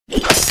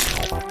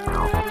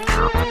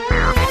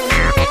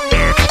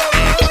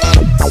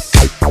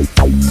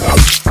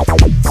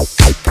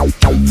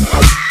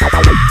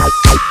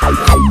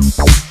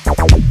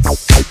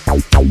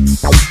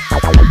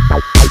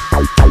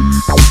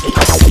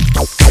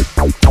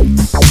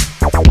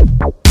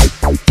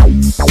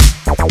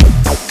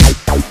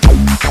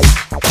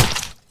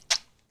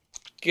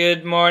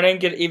Good morning,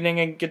 good evening,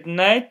 and good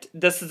night.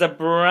 This is a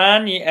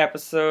brand new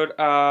episode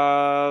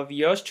of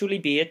yours truly,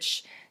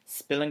 Beach,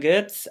 Spilling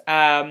Goods.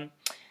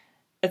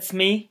 It's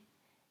me,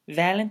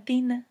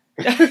 Valentina.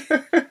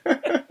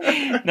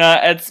 No,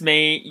 it's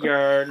me,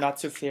 your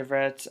not so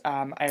favorite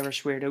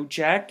Irish weirdo,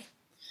 Jack.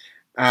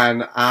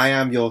 And I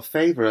am your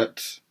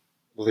favourite,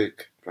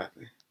 Luke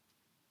Bradley.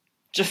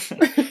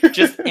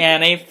 Just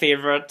any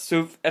favorite.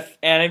 So if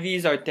any of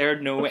you out there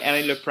know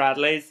any Luke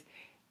Bradleys,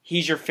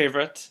 he's your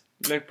favorite,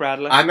 Luke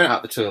Bradley. I meant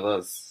out the two of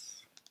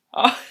us.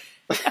 Oh,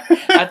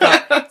 I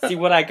thought. See,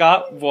 what I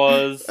got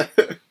was.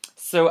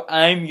 So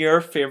I'm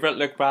your favorite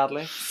Luke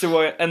Bradley.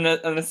 So in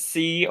the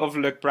sea of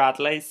Luke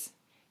Bradleys,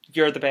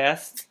 you're the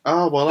best.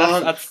 Oh well,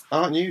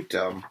 aren't you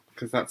dumb?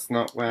 Because that's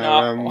not where.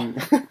 No.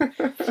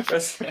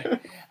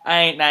 I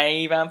ain't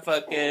naive. I'm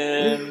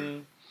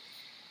fucking.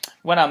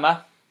 What am I?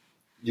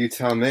 You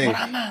tell me. What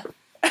am I?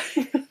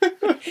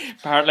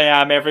 Apparently,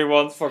 I'm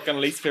everyone's fucking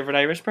least favorite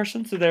Irish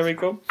person. So there we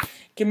go.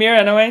 Come here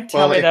anyway.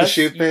 Tell me if this. the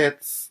shoe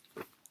fits.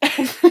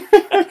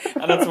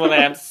 And that's one of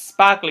them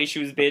sparkly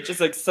shoes, bitch.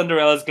 It's like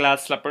Cinderella's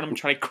glass slipper, and I'm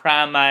trying to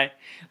cram my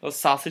little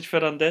sausage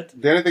foot on it.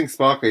 The only thing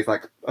sparkly is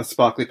like a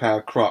sparkly pair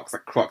of Crocs,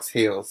 like Crocs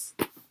heels.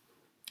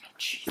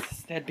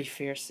 Jesus, that'd be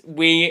fierce.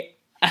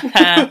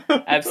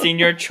 I've seen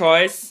your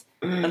choice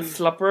and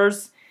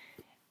slippers.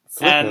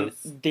 And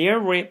they're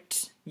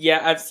ripped.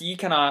 Yeah, you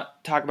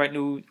cannot talk about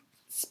no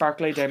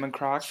sparkly diamond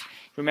Crocs.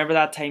 Remember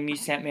that time you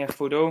sent me a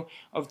photo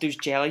of those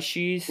jelly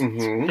shoes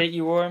that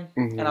you wore?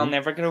 Mm-hmm. And I'll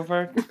never get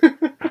over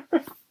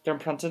it. They're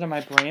imprinted in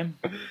my brain.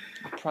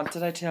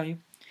 Imprinted, I tell you.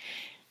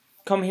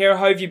 Come here,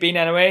 how have you been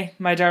anyway,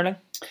 my darling?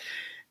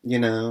 You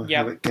know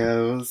how it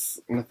goes.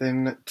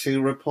 Nothing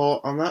to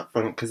report on that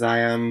front, because I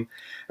am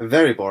a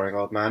very boring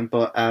old man,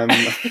 but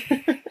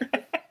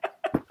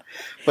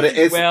but it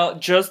is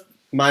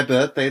my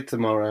birthday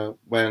tomorrow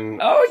when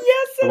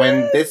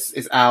this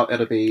is out,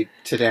 it'll be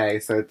today,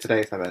 so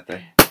today's my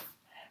birthday.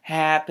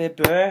 Happy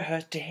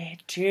birthday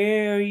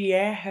to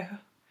you.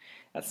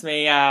 That's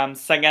me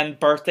singing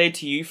birthday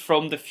to you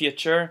from the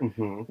future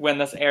when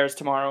this airs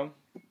tomorrow.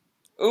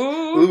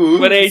 Ooh,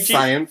 what age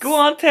science. Go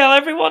on, tell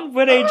everyone.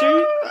 What age are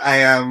you? I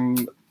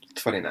am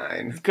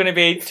 29. He's going to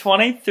be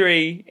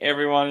 23,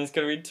 everyone. He's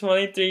going to be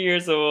 23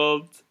 years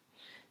old.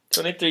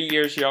 23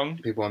 years young.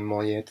 Be one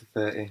more year to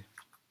 30.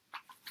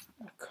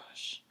 Oh,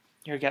 gosh.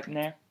 You're getting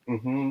there.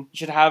 Mm-hmm. You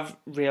should have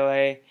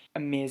really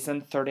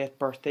amazing 30th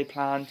birthday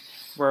planned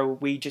where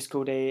we just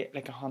go to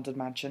like a haunted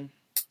mansion.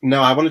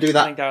 No, I want to do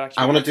that.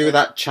 I want to do fun.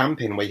 that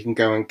camping where you can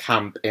go and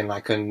camp in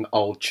like an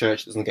old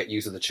church that doesn't get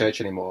used as a church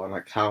anymore. And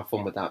like, how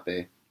fun would that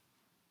be?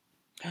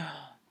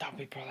 That would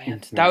be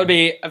brilliant. That would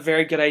be a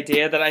very good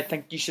idea that I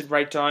think you should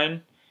write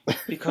down.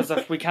 Because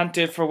if we can't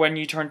do it for when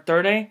you turn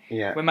 30,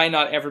 we might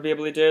not ever be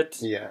able to do it.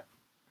 Yeah.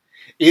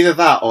 Either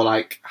that or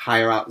like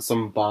hire out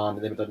some barn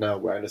in the middle of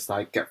nowhere and just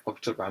like get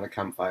fucked up around a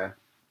campfire.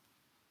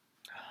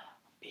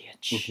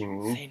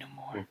 Bitch. Say no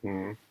more.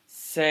 Mm-hmm.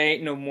 Say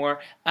no more.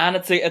 And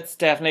it's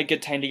definitely a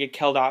good time to get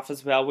killed off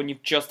as well when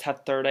you've just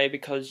had 30,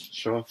 because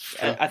sure.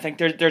 I think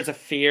there's a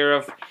fear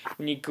of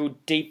when you go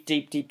deep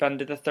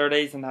into the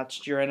 30s and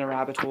you're in a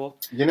rabbit hole.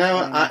 You know,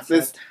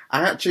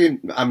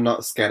 I'm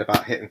not scared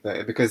about hitting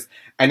 30 because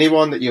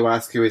anyone that you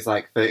ask who is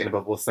like 30 and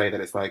above will say that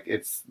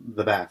it's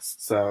the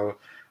best. So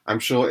I'm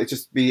sure it'd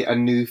just be a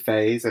new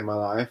phase in my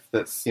life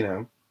that's, you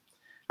know,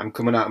 I'm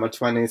coming out of my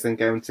 20s and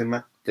going to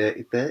my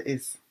dirty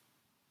 30s.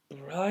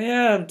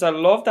 Brilliant. I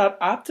love that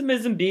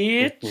optimism,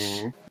 bitch.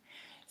 Mm-hmm.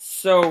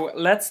 So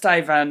let's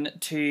dive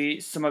into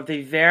some of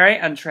the very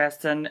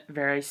interesting,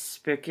 very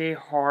spooky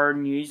horror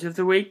news of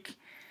the week,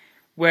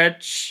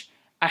 which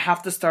I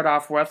have to start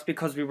off with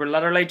because we were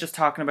literally just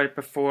talking about it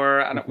before,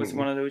 and it was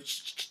one of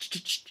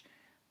those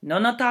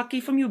no talkie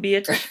from you,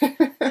 bitch,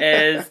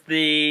 is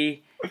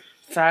the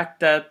fact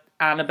that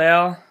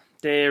Annabelle,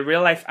 the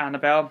real life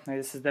Annabelle, now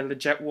this is the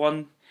legit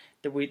one,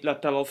 the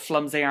little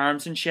flimsy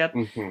arms and shit.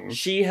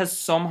 She has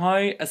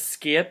somehow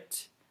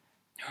escaped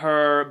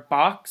her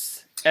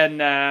box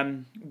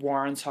in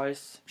Warren's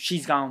house.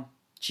 She's gone.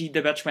 The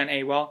bitch went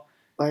AWOL.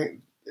 Like,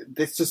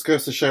 this just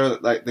goes to show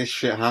that like this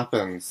shit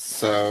happens.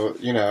 So,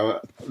 you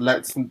know,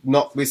 let's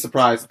not be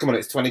surprised. Come on,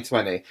 it's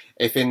 2020.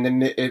 If in the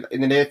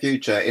near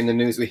future in the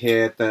news we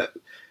hear that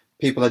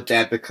people are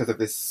dead because of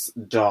this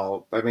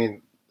doll, I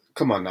mean,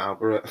 come on now,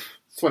 we're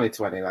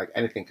 2020, like,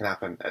 anything can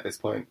happen at this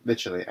point.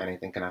 Literally,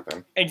 anything can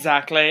happen.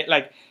 Exactly.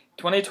 Like,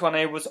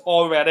 2020 was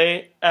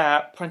already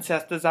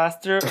Princess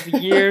Disaster of the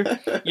year.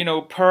 You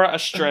know, per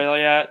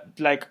Australia,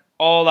 like,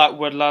 all that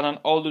woodland and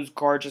all those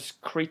gorgeous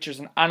creatures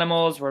and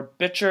animals were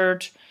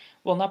butchered.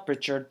 Well, not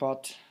butchered,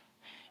 but...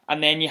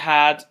 And then you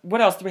had... What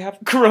else do we have?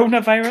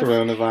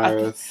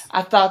 Coronavirus.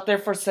 I thought there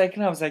for a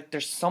second, I was like,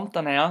 there's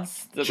something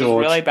else that was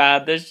really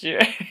bad this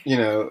year. You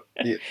know...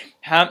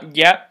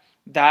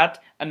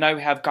 That, and now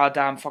we have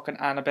goddamn fucking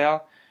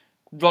Annabelle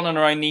running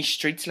around these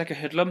streets like a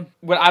hoodlum.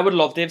 What I would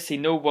love to have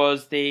seen, though,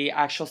 was the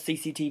actual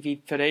CCTV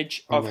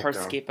footage of her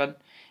escaping.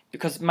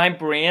 Because my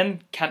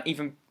brain can't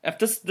even... If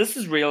this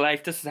is real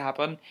life, this has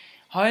happened,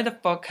 how the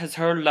fuck has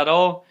her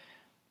little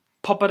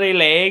puppety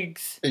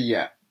legs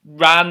Yeah.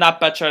 ran that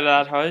bitch out of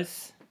that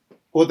house.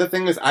 Well, the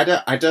thing is, I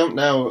don't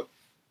know,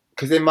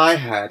 because in my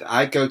head,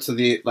 I go to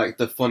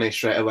the funny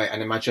straight away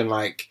and imagine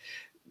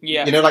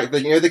Yeah. like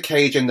the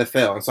cage in the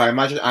film. So I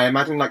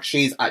imagine like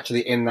she's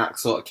actually in that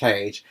sort of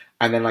cage,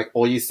 and then like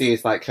all you see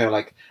is like her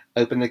like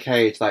open the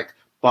cage, like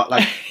but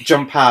like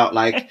jump out,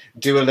 like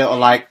do a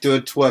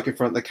twerk in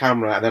front of the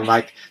camera, and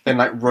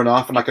then run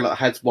off, and like a little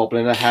head's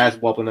wobbling, her hair's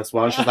wobbling as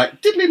well. And she's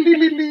like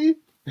diddly-lee-lee-lee.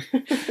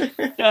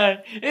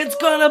 It's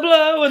gonna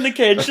blow, and the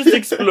cage just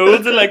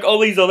explodes, and like all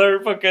these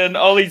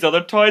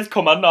other toys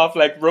come in off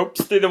like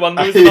ropes through the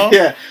windows and all.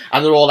 Yeah,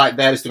 and they're all like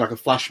there just doing like a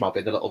flash mob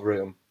in the little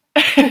room.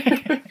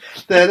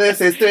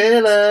 This is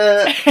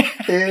Thriller.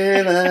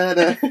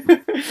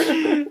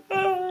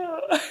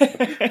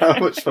 How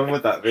much fun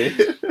would that be?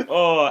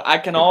 Oh, I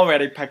can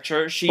already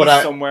picture she's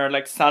somewhere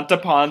like Santa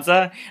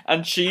Ponza,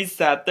 and she's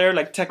sat there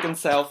like taking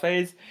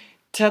selfies,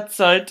 tits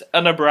out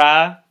in a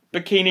bra,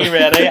 bikini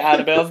ready.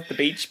 Annabelle's at the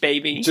beach,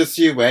 baby. Just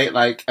you wait,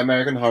 like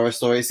American Horror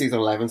Story season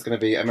 11 is going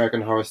to be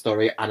American Horror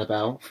Story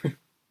Annabelle.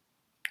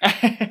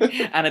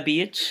 And a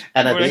beach.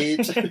 And a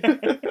beach.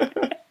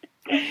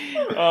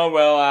 Oh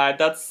well,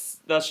 that's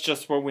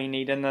just what we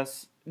need in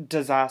this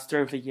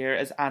disaster of a year,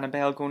 is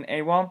Annabelle going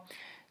AWOL.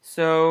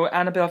 So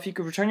Annabelle, if you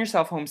could return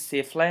yourself home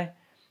safely,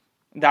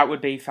 that would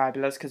be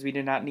fabulous, because we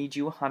do not need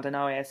you handing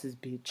our asses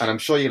beach. And I'm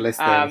sure you're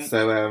listening,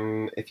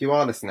 so if you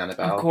are listening,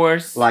 Annabelle, of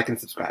course, like and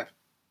subscribe.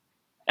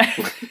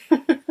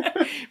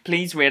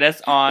 Please rate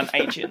us on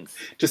iTunes.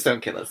 Just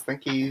don't kill us,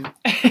 thank you.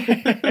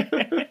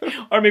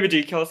 Or maybe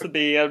do kill us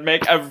and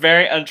make a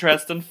very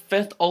interesting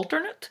fifth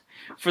alternate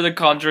for the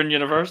Conjuring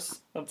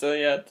universe. I'll tell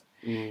you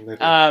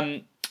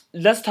it.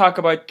 Let's talk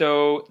about,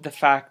 though, the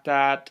fact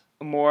that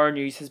more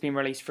news has been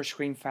released for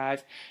Scream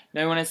 5.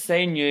 Now, when I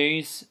say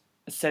news,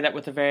 I say that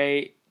with a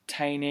very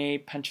tiny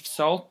pinch of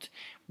salt.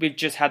 We've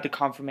just had the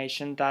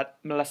confirmation that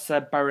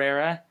Melissa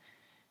Barrera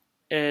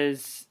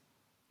is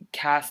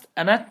cast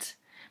in it.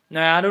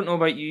 Now, I don't know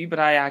about you, but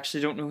I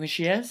actually don't know who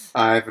she is.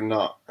 I've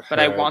not heard but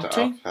I want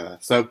to. of her.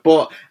 So,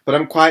 but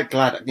I'm quite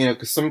glad,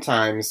 because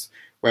sometimes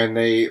when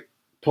they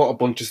put a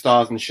bunch of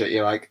stars and shit,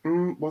 you're like,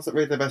 wasn't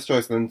really the best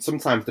choice. And then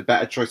sometimes the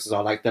better choices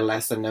are like the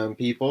lesser known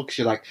people, because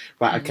you're like,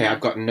 right, okay,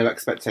 I've got no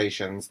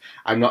expectations.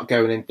 I'm not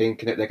going in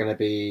thinking that they're going to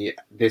be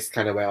this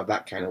kind of way or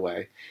that kind of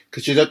way.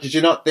 Because did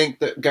you not think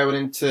that going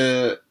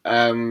into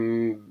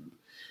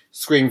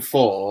Scream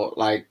 4,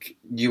 like,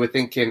 you were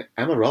thinking,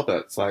 Emma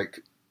Roberts,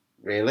 like,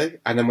 really?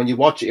 And then when you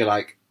watch it, you're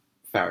like,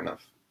 fair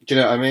enough. Do you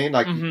know what I mean?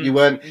 Like, you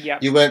weren't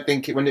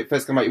thinking, when it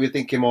first came out, you were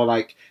thinking more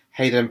like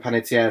Hayden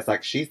Panettiere's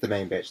like, she's the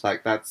main bitch.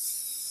 Like,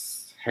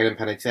 that's Hayden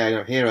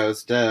Panettiere,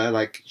 Heroes, duh.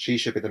 Like, she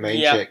should be the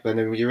main chick. But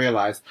then when you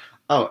realise,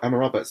 oh, Emma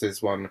Roberts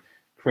is one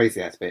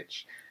crazy-ass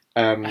bitch.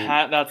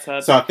 That's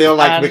it. So I feel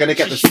like we're going to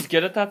get this. She's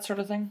good at that sort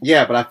of thing.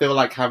 Yeah, but I feel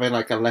like having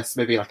like a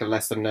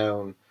lesser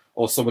known,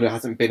 or someone who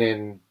hasn't been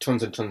in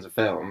tons and tons of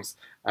films,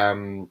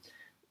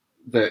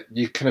 that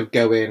you kind of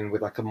go in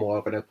with like a more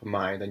of an open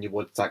mind than you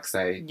would like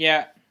say.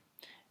 Yeah.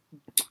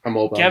 A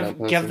more give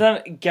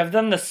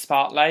them the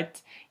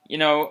spotlight. You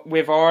know,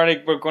 we're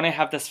going to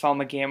have this film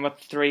again with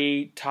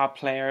 3 top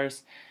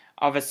players.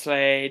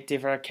 Obviously,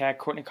 David Arquette,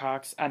 Courtney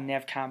Cox, and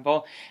Neve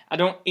Campbell. I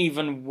don't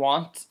even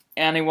want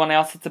anyone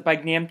else that's a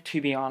big name,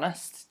 to be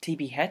honest.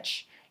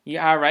 TBH. You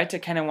are right. I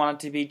kind of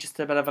want it to be just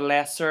a bit of a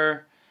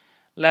lesser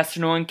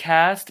known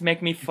cast.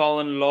 Make me fall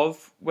in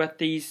love with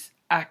these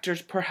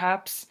actors,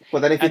 perhaps.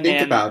 Well, then if you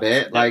think about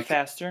it, like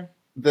faster.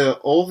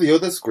 all the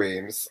other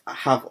Screams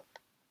have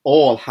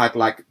all had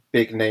like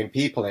big name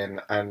people in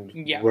and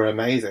were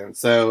amazing.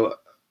 So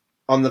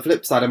on the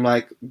flip side, I'm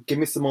like, give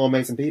me some more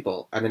amazing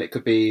people, and then it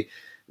could be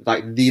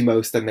like the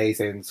most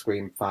amazing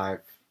Scream 5,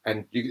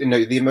 and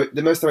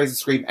the most amazing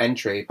Scream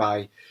entry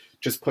by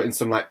just putting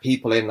some like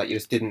people in like you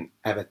just didn't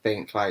ever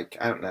think. Like,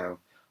 I don't know,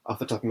 off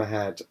the top of my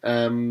head,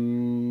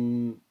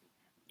 Arnold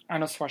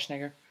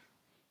Schwarzenegger.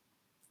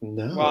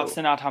 No. Well, it's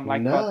not him.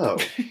 Like, no.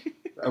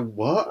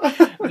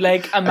 What?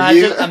 Like,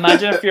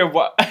 imagine if you're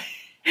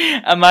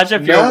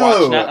Imagine if you're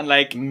watching it and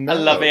like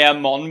Olivia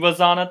Munn was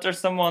on it or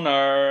someone,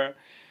 or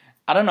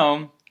I don't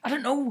know.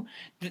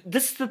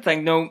 This is the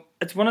thing, though.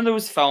 It's one of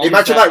those films.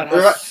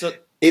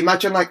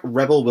 Imagine like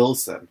Rebel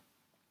Wilson.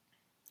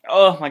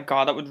 Oh my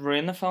god, that would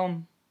ruin the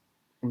film.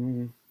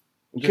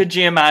 Could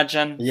you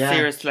imagine? Yeah.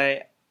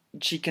 Seriously,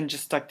 she can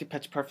just stick to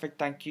Pitch Perfect.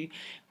 Thank you.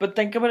 But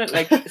think about it,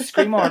 like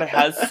Scream already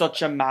has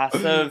such a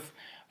massive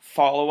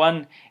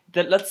following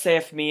that, let's say,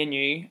 if me and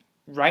you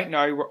right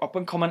now were up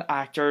and coming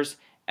actors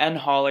in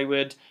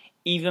Hollywood,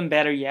 even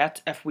better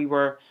yet, if we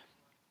were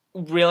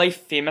really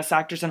famous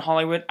actors in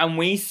Hollywood and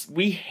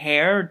we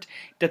heard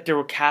that they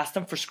were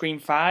casting for Scream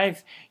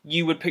 5,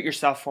 you would put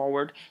yourself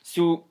forward.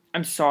 So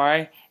I'm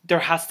sorry, there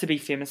has to be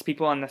famous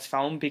people in this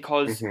film,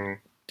 because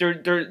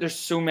there's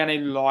so many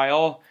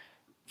loyal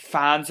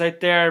fans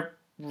out there,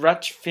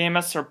 rich,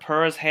 famous, or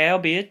poor as hell,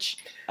 bitch,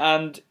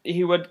 and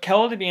he would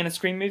kill to be in a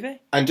Scream movie.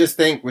 And just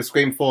think, with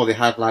Scream 4, they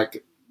had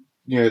like,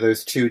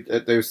 those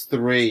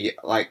 3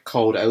 like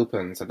cold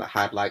opens, and that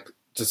had like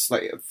just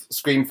like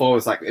Scream 4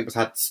 was like, it was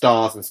had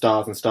stars and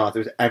stars and stars. It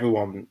was,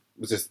 everyone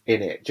was just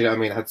in it. Do you know what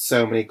I mean? It had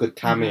so many good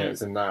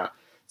cameos in that.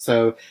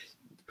 So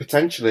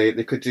potentially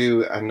they could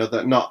do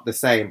another, not the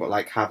same, but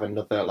like have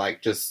another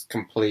like just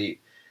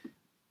complete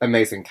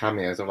amazing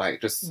cameos, or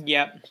like just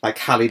like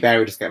Halle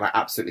Berry just getting like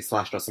absolutely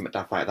slashed or something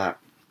daft like that.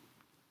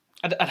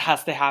 It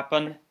has to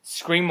happen.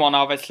 Scream 1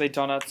 obviously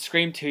done it.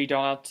 Scream 2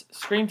 done it.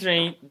 Scream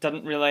 3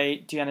 didn't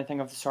really do anything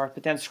of the sort.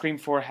 But then Scream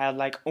 4 had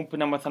like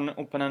opening within an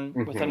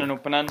opening within an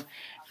opening.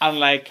 And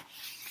like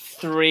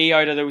 3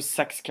 out of those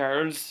 6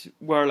 girls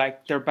were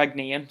like their big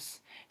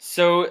names.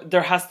 So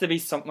there has to be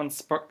something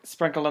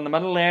sprinkled in the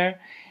middle there.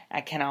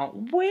 I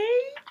cannot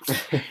wait.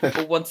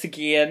 But once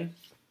again,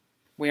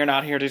 we are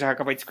not here to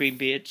talk about Scream,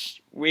 bitch.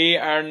 We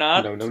are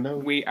not. No.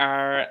 We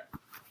are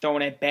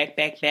throwing it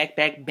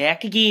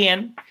back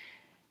again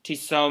to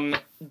some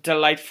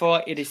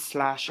delightful 80s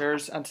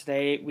slashers, and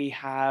today we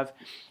have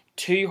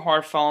 2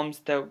 horror films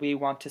that we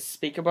want to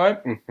speak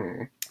about.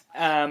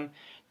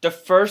 The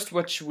first,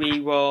 which we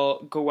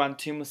will go on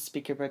to, and we'll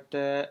speak about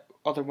the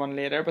other one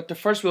later, but the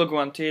first we'll go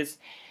on to is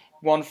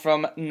one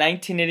from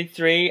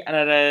 1983, and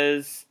it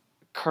is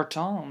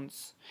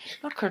Curtains.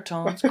 Not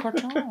Curtains,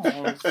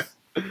 Curtains.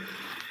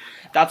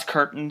 That's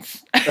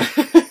curtains.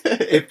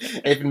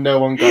 if no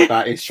one got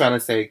that, he's trying to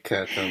say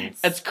curtains.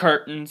 It's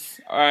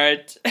curtains,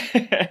 alright.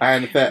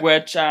 And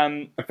which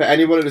for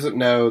anyone who doesn't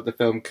know the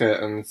film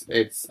Curtains,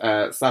 it's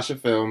a slasher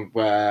film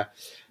where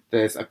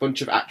there's a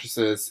bunch of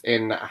actresses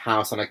in a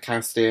house on a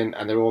casting,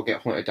 and they all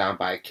get hunted down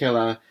by a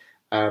killer.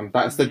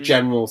 That's the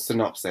general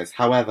synopsis.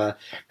 However,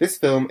 this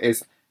film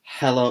is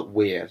hella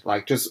weird,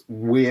 like just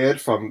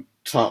weird from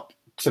top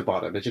to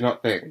bottom. Did you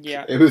not think?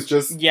 Yeah. It was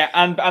just... Yeah,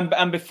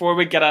 and before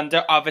we get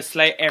into,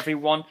 obviously,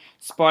 everyone,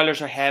 spoilers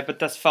ahead, but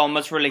this film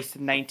was released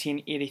in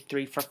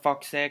 1983, for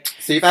fuck's sake.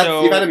 So you've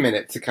had a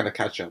minute to kind of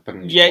catch up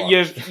and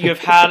you've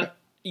had,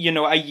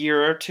 a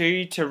year or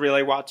two to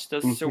really watch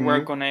this, so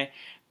we're gonna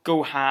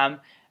go ham,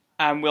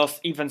 and we'll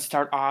even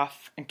start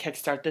off and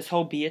kickstart this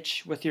whole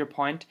bitch with your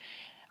point.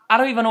 I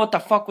don't even know what the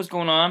fuck was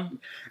going on.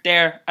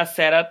 There, I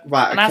said it.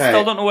 Right, okay. And I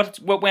still don't know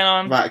what went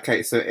on. Right,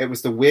 okay, so it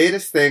was the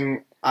weirdest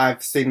thing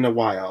I've seen in a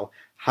while.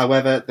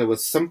 However, there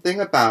was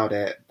something about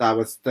it that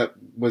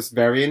was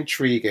very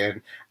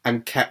intriguing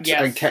and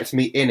kept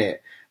me in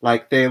it.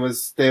 Like there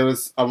was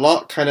a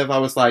lot kind of, I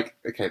was like,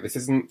 okay, this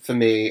isn't for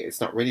me.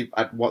 It's not really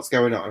what's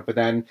going on. But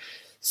then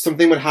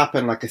something would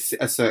happen, like a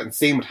certain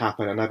scene would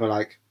happen, and I'd be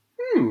like,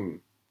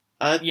 I'm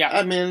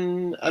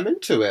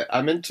into it.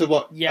 I'm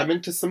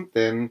into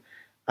something.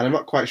 And I'm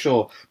not quite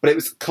sure. But it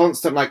was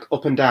constant, like,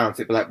 up and down.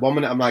 So it'd be like, 1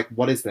 minute I'm like,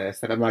 what is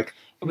this? And I'm like...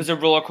 It was a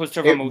roller coaster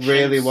of emotions. It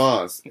really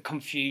was.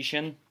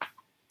 Confusion.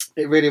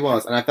 It really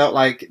was. And I felt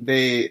like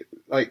it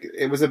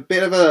was a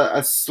bit of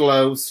a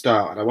slow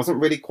start. And I wasn't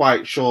really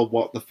quite sure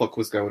what the fuck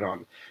was going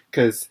on.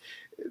 Because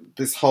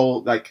this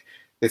whole, like,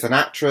 there's an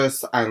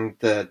actress and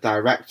the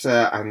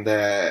director and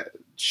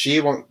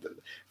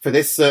for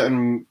this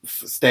certain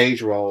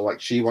stage role, like,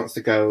 she wants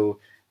to go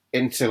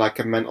into, like,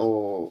 a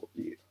mental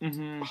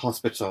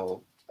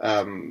hospital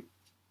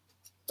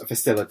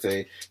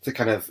facility to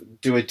kind of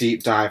do a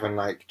deep dive and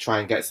like try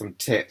and get some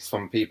tips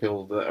from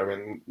people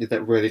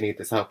that really need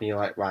this help, and you're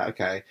like, right,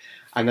 okay,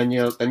 and then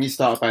you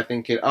start by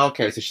thinking, oh,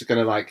 okay, so she's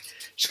gonna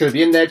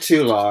be in there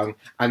too long,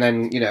 and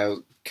then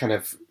kind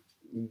of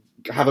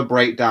have a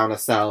breakdown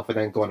herself and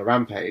then go on a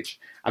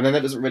rampage, and then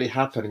that doesn't really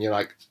happen, and you're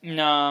like,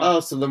 no, oh,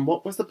 so then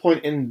what was the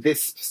point in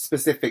this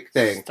specific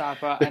thing? Stop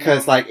it.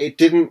 Because like it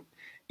didn't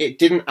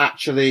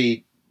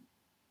actually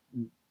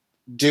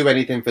do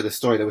anything for the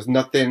story. There was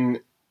nothing.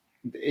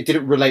 It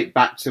didn't relate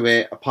back to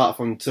it apart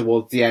from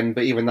towards the end.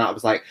 But even that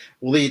was like,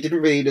 well, you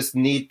didn't really just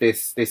need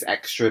this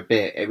extra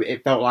bit.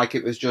 It felt like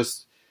it was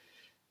just.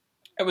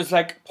 It was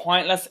like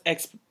pointless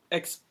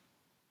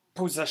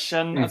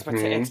exposition. I was about to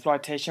say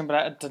exploitation,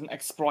 but it didn't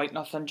exploit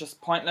nothing.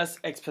 Just pointless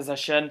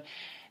exposition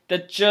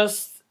that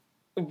just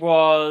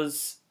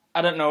was.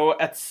 I don't know.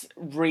 Its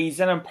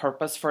reason and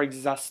purpose for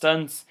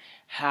existence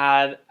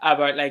had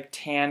about like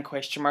 10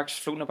 question marks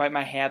floating about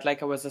my head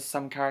like I was a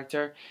sim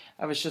character.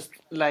 I was just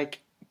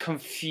like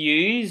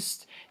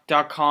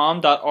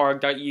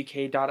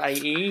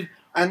confused.com.org.uk.ie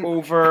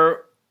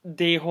over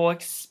the whole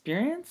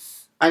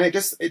experience. And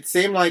it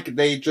seemed like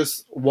they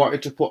just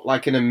wanted to put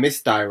like in a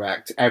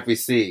misdirect every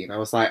scene. I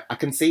was like, I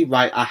can see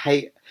right.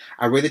 I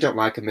really don't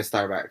like a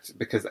misdirect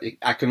because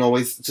I can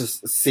always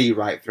just see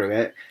right through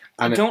it.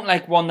 And I don't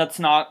like one that's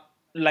not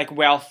like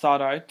well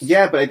thought out.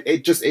 Yeah, but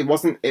it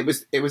wasn't. It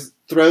was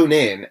thrown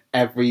in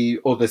every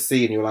other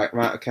scene. You were like,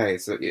 right, okay,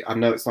 so I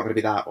know it's not going to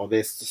be that or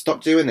this.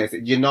 Stop doing this.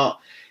 You're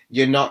not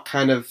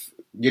funny.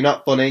 You're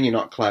not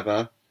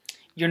clever.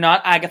 You're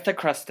not Agatha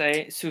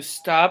Christie. So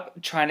stop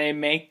trying to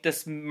make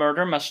this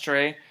murder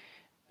mystery.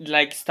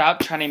 Like, stop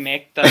trying to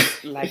make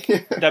this like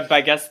the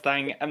biggest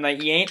thing. I'm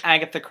like, you ain't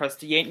Agatha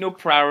Christie. You ain't no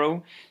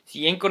Poirot. So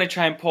you ain't going to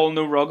try and pull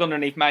no rug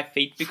underneath my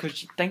feet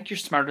because you think you're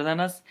smarter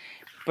than us.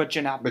 but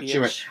Jeanette But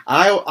Page.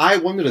 I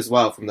wondered as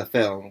well from the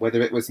film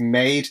whether it was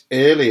made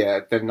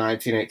earlier than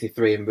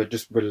 1983 and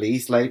just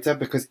released later,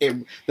 because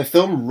the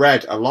film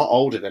read a lot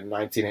older than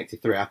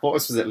 1983. I thought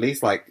this was at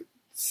least like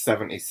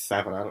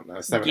 77. I don't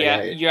know, 78.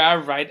 Yeah,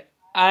 you're right.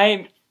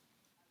 I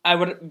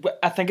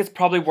think it's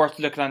probably worth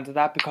looking into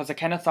that, because I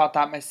kind of thought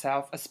that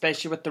myself,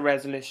 especially with the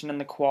resolution and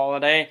the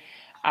quality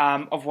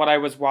of what I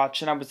was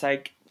watching. I was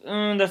like,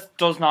 this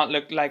does not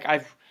look like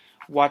I've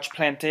watched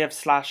plenty of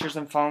slashers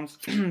and films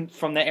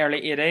from the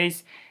early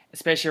 80s,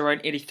 especially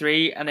around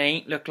 83, and they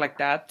ain't look like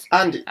that.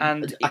 And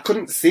I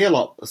couldn't see a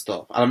lot of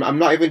stuff. I'm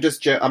not even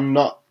just I'm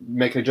not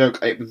making a joke.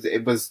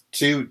 It was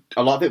too,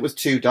 a lot of it was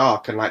too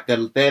dark, and like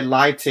their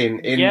lighting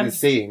in the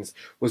scenes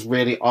was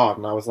really odd,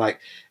 and I was like,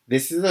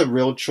 this is a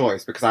real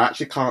choice, because I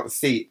actually can't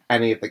see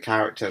any of the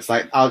characters.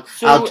 Like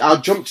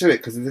I'll jump to it,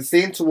 because there's a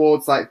scene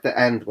towards like the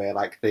end where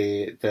like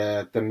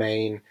the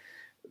main,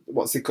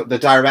 what's it called, the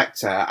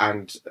director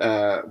and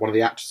one of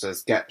the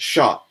actresses get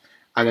shot,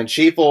 and then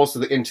she falls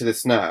into the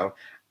snow,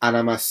 and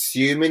I'm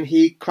assuming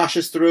he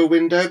crashes through a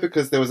window,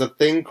 because there was a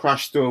thing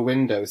crashed through a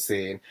window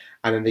scene,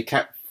 and then they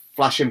kept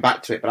flashing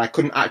back to it, but I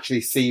couldn't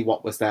actually see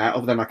what was there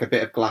other than like a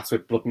bit of glass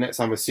with blood in it,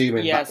 so I'm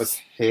assuming that was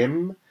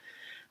him.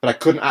 But I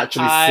couldn't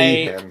actually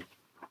see him.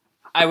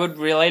 I would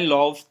really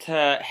love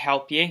to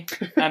help you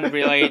and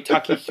really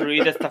talk you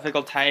through this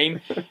difficult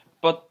time.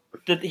 But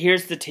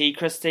here's the tea,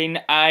 Christine.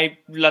 I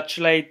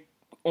literally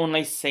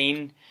only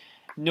seen,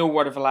 no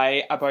word of a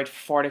lie, about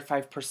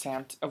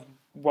 45% of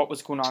what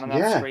was going on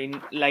that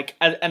screen. Like,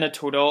 in a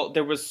total,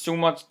 there was so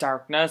much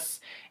darkness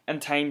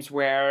and times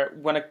where,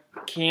 when it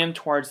came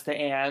towards the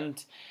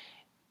end,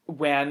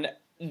 when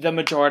the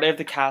majority of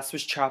the cast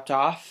was chopped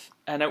off,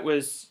 and it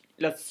was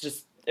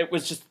just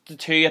the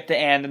two at the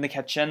end in the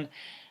kitchen,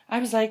 I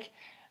was like,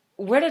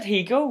 where did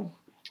he go?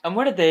 And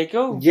where did they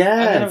go? Yes.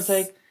 And then I was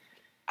like,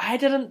 I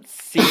didn't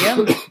see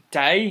him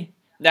die.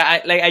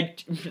 I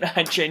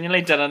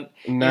genuinely didn't.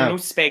 No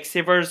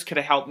Specsavers could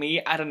have helped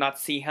me. I did not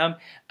see him.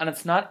 And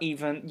it's not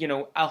even,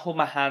 I'll hold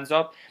my hands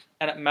up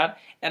and admit,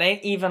 it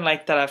ain't even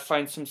like that I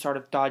found some sort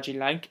of dodgy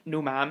link.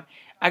 No, ma'am.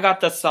 I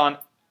got this on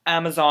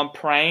Amazon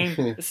Prime.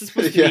 This is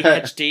supposed to be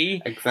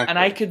HD. Exactly. And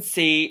I couldn't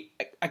see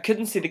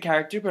the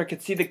character, but I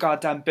could see the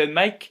goddamn boom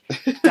mic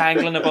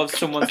dangling above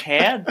someone's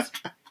head.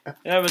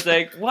 And I was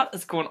like, what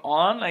is going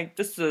on? Like,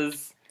 this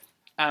is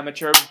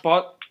amateur.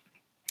 But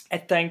I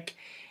think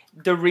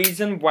the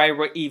reason why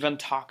we're even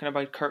talking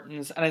about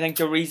curtains, and I think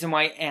the reason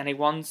why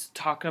anyone's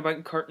talking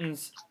about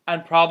curtains,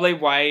 and probably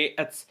why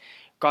it's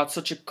got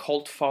such a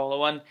cult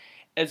following,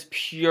 is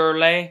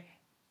purely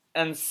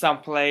and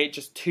simply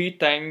just two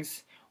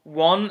things.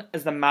 One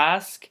is the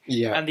mask,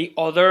 and the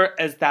other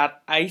is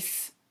that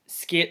ice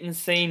skating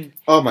scene.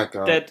 Oh my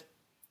god. That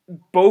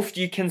both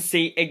you can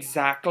see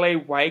exactly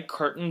why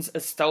curtains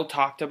is still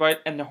talked about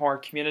in the horror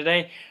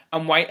community,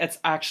 and why it's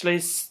actually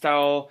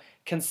still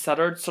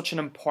considered such an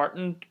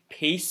important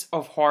piece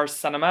of horror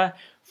cinema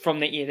from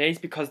the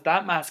 80s, because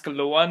that mask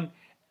alone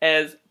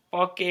is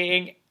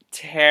fucking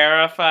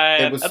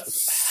terrifying. It was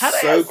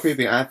so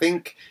creepy. I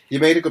think you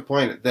made a good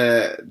point.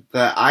 The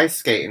ice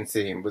skating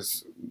scene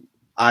was,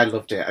 I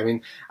loved it. I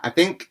mean, I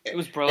think it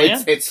was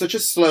brilliant. It's such a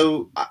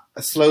slow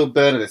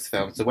burn of this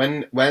film. So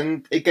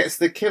when it gets to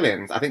the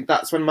killings, I think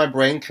that's when my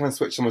brain kind of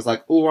switched and was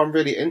like, "Oh, I'm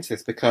really into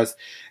this," because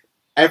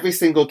every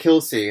single kill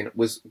scene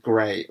was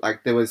great.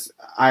 Like there was,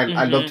 I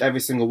loved every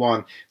single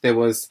one.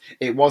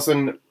 It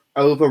wasn't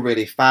over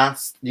really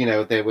fast.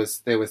 There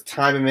was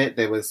time in it.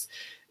 It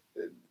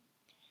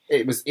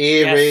was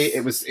eerie.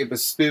 Yes. It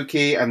was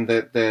spooky, and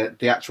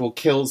the actual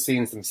kill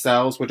scenes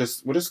themselves were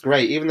just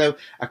great. Even though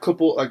a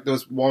couple, like there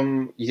was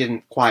one you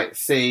didn't quite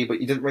see, but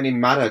it didn't really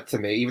matter to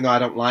me. Even though I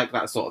don't like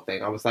that sort of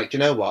thing, I was like, do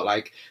you know what?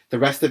 Like the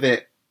rest of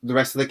the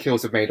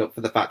kills have made up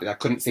for the fact that I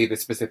couldn't see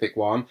this specific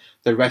one.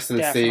 The rest of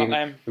the scene,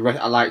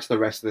 I liked the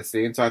rest of the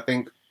scene. So I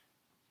think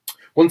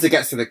once it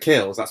gets to the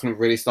kills, that's when it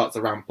really starts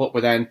to ramp up.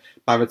 But then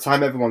by the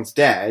time everyone's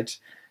dead,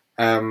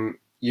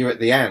 you're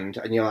at the end,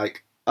 and you're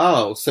like,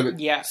 oh, so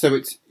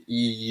it's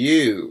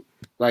you,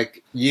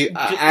 like you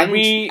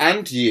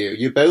and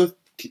you both,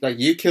 like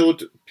you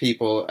killed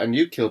people and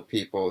you killed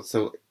people.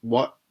 So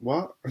what?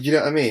 You know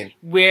what I mean?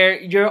 Where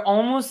you're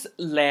almost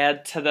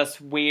led to this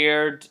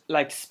weird,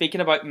 like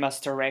speaking about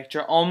misdirect,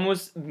 you're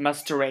almost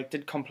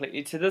misdirected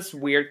completely to this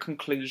weird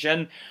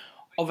conclusion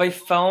of a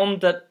film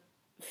that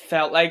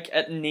felt like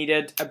it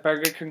needed a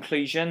bigger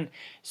conclusion.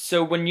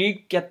 So when you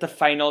get the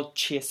final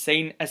chase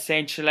scene,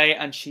 essentially,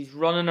 and she's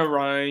running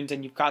around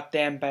and you've got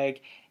them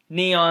big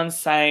neon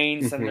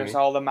signs and there's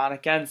all the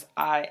mannequins,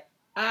 I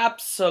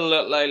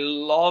absolutely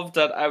loved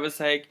it. I was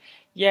like,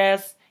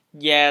 yes,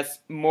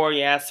 more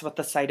yes, with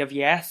the side of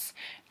yes.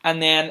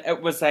 And then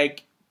it was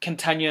like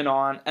continuing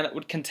on, and it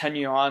would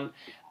continue on,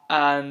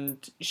 and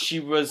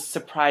she was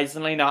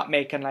surprisingly not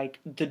making like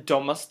the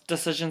dumbest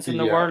decisions in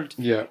the world,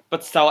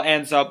 but still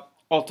ends up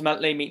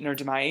ultimately meeting her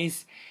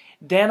demise.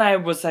 Then I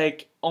was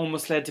like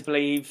almost led to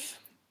believe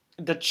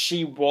that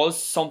she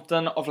was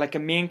something of like a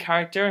main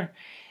character,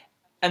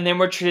 and then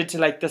we're treated to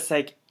like this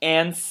like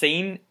end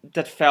scene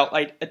that felt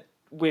like it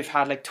we've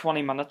had like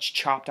 20 minutes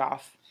chopped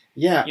off.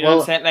 Yeah, You know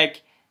what I'm saying?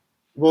 Like,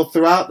 well,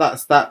 throughout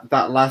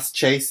that last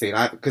chase scene,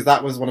 because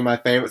that was one of my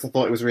favorites. I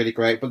thought it was really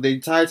great. But the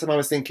entire time I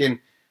was thinking,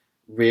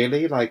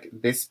 really, like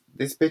this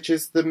bitch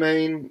is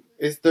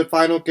the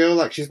final girl.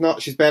 Like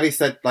she's barely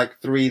said like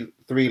three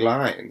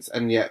lines,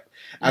 and yet,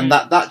 and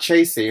that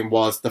chase scene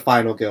was the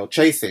final girl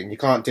chasing. You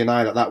can't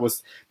deny that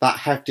was that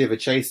hefty of a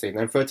chase scene.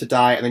 And for her to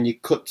die, and then you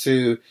cut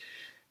to,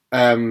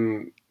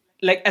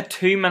 like a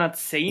 2-minute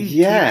scene,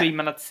 yeah.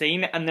 2-3-minute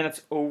scene, and then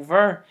it's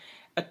over.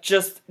 It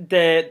just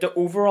the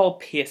overall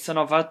pacing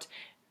of it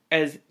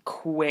is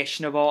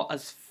questionable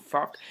as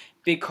fuck,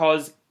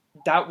 because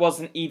that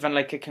wasn't even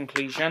like a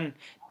conclusion.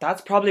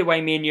 That's probably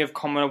why me and you have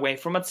come away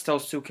from it still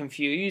so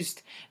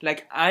confused.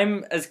 Like,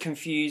 I'm as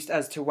confused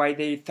as to why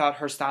they thought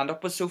her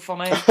stand-up was so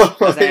funny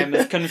as I am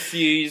as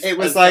confused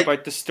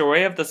about the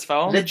story of this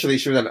film. Literally,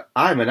 she was like,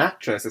 I'm an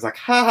actress. It's like,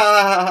 ha ha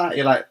ha ha.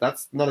 You're like,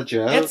 that's not a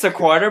joke. It's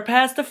 1/4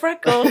 past the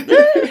freckle.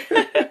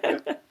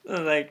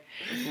 Like,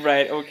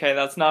 right, okay,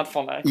 that's not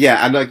funny.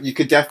 Yeah, and like, you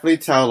could definitely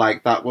tell,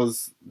 like, that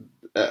was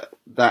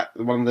that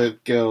one of the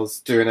girls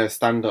doing a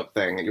stand-up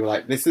thing. You were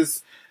like, this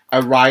is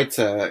a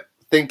writer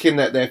thinking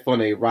that they're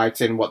funny,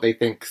 writing what they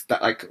think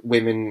that like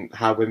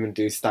how women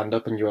do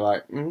stand-up, and you were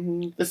like,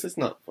 this is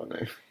not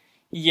funny.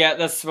 Yeah,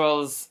 this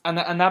was, and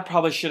that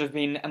probably should have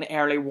been an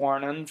early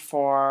warning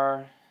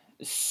for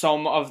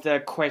some of the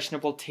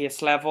questionable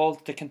taste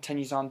level that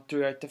continues on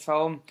throughout the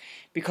film,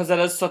 because it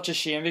is such a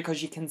shame,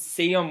 because you can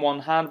see on one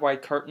hand why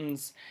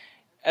Curtains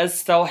is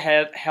still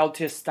held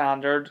to a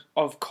standard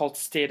of cult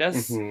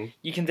status. Mm-hmm.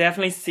 You can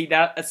definitely see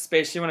that,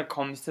 especially when it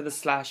comes to the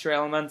slasher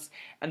elements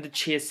and the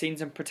chase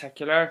scenes in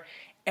particular.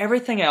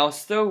 Everything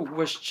else, though,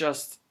 was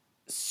just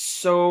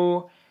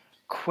so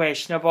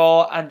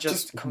questionable and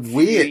just confusing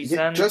weird.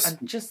 Yeah, and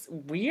just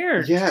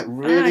weird. Yeah,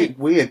 really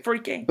weird.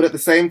 Freaky. But at the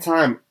same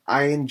time,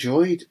 I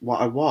enjoyed what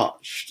I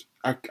watched.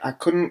 I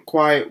couldn't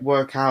quite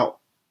work out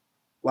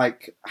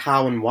like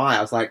how and why.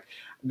 I was like,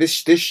 this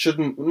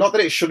shouldn't, not that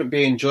it shouldn't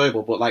be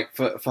enjoyable, but like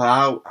for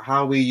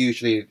how we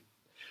usually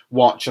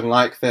watch and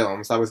like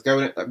films, I was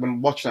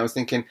when watching I was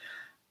thinking,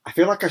 I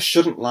feel like I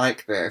shouldn't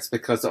like this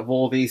because of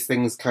all these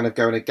things kind of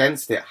going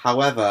against it.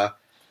 However,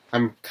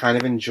 I'm kind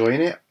of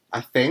enjoying it, I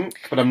think,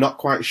 but I'm not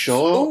quite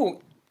sure.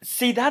 Oh,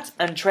 see, that's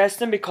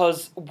interesting,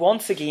 because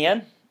once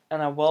again,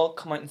 and I will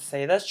come out and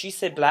say this, you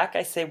say black,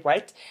 I say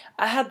white,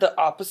 I had the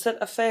opposite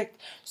effect.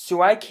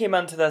 So I came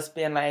into this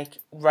being like,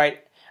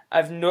 right,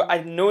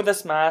 I know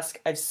this mask,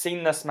 I've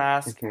seen this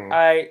mask, Mm-hmm.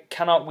 I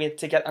cannot wait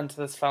to get into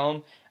this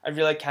film. I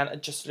really can't.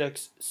 It just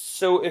looks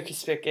so ooky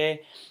spooky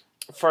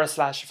for a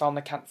slasher film.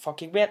 I can't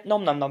fucking wait.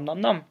 Nom nom nom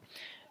nom nom.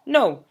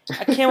 No,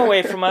 I came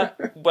away from it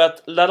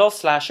with little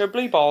slasher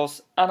blue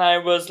balls, and I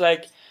was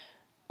like,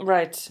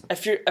 right,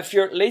 if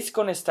you're at least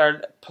going to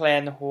start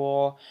playing the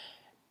whole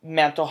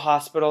mental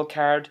hospital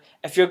card,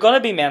 if you're going to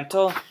be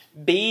mental,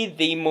 be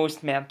the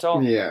most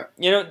mental. Yeah.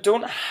 You know,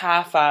 don't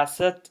half-ass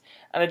it.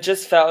 And it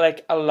just felt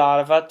like a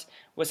lot of it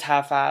was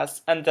half-assed,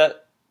 and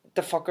that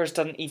the fuckers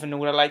didn't even know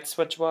what a light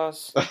switch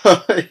was.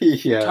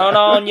 Yeah. Turn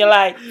on your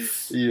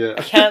lights. Yeah.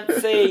 I can't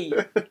see.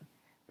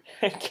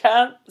 I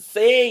can't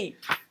see.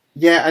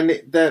 Yeah, and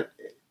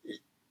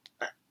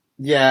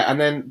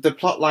and then the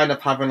plot line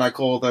of having like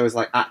all those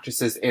like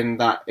actresses in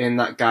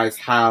that guy's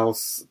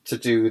house to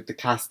do the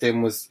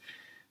casting was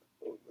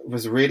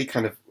really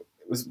kind of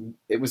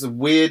it was a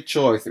weird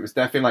choice. It was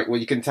definitely like, well,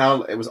 you can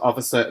tell it was of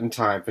a certain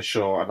time for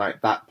sure, and like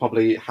that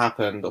probably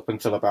happened up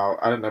until about,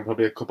 I don't know,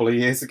 probably a couple of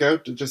years ago.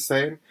 Just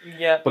saying.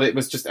 Yeah. But it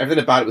was just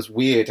everything about it was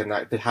weird, and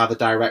like how the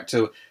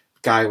director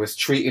guy was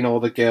treating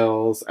all the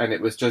girls, and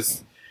it was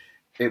strange.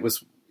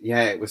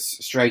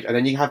 And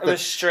then you have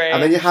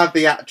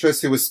the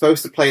actress who was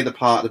supposed to play the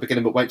part at the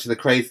beginning, but went to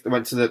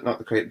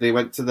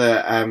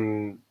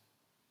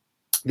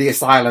the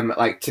asylum,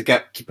 like to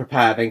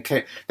prepare.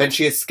 Then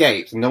she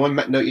escaped. No one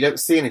met. No, you don't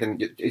see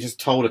anything. You're just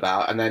told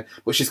about, and then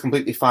but she's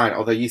completely fine.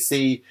 Although you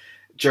see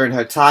during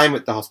her time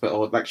at the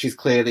hospital, like she's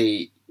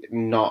clearly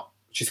not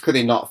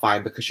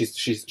fine, because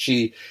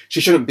she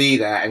shouldn't be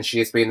there, and she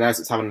has been there,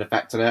 so it's having an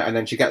effect on her. And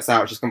then she gets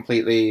out, she's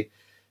completely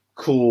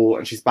cool,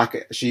 and she's back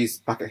at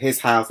his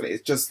house, and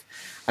it's just,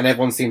 and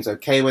everyone seems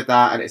okay with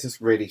that, and it's just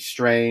really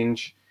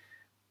strange.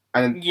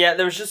 And yeah,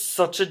 there was just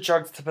such a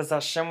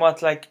juxtaposition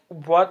with like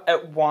what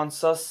it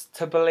wants us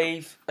to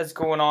believe is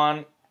going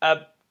on,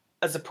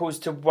 as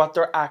opposed to what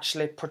they're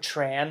actually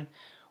portraying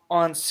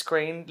on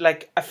screen.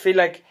 Like, I feel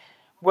like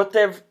what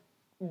they've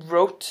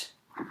wrote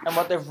and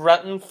what they've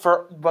written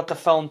for what the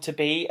film to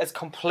be is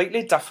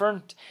completely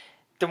different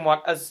than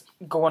what is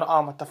going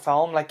on with the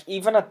film. Like,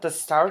 even at the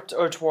start,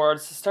 or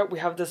towards the start, we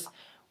have this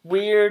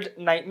weird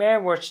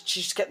nightmare where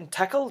she's getting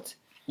tickled.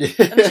 And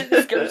she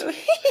just goes,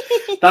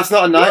 that's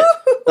not a night.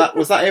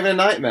 Was that even a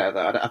nightmare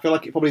though? I feel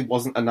like it probably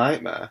wasn't a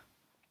nightmare.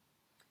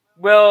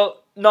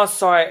 Well, no,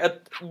 sorry,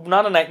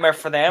 not a nightmare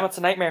for them. It's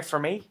a nightmare for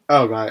me.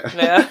 Oh right.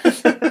 Yeah,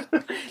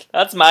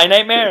 that's my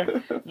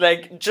nightmare.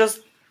 Like,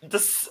 just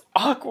this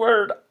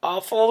awkward,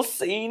 awful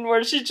scene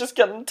where she's just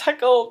getting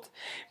tickled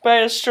by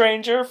a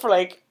stranger for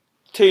like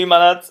 2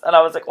 minutes, and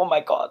I was like, oh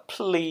my god,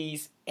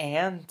 please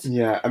end.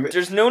 Yeah, I mean,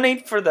 There's no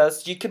need for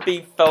this. You could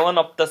be filling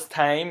up this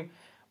time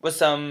with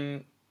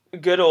some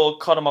good old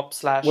cut 'em up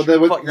slash. well,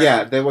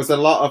 there was a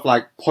lot of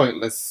like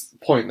pointless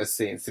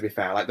scenes. To be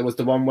fair, like there was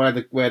the one where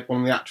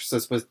one of the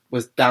actresses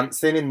was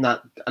dancing in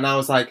that, and I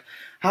was like,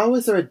 how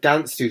is there a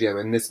dance studio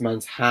in this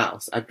man's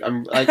house?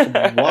 I'm like,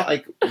 what?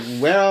 Like,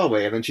 where are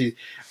we? And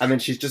then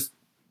she's just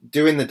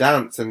doing the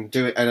dance and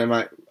I'm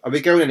like, are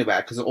we going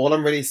anywhere? Because all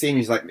I'm really seeing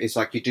is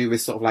like you do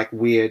this sort of like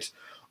weird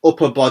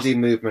upper body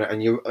movement,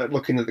 and you're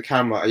looking at the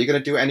camera. Are you going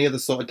to do any other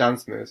sort of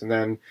dance moves? And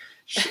then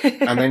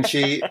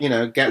she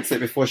gets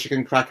it before she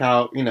can crack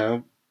out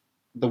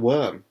the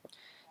worm.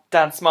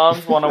 Dance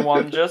Moms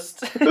 101,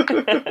 just.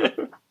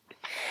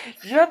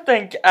 You don't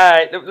think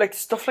like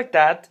stuff like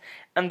that,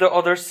 and the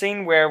other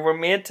scene where we're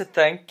made to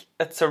think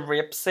it's a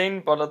rape scene,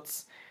 but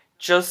it's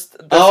just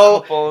this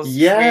couple's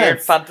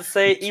weird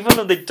fantasy, even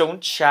though they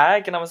don't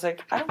shag, and I was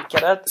like, I don't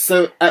get it.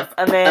 So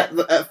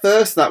at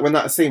first, when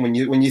that scene, when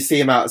you see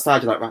him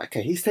outside, you're like, right,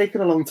 okay, he's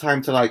taken a long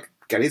time to like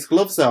get his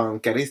gloves on,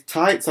 get his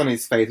tights on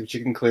his face, which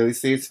you can clearly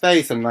see his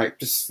face, and like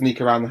just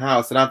sneak around the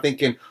house. And I'm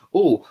thinking,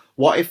 oh,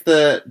 what if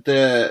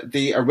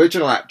the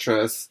original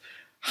actress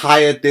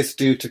hired this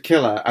dude to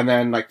kill her, and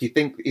then like you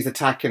think he's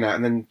attacking her,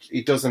 and then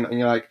he doesn't, and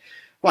you're like,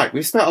 right,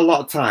 we've spent a lot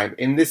of time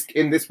in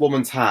this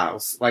woman's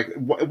house. Like,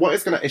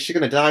 is she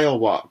gonna die or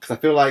what? Because I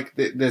feel like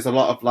there's a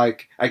lot of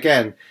like,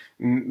 again,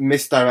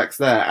 misdirects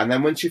there. And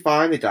then when she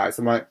finally dies,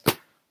 I'm like,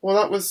 well,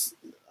 that was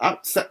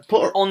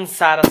put her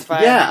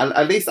unsatisfying. Yeah,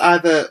 at least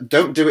either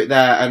don't do it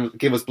there and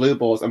give us blue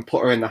balls and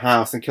put her in the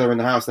house and kill her in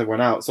the house and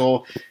everyone else,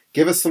 or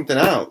give us something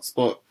else.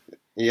 But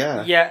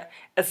yeah,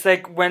 it's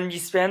like when you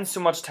spend so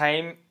much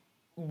time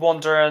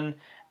wondering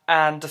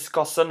and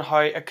discussing how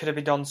it could have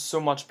been done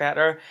so much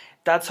better.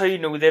 That's how you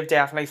know they've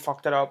definitely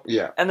fucked it up.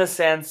 Yeah. In the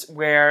sense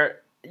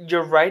where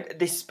you're right,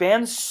 they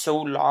spend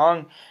so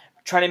long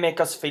trying to make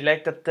us feel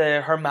like that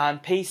her man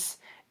piece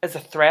is a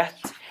threat.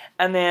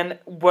 And then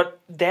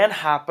what then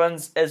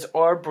happens is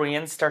our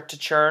brains start to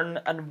churn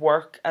and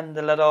work, and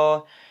the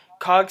little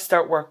cogs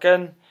start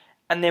working,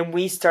 and then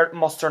we start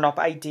mustering up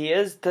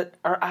ideas that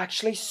are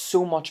actually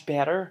so much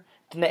better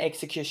than the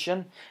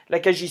execution.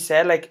 Like as you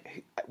said,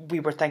 like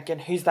we were thinking,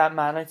 who's that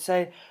man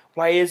outside?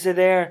 Why is he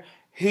there?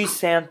 Who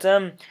sent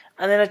him?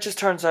 And then it just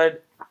turns out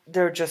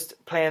they're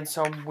just playing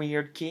some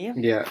weird game.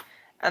 Yeah.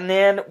 And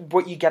then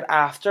what you get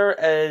after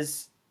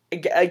is,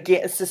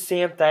 again, it's the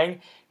same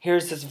thing.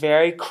 Here's this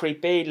very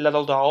creepy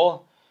little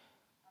doll.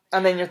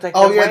 And then you're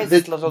thinking, why is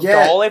this little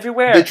doll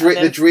everywhere?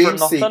 The dream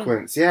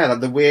sequence. Yeah, like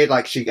the weird,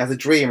 like she has a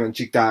dream and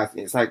she dies. And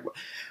it's like,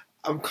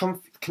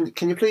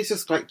 can you please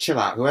just like chill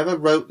out? Whoever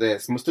wrote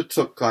this must have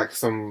took like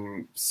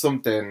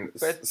something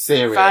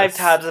serious. 5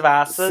 tabs of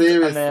acid.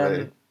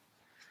 Seriously.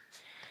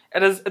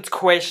 And then it's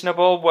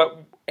questionable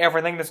what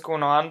everything that's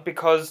going on,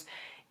 because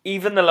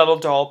even the little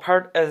doll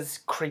part is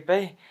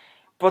creepy,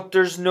 but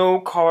there's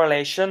no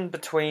correlation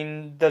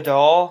between the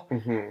doll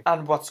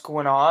and what's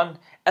going on.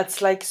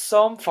 It's like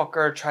some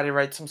fucker tried to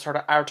write some sort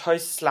of art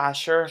house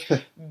slasher,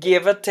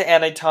 gave it to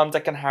any Tom,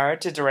 Dick and Harry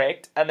to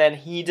direct, and then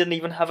he didn't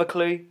even have a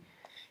clue.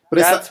 But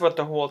that's what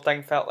the whole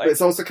thing felt like. But it's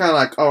also kind of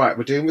like, alright,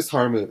 we're doing this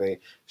horror movie.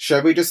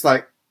 Shall we just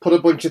like put a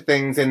bunch of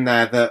things in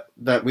there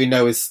that we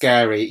know is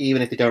scary,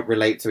 even if they don't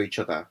relate to each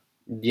other?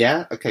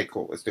 Yeah? Okay,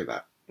 cool, let's do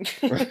that.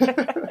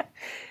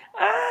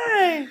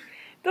 Aye,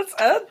 that's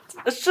it.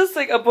 It's just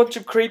like a bunch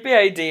of creepy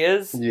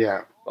ideas.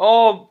 Yeah.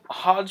 All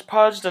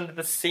hodgepodged into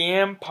the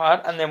same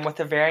pot, and then with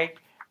a very,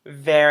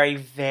 very,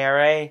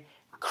 very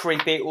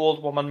creepy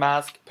old woman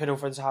mask put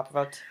over the top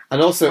of it.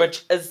 And also,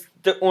 which is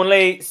the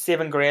only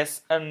saving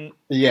grace in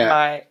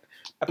my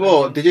opinion.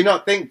 Well, did you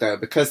not think though?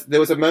 Because there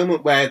was a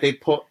moment where they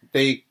put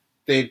the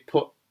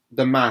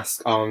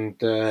mask on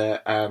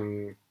the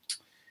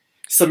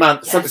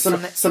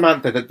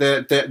Samantha,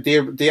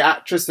 the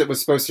actress that was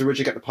supposed to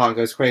originally get the part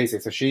goes crazy,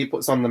 so she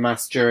puts on the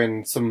mask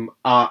during some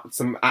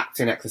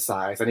acting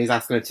exercise, and he's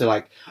asking her to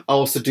like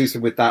seduce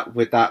him with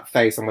that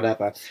face and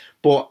whatever.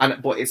 But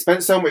it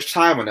spent so much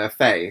time on her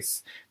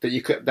face that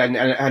you could then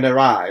and her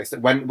eyes that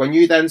when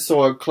you then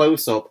saw a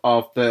close up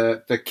of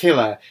the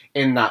killer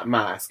in that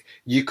mask,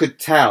 you could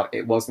tell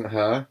it wasn't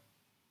her.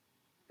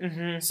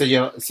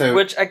 Mm-hmm.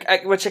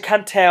 Which I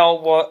can't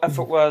tell if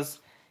it was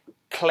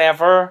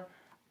clever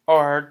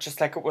or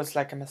just like it was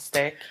like a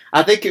mistake.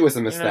 I think it was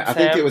a mistake. I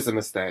think it was a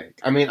mistake.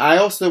 I mean, I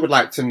also would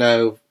like to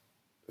know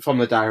from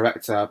the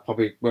director, I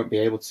probably won't be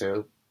able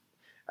to,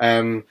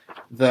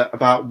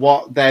 about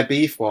what their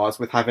beef was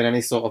with having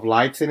any sort of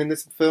lighting in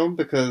this film,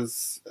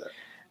 because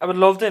I would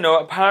love to know.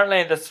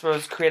 Apparently this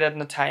was created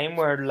in a time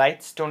where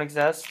lights don't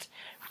exist,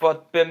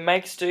 but boom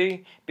mics do,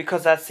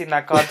 because I've seen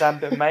that goddamn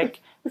boom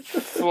mic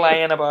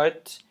flying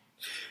about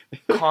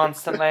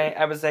constantly.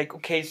 I was like,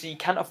 okay, so you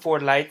can't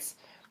afford lights,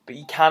 but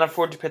you can't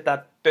afford to put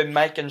that boom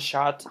mic in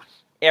shot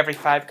every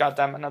 5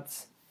 goddamn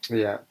minutes.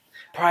 Yeah.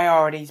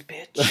 Priorities,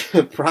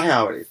 bitch.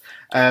 Priorities.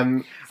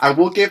 I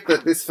will give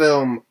that this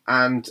film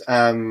and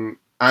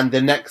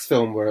the next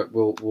film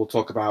we'll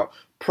talk about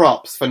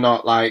props for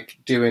not like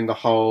doing the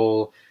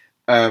whole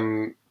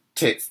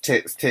tits,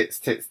 tits, tits,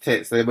 tits,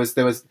 tits. There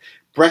was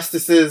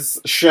breastises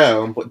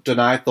shown, but done,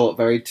 I thought,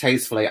 very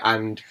tastefully,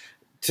 and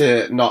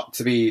to not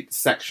to be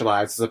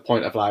sexualized as a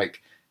point of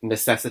like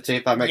necessity,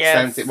 if that makes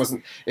sense. It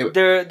wasn't.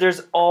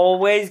 There's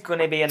always going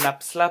to be a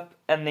nip slip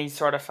in these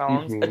sort of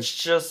films. Mhm. It's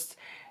just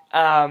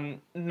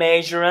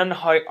measuring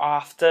how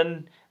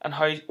often and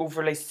how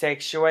overly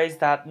sexualized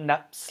that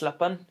nip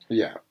slipping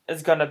Yeah.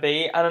 is going to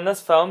be. And in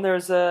this film,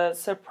 there's a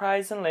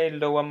surprisingly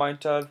low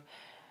amount of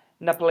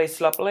nipply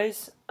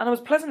slipplies, and I was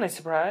pleasantly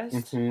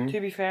surprised, Mhm. to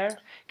be fair.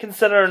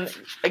 Considering,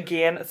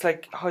 again, it's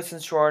like House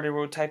and Sorority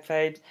Road type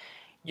fade.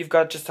 You've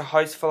got just a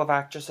house full of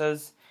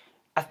actresses.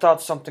 I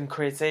thought something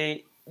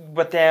crazy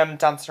with them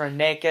dancing around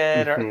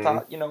naked, or I Mhm.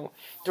 thought,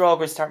 they're all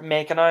going to start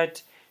making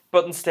out.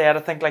 But instead, I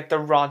think like the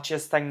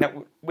raunchiest thing that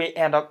we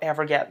end up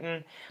ever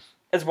getting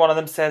is one of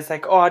them says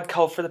like, "Oh, I'd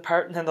kill for the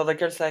part," and then the other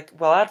girl's like,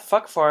 "Well, I'd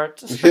fuck for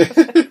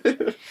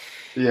it."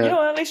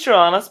 Yeah. At least you're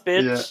honest,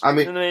 bitch. Yeah, I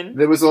mean, You know what I mean?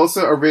 there was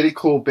also a really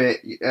cool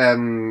bit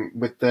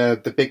with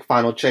the big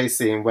final chase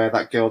scene where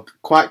that girl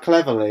quite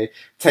cleverly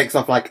takes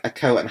off like a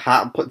coat and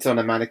hat and puts it on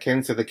a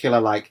mannequin, so the killer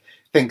like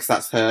thinks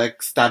that's her,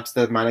 stabs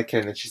the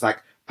mannequin, and she's like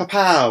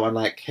 "pow" and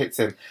like hits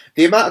him.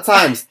 The amount of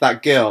times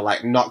that girl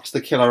like knocked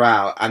the killer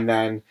out, and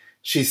then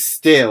she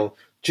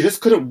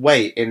just couldn't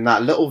wait in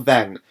that little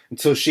vent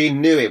until she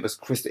knew it was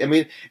crystal. I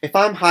mean, if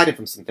I'm hiding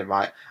from something,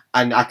 right,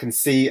 and I can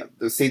see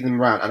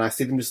them around, and I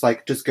see them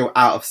just go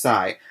out of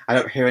sight, I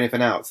don't hear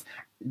anything else.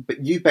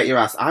 But you bet your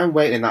ass, I'm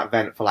waiting in that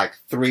vent for like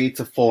 3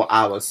 to 4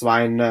 hours, so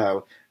I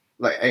know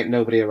like ain't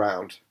nobody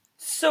around.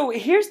 So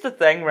here's the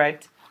thing,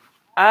 right?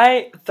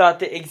 I thought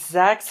the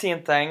exact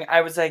same thing.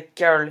 I was like,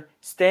 girl,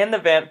 stay in the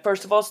vent.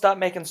 First of all, stop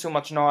making so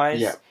much noise.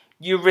 Yeah.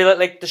 You really,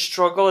 like, the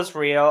struggle is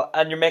real,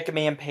 and you're making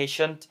me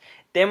impatient.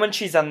 Then when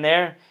she's in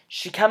there,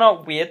 she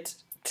cannot wait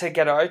to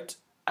get out.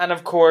 And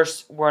of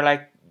course, we're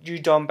like, you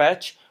dumb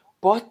bitch.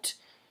 But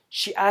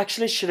she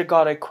actually should have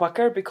got out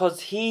quicker, because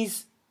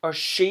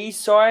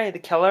the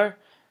killer,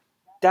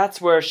 that's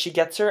where she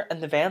gets her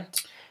in the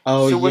vent.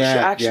 Oh, so what she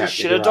yeah, actually yeah,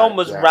 should you're have done right,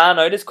 was yeah. ran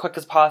out as quick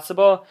as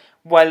possible,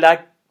 while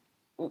that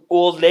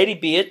old lady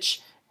bitch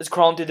is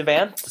crawling through the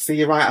vent. See,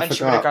 you're right. I And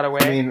she would've forgot. got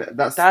away. I mean,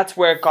 That's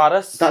where it got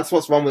us. that's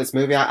what's wrong with this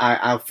movie.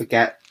 I'll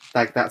forget.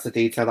 Like that's a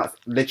detail. That's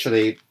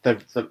literally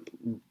the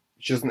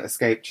she doesn't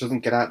escape. She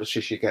doesn't get out.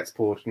 She gets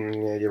pulled.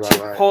 Yeah, you're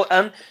right. Pull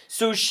in.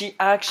 So she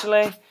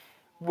actually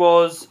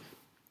was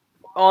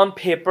on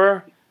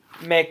paper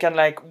making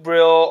like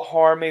real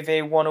horror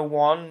movie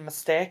 101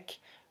 mistake,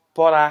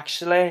 but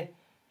actually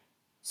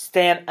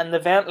staying in the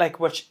vent, like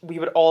which we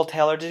would all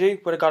tell her to do,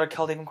 would have got her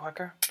killed even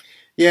quicker.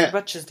 Yeah,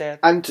 The bitch is dead.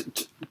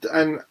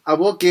 and I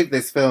will give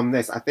this film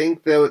this. I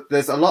think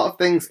there's a lot of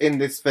things in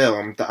this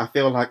film that I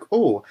feel like,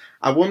 oh,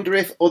 I wonder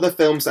if other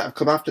films that have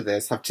come after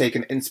this have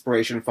taken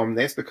inspiration from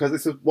this, because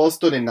this was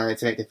done in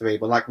 1983.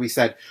 But like we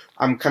said,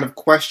 I'm kind of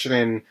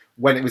questioning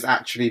when it was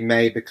actually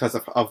made because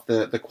of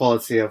the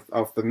quality of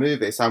the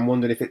movie. So I'm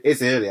wondering if it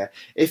is earlier.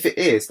 If it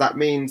is, that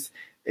means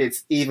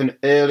it's even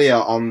earlier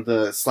on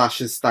the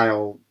slasher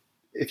style.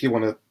 If you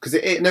want to, because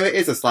it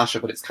is a slasher,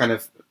 but it's kind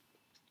of.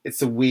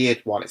 It's a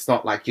weird one. It's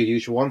not like your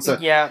usual one. So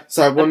yeah,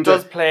 so I wonder. It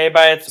does play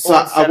by its So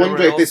own set I of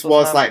wonder if rules, this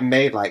was doesn't like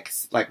made like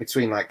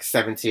between like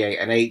 78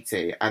 and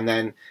 80, and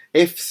then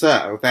if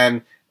so,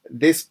 then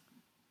this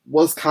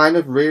was kind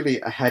of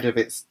really ahead of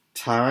its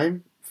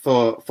time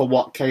for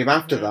what came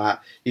after Mhm.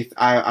 that. If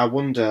I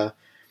wonder,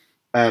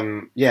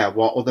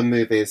 what other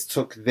movies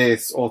took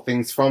this or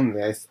things from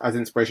this as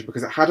inspiration,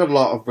 because it had a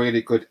lot of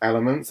really good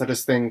elements. I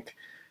just think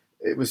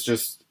it was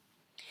just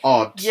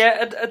odd.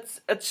 Yeah,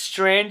 it's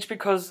strange,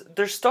 because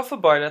there's stuff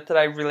about it that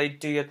I really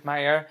do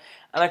admire,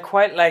 and I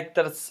quite like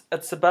that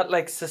it's a bit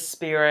like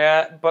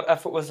Suspiria, but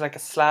if it was like a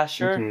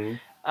slasher. Mhm.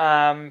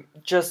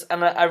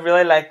 And I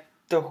really like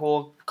the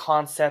whole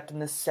concept and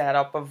the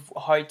setup of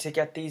how to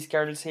get these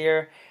girls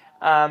here.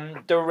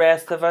 The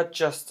rest of it,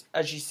 just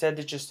as you said,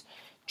 they're just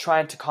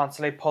trying to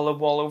constantly pull a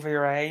wool over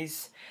your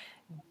eyes,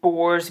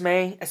 bores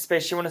me,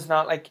 especially when it's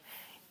not like.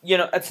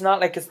 It's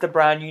not like it's the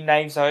brand new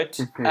Knives Out,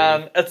 Mhm.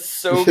 and it's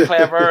so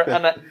clever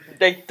and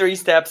like 3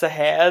 steps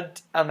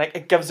ahead, and like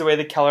it gives away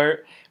the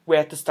killer way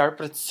at the start,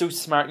 but it's so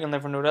smart you'll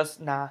never notice.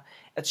 Nah,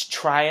 it's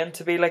trying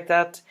to be like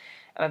that,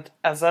 and it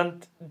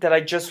isn't. That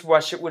I just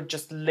wish it would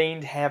just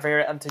leaned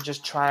heavier into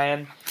just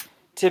trying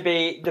to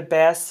be the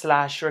best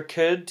slasher it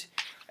could,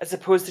 as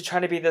opposed to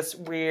trying to be this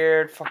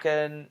weird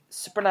fucking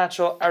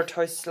supernatural art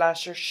house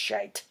slasher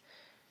shite.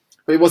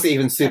 But it wasn't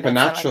even And it's not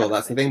supernatural. like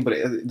That's the thing.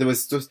 But there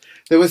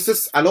was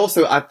just, and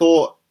also I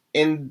thought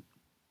and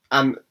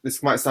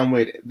this might sound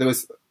weird. There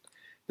was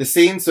the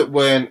scenes that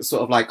weren't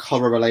sort of like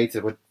horror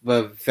related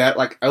were very,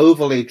 like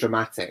overly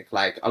dramatic.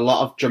 Like a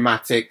lot of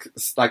dramatic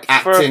like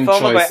For a acting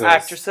film choices. about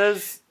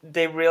actresses,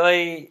 they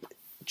really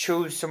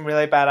chose some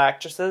really bad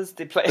actresses.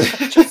 They played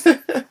actresses,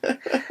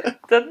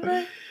 didn't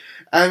they?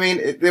 I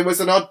mean, there was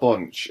an odd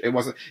bunch. It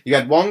wasn't. You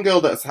had one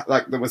girl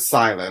that was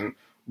silent.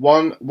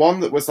 One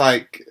that was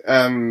like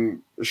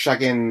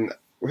shagging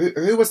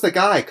who was the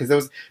guy?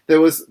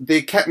 Because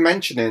they kept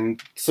mentioning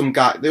some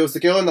guy. There was the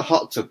girl in the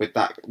hot tub with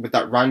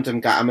that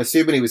random guy. I'm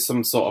assuming he was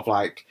some sort of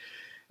like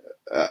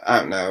I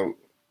don't know,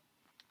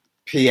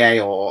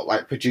 PA or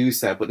like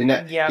producer, but he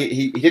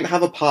didn't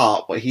have a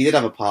part, but he did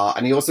have a part,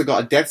 and he also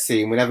got a death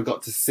scene we never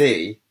got to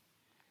see.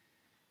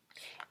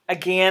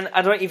 Again,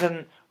 I don't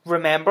even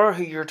remember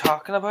who you're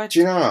talking about. Do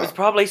you know? It was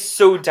probably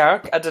so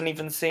dark I didn't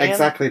even see it.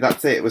 Exactly,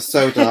 that's it. It was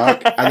so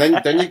dark,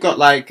 and then you've got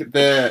like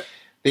the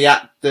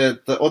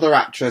other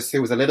actress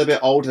who was a little bit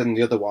older than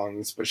the other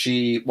ones, but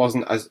she was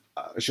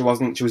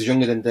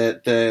younger than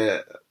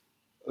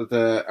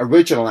the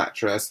original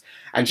actress,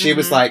 and she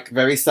was like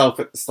very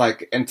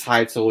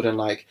entitled and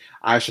like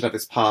I should have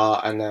this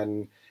part, and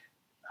then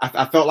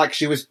I felt like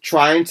she was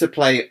trying to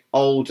play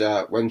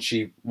older when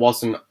she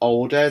wasn't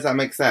older. Does that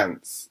make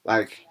sense?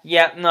 Like,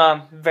 yeah,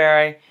 no,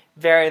 very,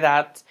 very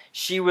that.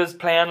 She was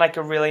playing like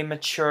a really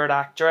matured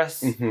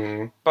actress,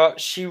 but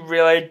she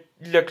really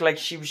looked like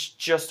she was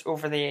just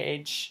over the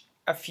age,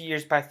 a few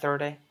years by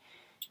 30.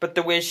 But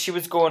the way she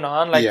was going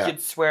on, like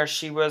you'd swear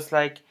she was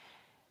like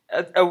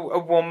a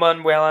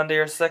woman well into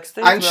her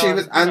 60s. And she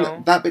was,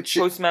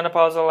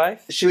 postmenopausal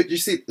life. She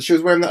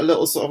was wearing that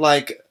little sort of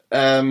like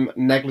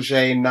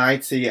negligee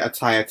nighty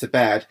attire to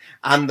bed,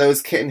 and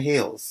those kitten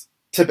heels.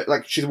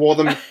 Like she wore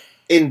them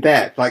in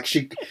bed. Like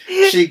she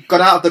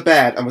got out of the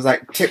bed and was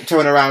like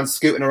tiptoeing around,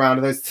 scooting around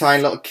with those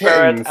tiny little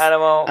kittens. Spirit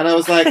animal. And I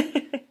was like,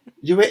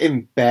 you were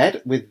in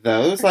bed with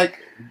those? Like,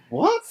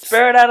 what?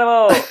 Spirit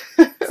animal.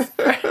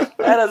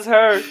 That is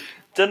her.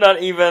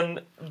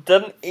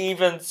 Didn't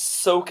even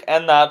soak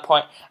in that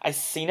point. I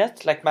seen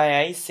it, like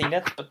my eyes seen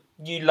it, but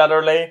you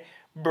literally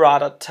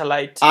brought it to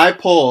light. I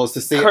paused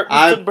to see.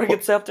 Didn't bring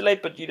itself to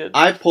light, but you did.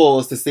 I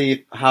paused to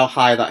see how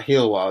high that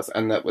heel was,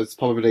 and that was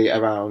probably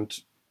around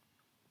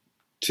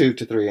 2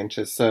 to 3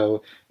 inches.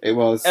 So it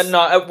was. And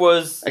no, it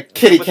was a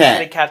kitty cat.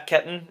 Kitty cat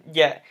kitten.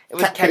 Yeah, it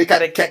was kitty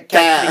cat.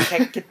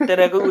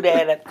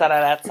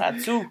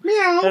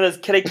 Meow. That is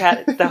kitty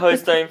cat. The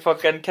house down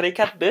fucking kitty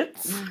cat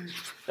boots.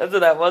 That's what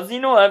that was. You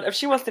know what? If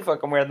she wants to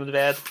fucking wear them to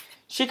bed,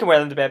 she can wear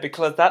them to bed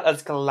because that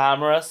is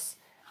glamorous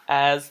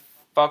as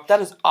fuck.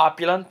 That is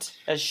opulent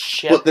as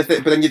shit. But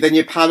then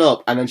you pan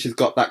up, and then she's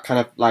got that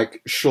kind of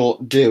like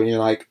short do, and you're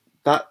like,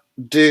 that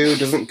do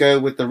doesn't go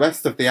with the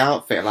rest of the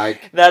outfit.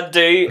 Like that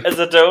do is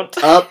a don't.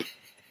 Up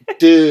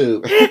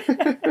do.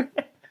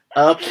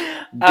 Up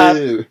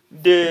do.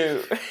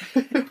 Do.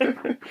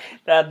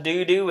 That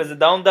do is a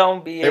don't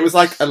bitch. It was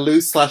like a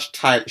loose /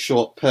 tight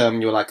short perm,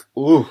 and you were like,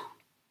 ooh.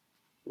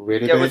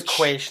 Really, it was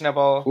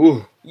questionable.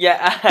 Ooh.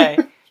 Yeah,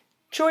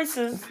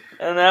 choices,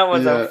 and that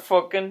was a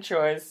fucking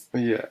choice.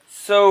 Yeah.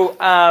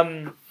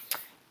 So,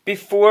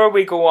 before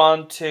we go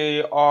on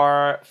to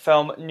our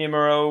film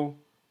numero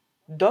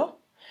 2,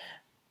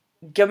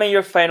 give me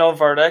your final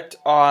verdict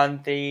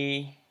on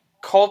the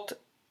cult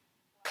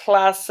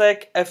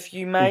classic, if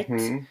you might.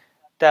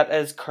 That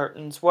is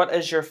Curtains. What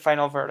is your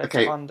final verdict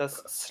on this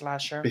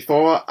slasher?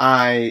 Before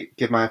I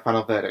give my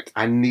final verdict,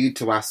 I need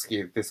to ask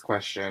you this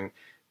question.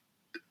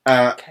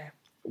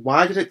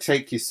 Why did it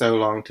take you so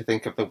long to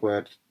think of the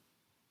word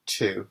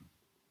 2?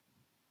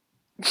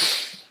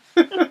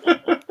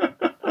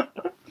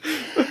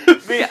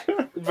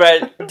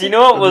 Right. Do you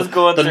know what was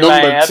going through my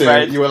head? Two.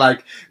 Right? You were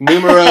like,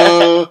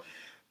 numero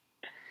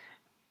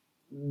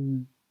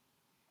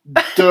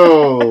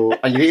 2.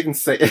 And you didn't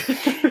say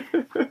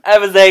it. I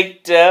was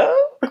like, do?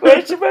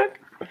 Question mark?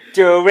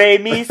 Do, re,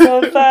 mi,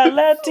 sol, fa,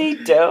 la, ti,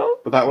 do.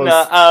 But that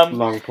was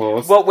long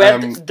pause. What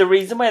went? The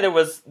reason why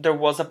there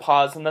was a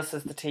pause in this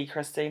is the tea,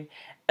 Christine,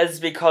 is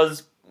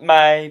because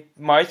my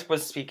mouth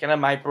was speaking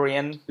and my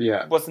brain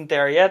wasn't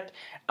there yet.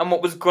 And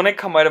what was going to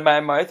come out of my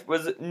mouth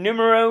was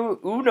numero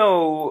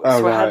uno.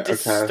 So I had to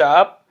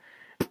stop.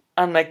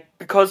 And like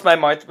because my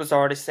mouth was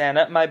already saying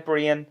it, my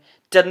brain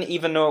didn't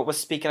even know it was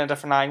speaking a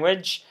different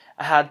language.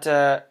 I had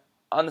to,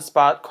 on the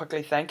spot,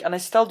 quickly think. And I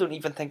still don't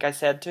even think I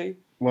said 2.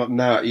 Well,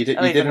 no, you didn't.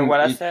 I don't even know what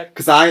I said.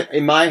 Because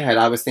in my head,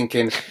 I was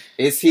thinking,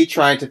 is he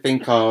trying to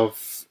think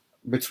of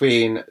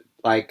between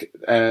like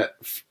 2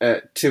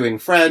 in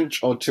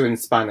French or 2 in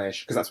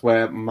Spanish? Because that's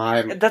where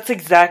my. That's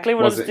exactly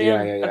what I was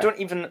doing. Yeah.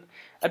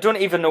 I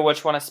don't even know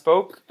which one I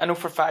spoke. I know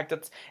for a fact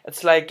it's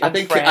like. I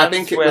think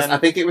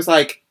it was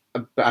like.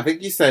 I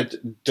think you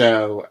said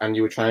do, and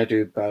you were trying to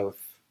do both.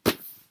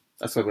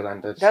 That's where we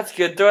landed. That's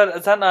good.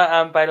 Is that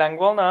not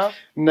bilingual now?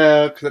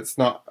 No, because it's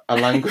not a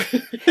language.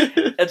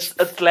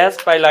 it's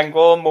less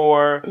bilingual,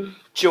 more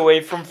Joey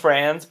from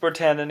Friends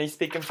pretending he's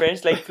speaking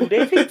French, like "Flu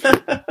de flu."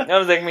 That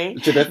was like me.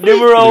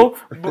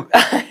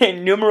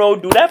 Numero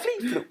do la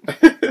flu.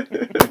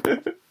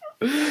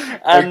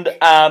 And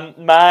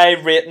my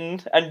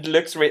rating and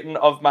Luke's rating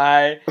of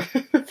my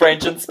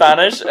French and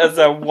Spanish is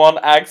a 1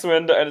 axe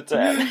wound out of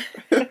 10.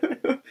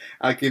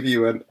 I'll give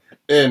you an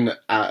in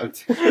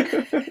out.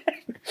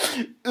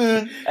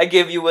 I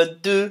give you a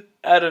 2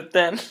 out of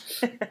 10.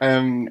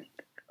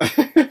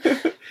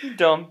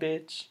 Dumb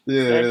bitch.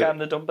 Yeah. Like I'm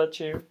the dumb bitch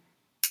here.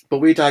 But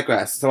we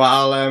digress. So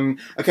I'll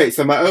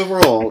so my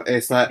overall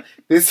is that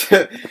this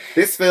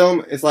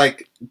film is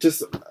like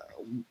just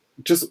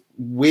just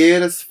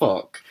weird as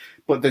fuck.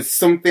 But there's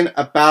something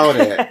about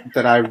it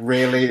that I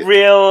really...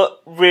 real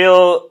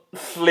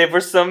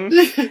flavoursome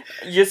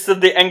use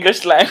of the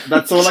English language.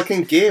 That's all I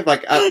can give.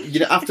 Like,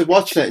 after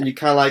watching it, and you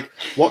kind of like,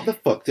 what the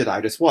fuck did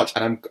I just watch?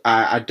 And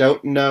I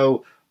don't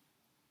know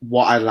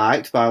what I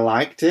liked, but I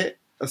liked it.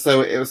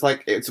 So it was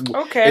like, it's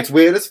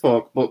weird as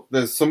fuck, but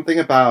there's something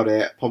about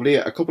it, probably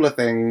a couple of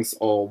things,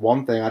 or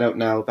one thing, I don't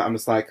know, that I'm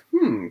just like,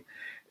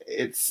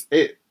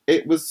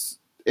 it was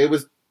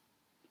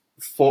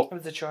for... It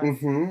was a choice.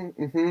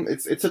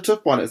 It's a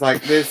tough one. It's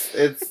like this,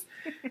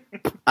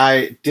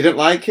 I didn't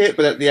like it,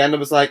 but at the end I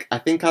was like, I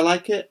think I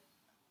like it.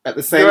 At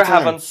the same time, you're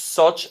having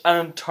such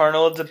an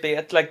internal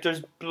debate. Like,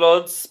 there's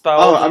blood spilled.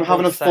 Oh, I'm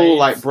having a full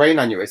like brain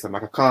aneurysm.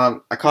 Like,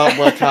 I can't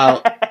work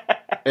out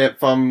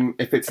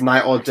if it's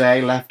night or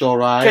day, left or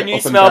right. Can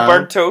you smell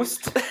burnt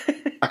toast?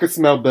 I could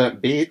smell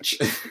burnt beach.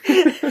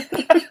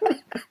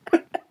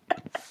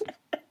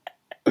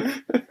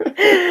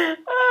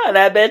 And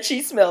I bet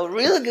she smelled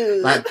real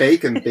good. Like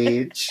bacon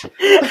beach.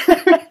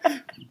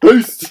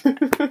 Boost.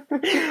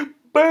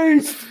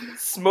 Boost.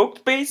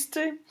 Smoked beast.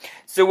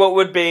 So what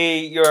would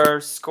be your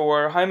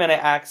score? How many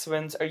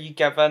X-Wings are you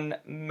giving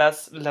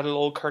Miss Little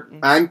Old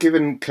Curtains? I'm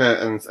giving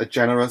Curtains a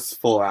generous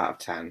 4 out of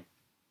 10.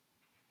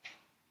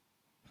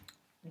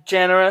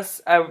 Generous.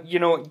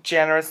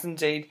 Generous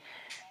indeed.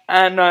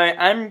 And now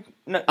I'm...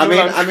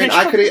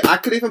 I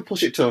could even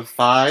push it to a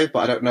 5, but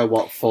I don't know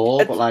what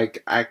for. But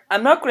like,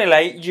 I'm not going to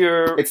lie.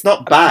 It's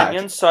not bad.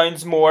 Opinion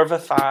sounds more of a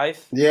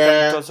 5. Yeah,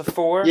 than it does a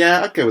 4.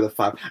 Yeah, I'd go with a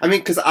 5. I mean,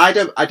 because I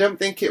don't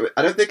think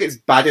it's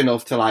bad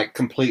enough to like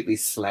completely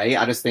slay.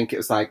 I just think it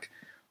was like,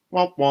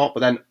 womp womp, but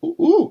then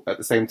ooh at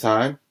the same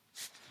time.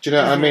 Do you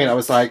know what I mean? I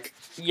was like,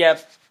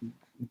 yep.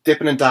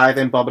 Dipping and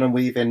diving, bobbing and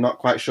weaving, not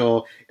quite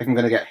sure if I'm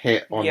going to get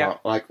hit or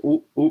not. Like,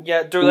 ooh.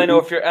 Yeah, don't really know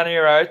if you're in or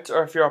you're out,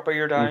 or if you're up or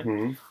you're down.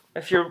 Mm-hmm.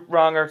 If you're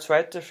wrong or it's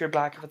right, if you're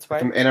black if it's white.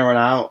 If I'm in or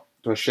out,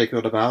 do I shake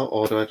it about,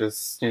 or do I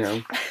just,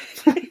 You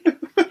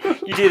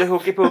do the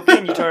hokey pokey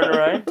and you turn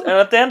around. And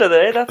at the end of the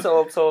day, that's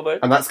all it's all about.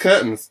 And that's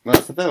Curtains.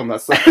 That's the film.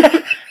 That's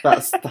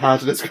how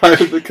to describe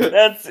the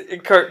Curtains.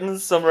 That's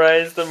Curtains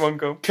summarised in one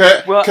go.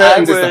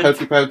 Curtains is the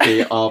hokey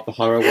pokey of the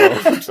horror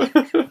world.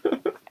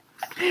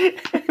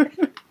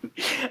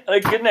 I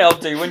couldn't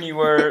help you when you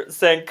were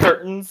saying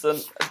curtains,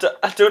 and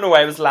I don't know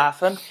why I was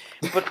laughing,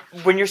 but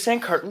when you're saying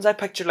curtains, I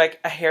pictured like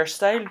a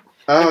hairstyle.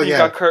 Oh, like you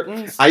got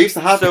curtains. I used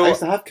to have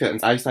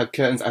curtains. I used to have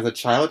curtains as a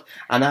child,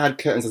 and I had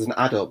curtains as an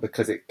adult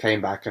because it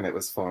came back and it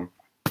was fun.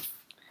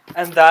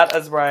 And that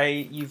is why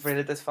you've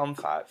rated this film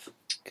 5.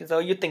 Because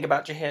all you think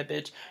about your hair,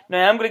 bitch.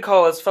 Now I'm going to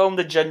call this film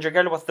The Ginger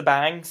Girl with the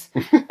Bangs,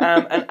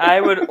 and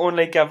I would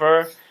only give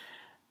her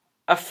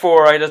a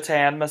 4 out of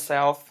 10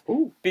 myself.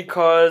 Ooh.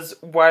 Because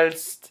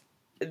whilst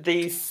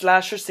the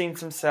slasher scenes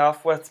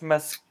himself with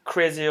Miss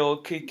Crazy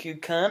Old Cuckoo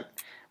Cunt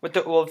with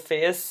the old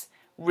face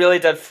really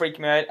did freak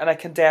me out, and I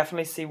can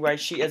definitely see why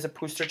she is a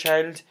poster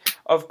child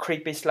of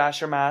creepy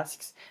slasher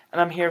masks, and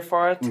I'm here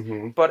for it.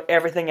 Mm-hmm. But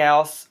everything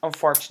else,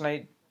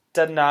 unfortunately,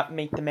 did not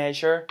meet the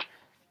measure.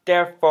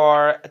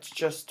 Therefore, it's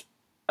just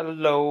a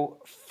low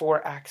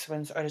 4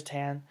 X-Wings out of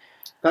 10.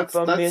 That's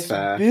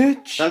fair.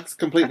 Bitch. That's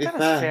completely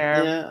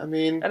fair. Yeah, I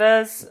mean... It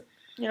is,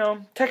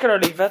 take it or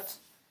leave it.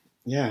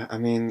 Yeah, I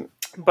mean...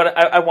 But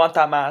I want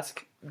that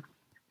mask.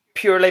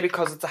 Purely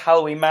because it's a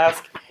Halloween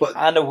mask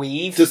and a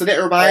weave. Doesn't it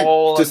remind...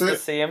 the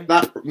same.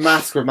 That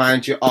mask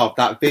remind you of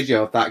that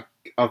video of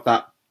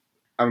that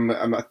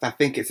I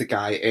think it's a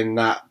guy in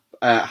that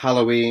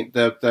Halloween,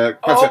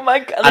 oh my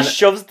god, and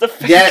shoves the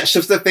finger. Yeah,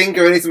 shoves the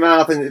finger in his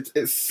mouth, and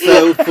it's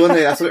so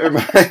funny. That's what it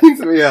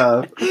reminds me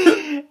of.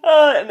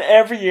 And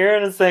every year,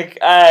 and it's like,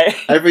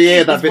 every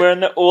year he's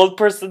wearing the old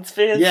person's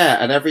face. Yeah,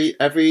 and every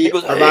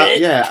goes,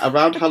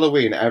 around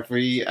Halloween,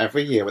 every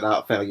year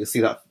without fail, you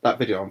see that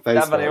video on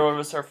Facebook. That video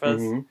will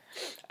surface. Mm-hmm.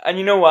 And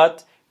you know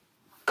what?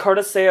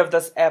 Courtesy of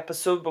this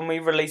episode, when we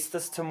release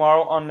this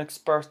tomorrow on Nick's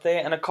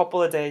birthday, in a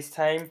couple of days'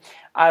 time,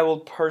 I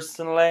will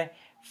personally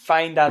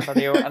find that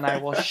video and I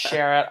will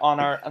share it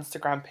on our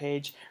Instagram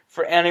page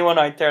for anyone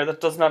out there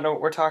that does not know what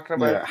we're talking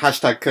about. Yeah,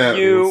 hashtag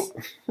curtains.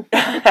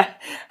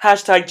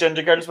 Hashtag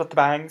ginger girls with the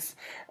bangs.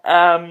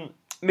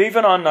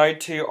 Moving on now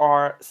to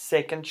our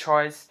second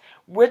choice,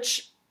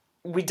 which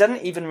we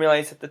didn't even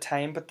realise at the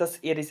time, but this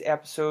 80s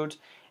episode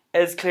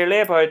is clearly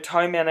about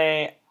how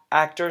many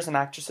actors and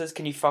actresses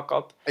can you fuck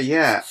up.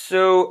 Yeah.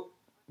 So,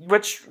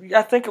 which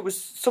I think it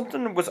was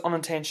something that was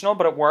unintentional,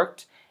 but it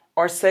worked.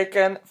 Our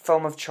second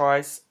film of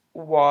choice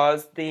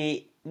was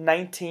the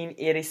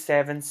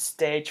 1987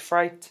 Stage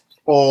Fright.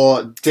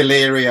 Or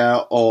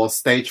Deliria, or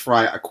Stage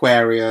Fright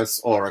Aquarius,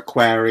 or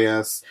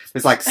Aquarius.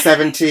 There's like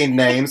 17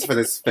 names for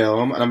this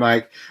film, and I'm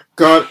like,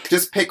 God,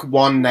 just pick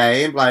one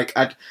name. Like,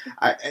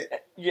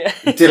 yeah.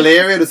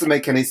 Deliria doesn't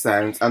make any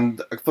sense,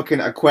 and fucking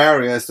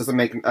Aquarius doesn't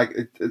make,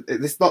 like,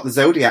 it's not the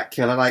Zodiac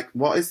Killer. Like,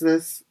 what is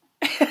this?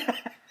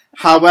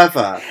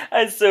 However,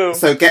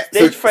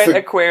 Stage Fright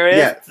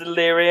Aquarius,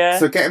 Deliria.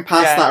 So getting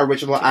past that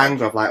original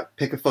angle of like,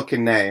 pick a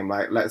fucking name.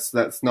 Like,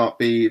 let's not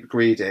be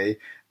greedy.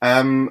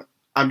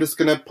 I'm just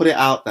gonna put it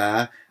out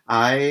there.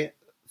 I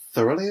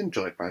thoroughly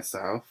enjoyed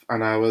myself,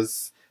 and I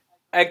was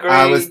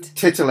Agreed.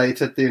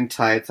 titillated the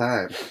entire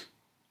time.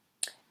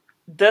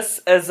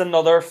 This is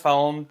another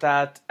film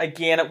that,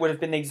 again, it would have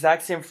been the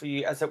exact same for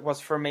you as it was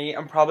for me,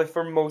 and probably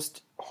for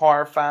most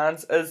horror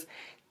fans, is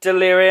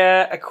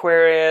Deliria,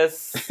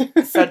 Aquarius,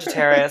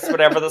 Sagittarius,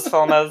 whatever this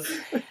film is.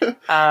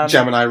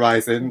 Gemini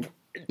Rising.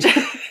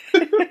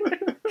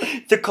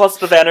 The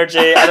cusp of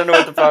energy. I don't know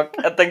what the fuck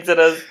I think it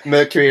is.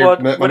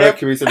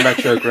 Mercury's in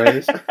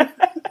retrograde.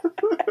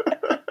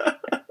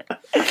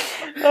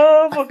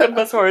 Oh, fucking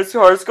Miss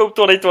Horoscope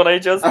 2020.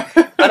 Just,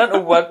 I don't know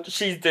what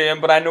she's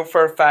doing, but I know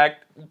for a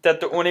fact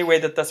that the only way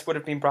that this would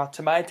have been brought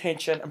to my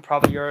attention, and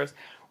probably yours,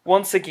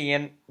 once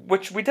again,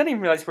 which we didn't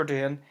even realise we're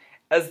doing,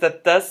 is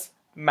that this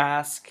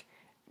mask,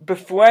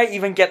 before I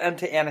even get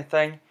into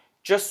anything,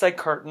 just like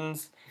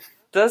curtains,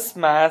 this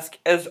mask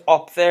is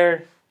up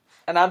there,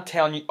 and I'm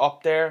telling you,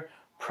 up there,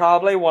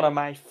 probably one of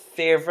my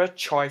favourite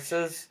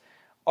choices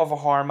of a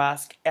horror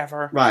mask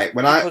ever. Right,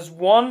 because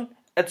one,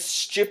 it's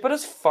stupid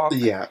as fuck.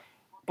 Yeah.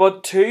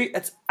 But two,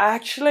 it's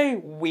actually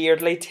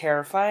weirdly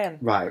terrifying.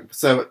 Right.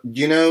 So,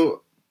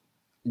 you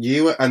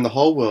and the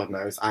whole world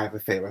knows I have a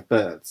fear of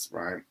birds,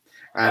 right?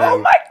 And, oh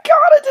my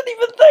god, I didn't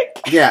even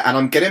think! Yeah, and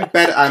I'm getting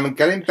better. I'm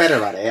getting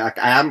better at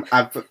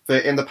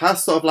it. In the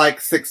past sort of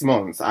 6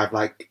 months, I've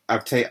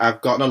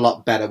gotten a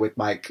lot better with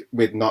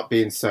not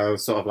being so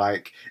sort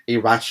of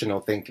irrational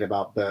thinking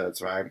about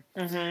birds, right?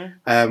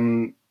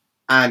 Mm-hmm.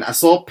 And I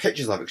saw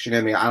pictures of it, because you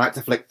know me, I like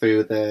to flick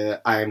through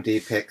the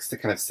IMDb pics to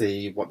kind of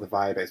see what the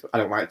vibe is, but I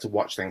don't like to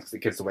watch things because it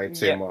gives away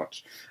too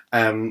much.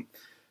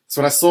 So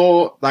when I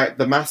saw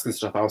the mask and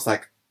stuff, I was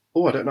like,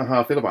 oh, I don't know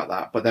how I feel about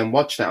that. But then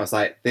watching it, I was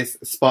like, this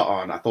spot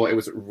on. I thought it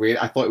was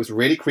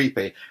really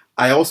creepy.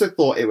 I also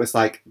thought it was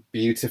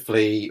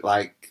beautifully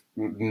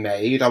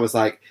made. I was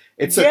like,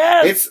 it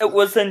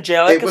was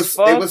angelic as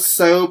fuck. It was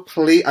so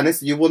pleasing, and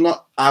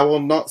I will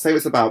not say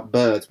it's about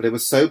birds, but it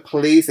was so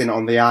pleasing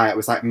on the eye. It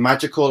was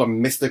magical and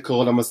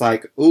mystical, and was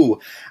like, ooh.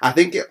 I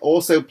think it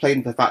also played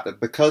into the fact that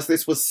because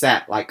this was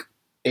set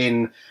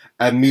in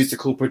a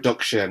musical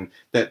production,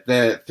 that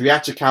the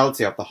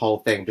theatricality of the whole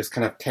thing just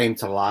kind of came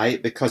to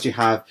light, because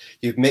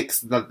you've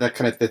mixed the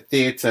kind of the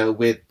theatre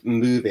with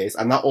movies,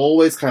 and that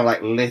always kind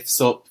of lifts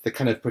up the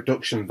kind of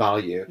production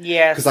value.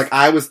 Yes. Because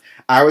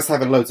I was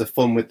having loads of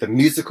fun with the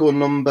musical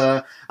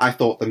number. I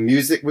thought the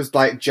music was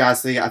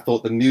jazzy. I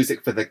thought the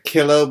music for the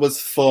killer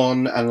was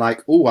fun, and I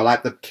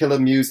like the killer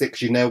music,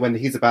 'cause when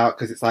he's about,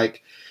 because it's I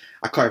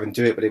can't even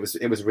do it, but it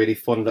was really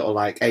fun little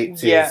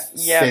 80s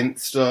synth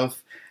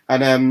stuff.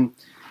 And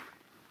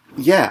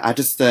I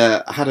just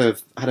had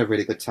a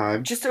really good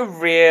time.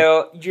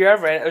 You're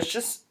right. It was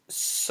just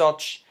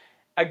such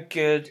a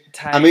good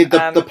time. I mean,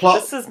 the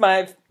plot. This is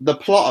my the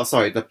plot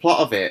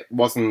of it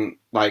wasn't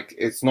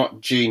it's not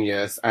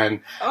genius,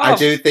 and I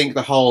do think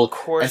the whole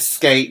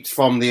escape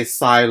from the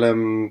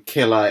asylum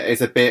killer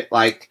is a bit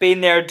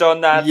been there,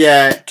 done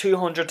that.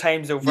 200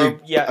 times over.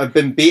 I've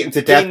been beaten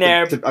to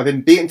death. I've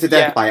been beaten to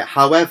death by it.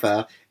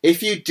 However,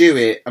 if you do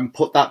it and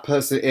put that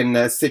person in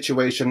a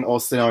situation or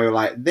scenario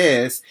like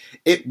this,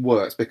 it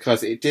works,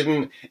 because it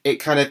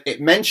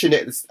mentioned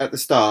it at the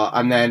start,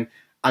 and then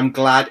I'm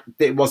glad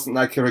it wasn't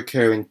a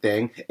recurring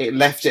thing. It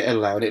left it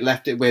alone. It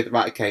left it with,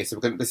 right, okay, so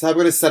this is how we're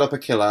going to set up a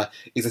killer.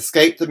 He's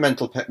escaped the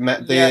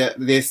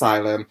the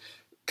asylum.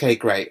 Okay,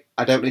 great.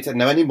 I don't need to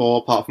know any more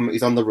apart from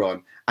he's on the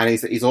run. And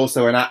he's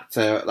also an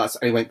actor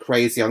he went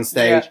crazy on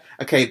stage.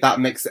 Yeah. Okay,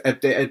 that makes a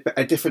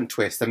different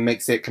twist and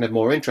makes it kind of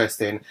more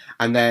interesting.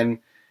 And then,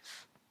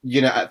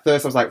 at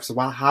first I was like, so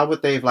how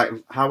would they,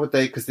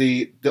 because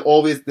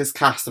always this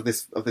cast of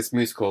this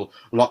musical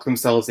lock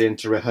themselves in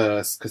to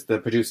rehearse because the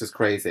producer's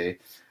crazy.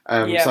 So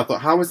I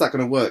thought, how is that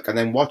going to work? And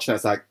then watching it, I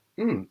was like,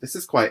 this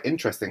is quite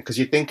interesting, because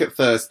you think at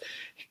first,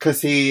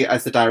 because he,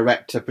 as the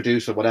director,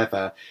 producer,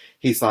 whatever,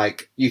 he's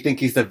you think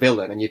he's the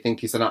villain, and you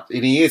think he's and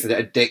he is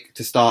a dick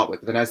to start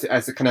with, but then as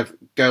it kind of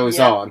goes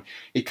on,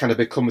 he kind of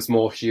becomes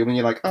more human.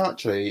 You're like, oh,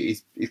 actually,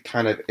 he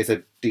kind of is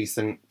a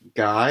decent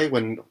guy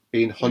when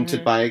being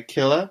hunted by a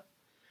killer.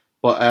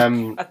 But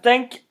I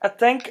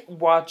think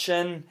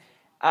watching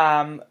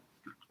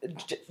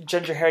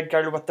ginger-haired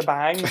girl with the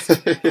bangs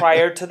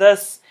prior to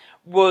this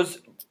was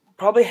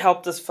probably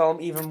helped this film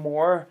even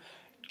more,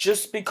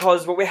 just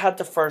because what we had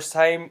the first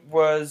time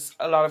was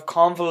a lot of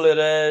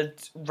convoluted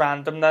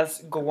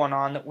randomness going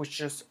on that was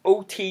just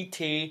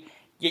OTT,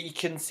 yet you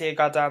couldn't see a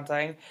goddamn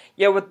thing.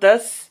 Yeah, with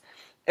this,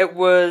 it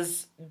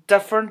was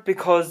different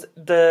because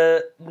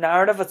the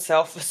narrative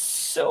itself was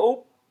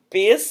so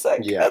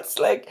basic. Yeah.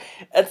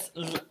 It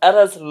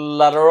is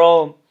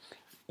literal.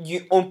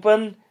 You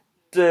open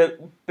the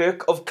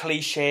book of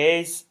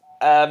cliches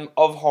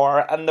of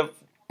horror, and the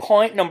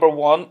point number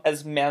one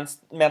is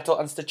mental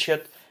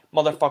institute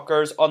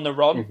motherfuckers on the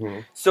run. Mm-hmm.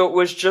 So it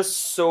was just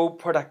so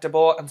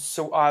predictable and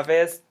so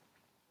obvious,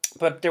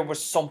 but there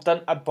was something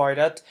about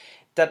it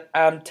that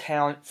I'm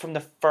telling, from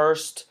the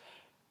first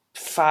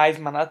 5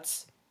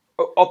 minutes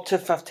up to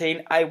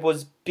 15, I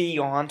was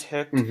beyond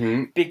hooked.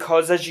 Mm-hmm.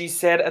 Because, as you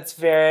said, it's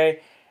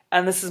very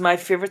and this is my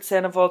favourite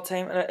saying of all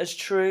time, and it is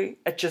true,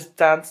 it just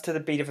danced to the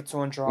beat of its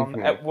own drum.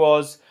 Mhm. It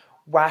was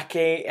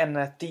wacky in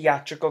a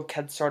theatrical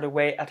kid sort of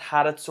way. It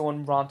had its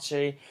own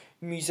raunchy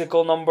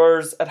musical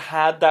numbers. It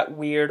had that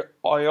weird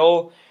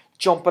oil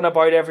jumping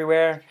about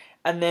everywhere.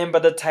 And then by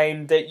the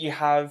time that you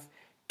have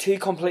two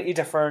completely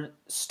different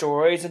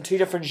stories and two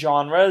different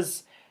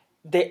genres,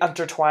 they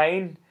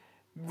intertwine,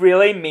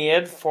 really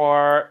made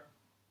for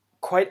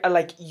quite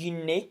a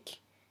unique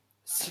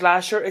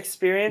slasher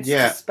experience.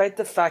 Yeah. Despite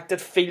the fact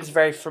it feels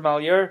very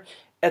familiar,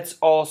 it's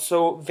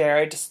also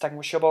very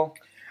distinguishable.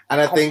 And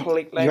I think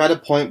Completely. you had a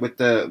point with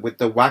the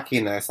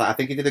wackiness. Like, I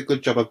think he did a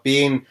good job of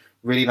being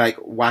really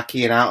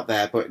wacky and out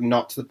there, but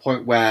not to the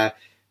point where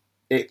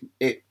it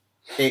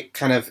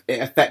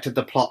affected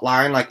the plot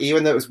line. Like,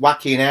 even though it was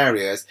wacky in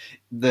areas,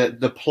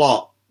 the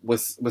plot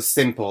was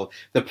simple.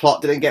 The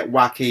plot didn't get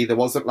wacky. There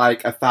wasn't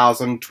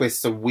 1,000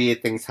 twists of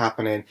weird things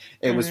happening.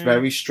 It was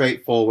very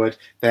straightforward.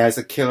 There's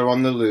a killer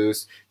on the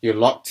loose. You're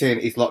locked in.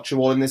 He's locked you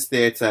all in this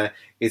theatre.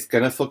 He's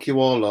gonna fuck you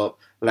all up.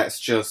 Let's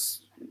just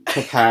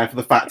prepare for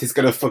the fact he's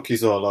gonna fuck you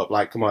all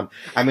up. Come on.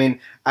 I mean,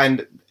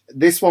 and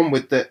this one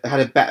had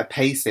a better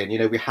pacing.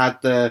 We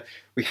had the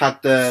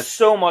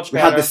so much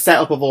better. We had the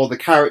setup of all the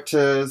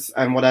characters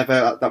and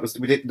whatever.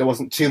 There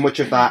wasn't too much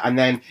of that, and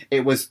then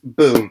it was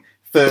boom.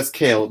 First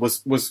kill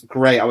was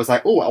great. I was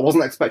like, oh, I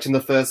wasn't expecting the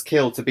first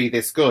kill to be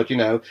this good.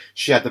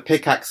 She had the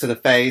pickaxe to the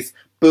face.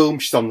 Boom,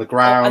 she's on the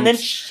ground. And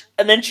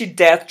then she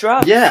death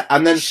drops. Yeah,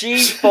 and then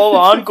she full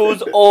on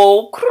goes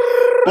all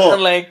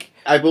and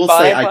I will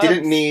say I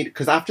didn't need,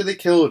 because after they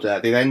killed her,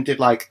 they then did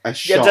a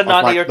shot. You did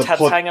not need of your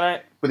tits hanging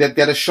out. But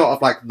they had a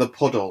shot of the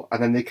puddle,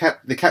 and then they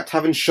kept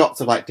having shots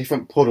of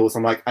different puddles.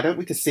 I'm like, I don't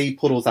need to see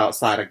puddles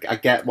outside. I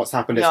get what's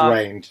happened. It's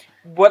rained.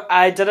 What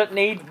I didn't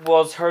need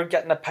was her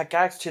getting a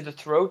pickaxe to the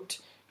throat.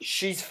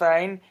 She's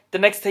fine. The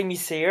next time you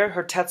see her,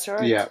 her tits are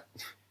out. Yeah.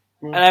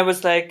 And I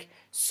was like,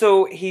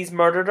 so he's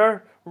murdered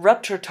her,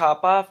 ripped her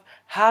top off,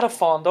 had a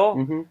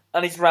fondle,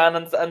 and he's ran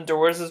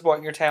indoors is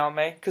what you're telling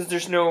me. Because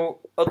there's no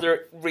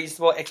other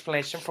reasonable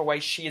explanation for why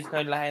she is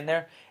now lying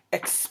there,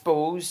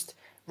 exposed,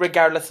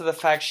 regardless of the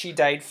fact she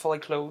died fully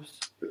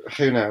clothed.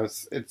 Who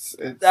knows? It's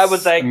that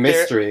was a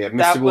mystery. A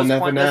mystery we'll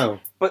never know.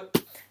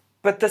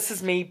 But this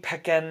is me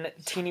picking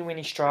teeny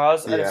weeny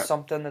straws out of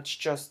something that's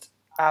just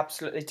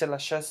absolutely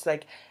delicious.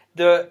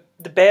 The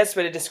best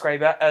way to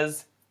describe it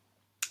is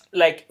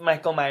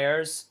Michael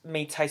Myers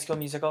meets High School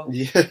Musical.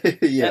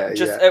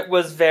 It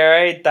was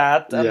very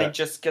that, and they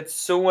just get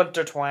so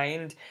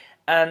intertwined.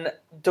 And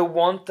the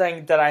one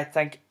thing that I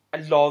think I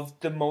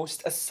loved the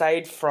most,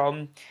 aside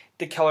from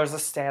the killer's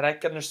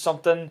aesthetic, and there's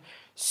something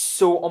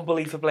so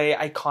unbelievably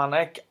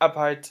iconic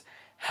about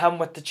him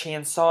with the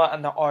chainsaw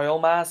and the oil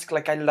mask.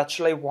 I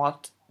literally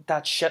want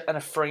that shit in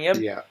a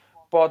frame. Yeah.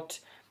 But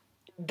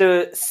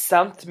the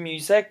synth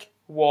music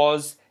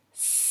was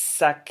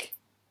sick.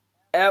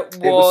 It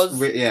was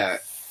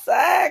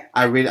sick.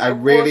 I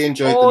really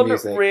enjoyed the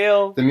music.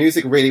 Unreal. The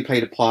music really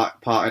played a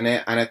part in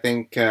it, and I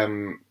think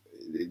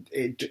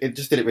it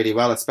just did it really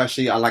well.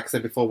 Especially, like I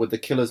said before, with the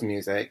killer's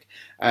music.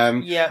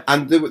 And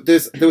there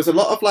was a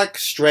lot of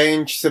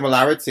strange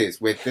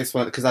similarities with this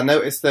one, because I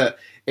noticed that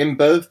in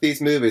both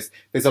these movies,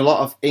 there's a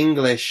lot of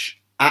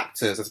English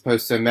actors as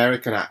opposed to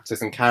American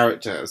actors and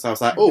characters. I was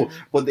like, oh,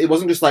 but it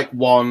wasn't just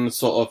one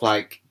sort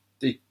of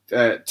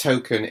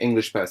token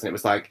English person. It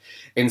was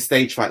in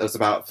Stage Fright there was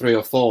about 3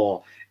 or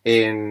 4.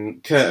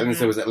 In Curtains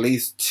there was at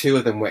least 2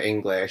 of them were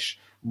English,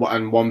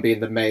 and one being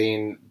the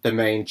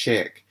main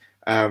chick.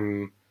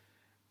 And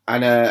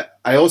I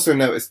also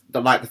noticed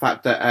that the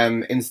fact that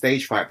in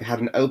Stage Fright they had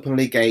an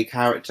openly gay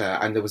character,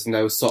 and there was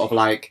no sort of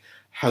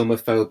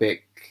homophobic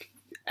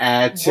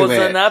air to it.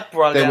 Wasn't that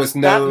brilliant? There was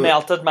no, that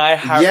melted my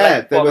heart.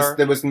 Yeah, there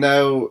was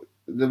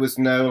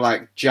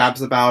no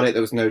jabs about it.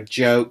 There was no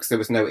jokes. There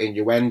was no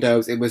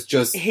innuendos. It was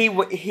just he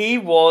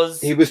was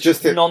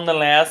just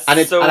nonetheless and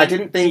I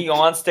didn't think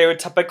beyond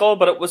stereotypical,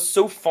 but it was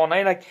so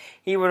funny.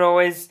 He would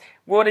always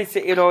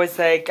he'd always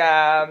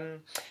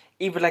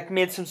he would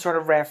made some sort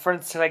of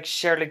reference to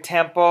Shirley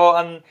Temple,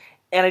 and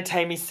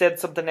anytime he said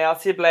something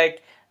else he'd be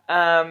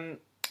oh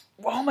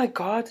my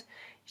god.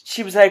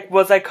 She was like,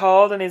 was I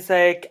called? And he's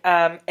like,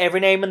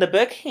 every name in the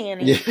book,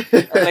 Hanny. Yeah.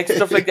 And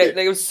stuff like that.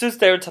 It was so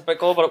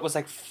stereotypical, but it was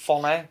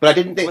funny. But I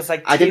didn't think it was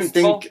I didn't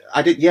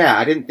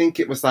think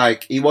it was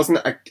he wasn't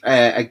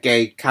a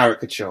gay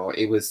caricature.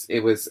 It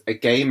was a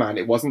gay man.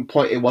 It wasn't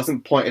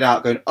pointed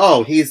out going,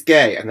 oh, he's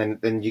gay, and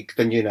then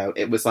you know,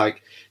 it was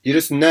you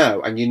just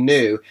know, and you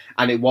knew,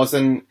 and it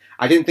wasn't.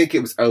 I didn't think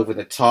it was over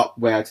the top,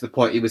 where to the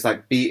point he was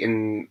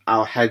beating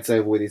our heads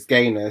over with his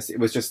gayness. It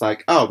was just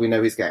oh, we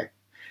know he's gay.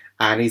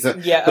 And he's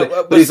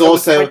but he's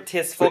also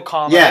tasteful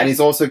comedy. Yeah, and he's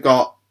also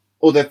got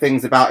other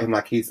things about him.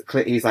 He's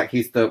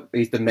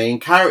the main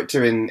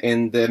character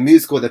in the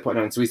musical they're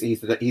putting on. So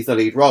he's the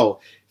lead role.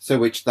 So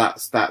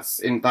that's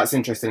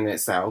interesting in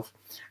itself.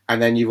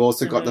 And then you've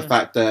also got the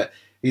fact that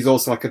he's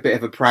also a bit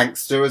of a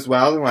prankster as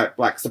well, and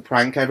likes to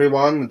prank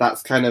everyone.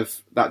 That's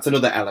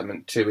another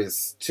element to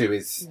his.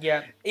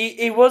 Yeah,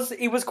 he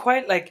was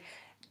quite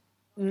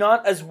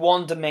not as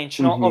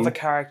one-dimensional of a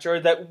character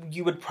that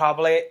you would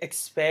probably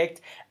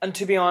expect. And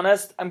to be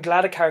honest, I'm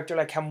glad a character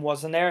like him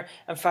wasn't there.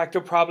 In fact,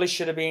 there probably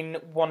should have been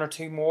one or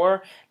two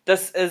more.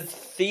 This is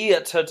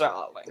theatre,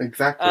 darling.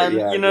 Exactly, And,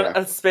 yeah.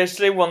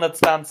 especially one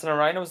that's dancing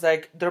around. I was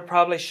like, there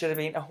probably should have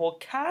been a whole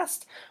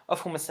cast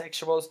of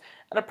homosexuals.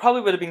 And it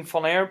probably would have been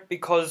funnier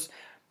because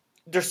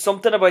there's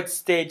something about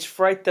stage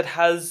fright that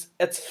has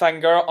its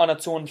finger on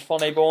its own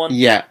funny bone.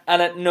 Yeah.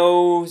 And it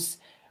knows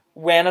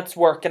when it's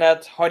working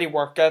it, how to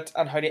work it,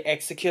 and how to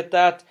execute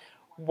that,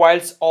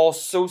 whilst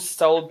also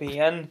still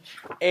being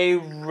a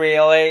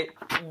really,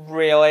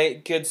 really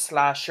good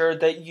slasher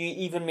that you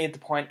even made the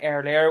point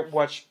earlier,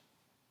 which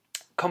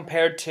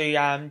compared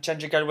to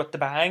Ginger Girl with the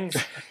Bangs,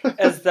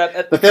 is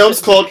that... The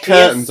film's called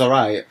Curtains,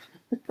 alright?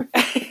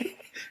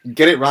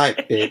 Get it right,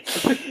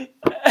 bitch.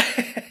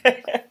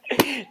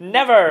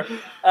 Never.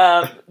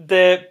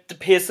 The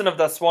pacing of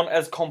this one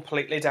is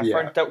completely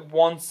different. Yeah. That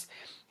once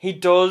he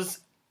does,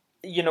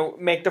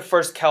 make the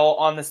first kill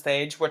on the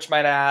stage, which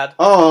might add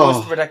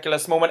most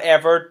ridiculous moment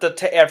ever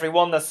to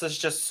everyone. This is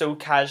just so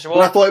casual.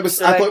 But I thought it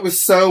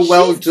was so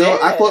well done. Dead.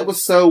 I thought it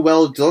was so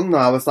well done. Though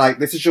I was like,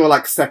 this is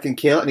your second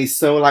kill, and he's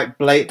so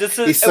blatant.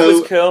 It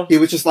was cool. He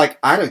was just like,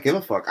 I don't give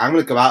a fuck. I'm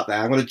gonna go out there.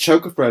 I'm gonna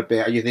choke her for a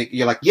bit. And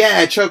you're like,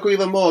 yeah, choke her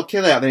even more,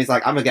 kill her. And then he's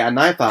like, I'm gonna get a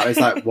knife out. And he's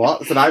like,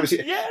 what? So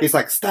he's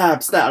like,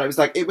 stab.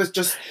 And it was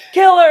just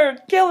kill her,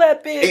 kill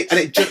that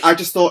bitch. I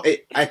just thought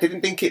it. I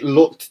didn't think it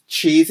looked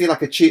cheesy,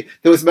 like a cheat.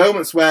 There was moments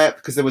where,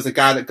 because there was a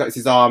guy that got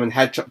his arm and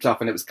head chopped off,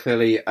 and it was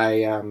clearly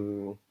a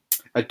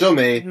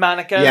dummy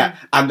mannequin. Yeah,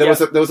 and there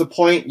was a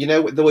point, they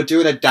were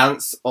doing a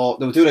dance,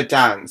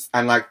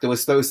 and they were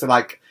supposed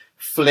to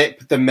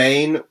flip the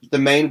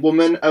main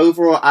woman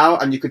over or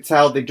out, and you could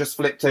tell they just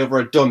flipped over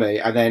a dummy,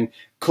 and then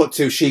cut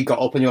to she got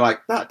up, and you're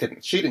like,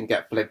 she didn't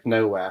get flipped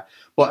nowhere.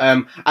 But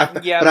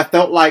I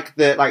felt like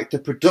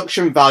the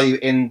production value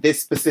in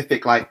this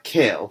specific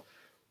kill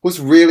was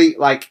really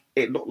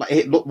it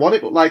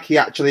looked like he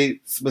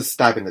actually was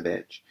stabbing the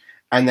bitch,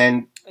 and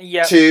then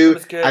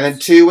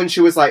two, when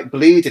she was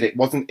bleeding,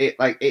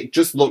 it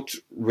just looked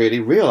really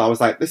real. I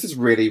was like, this is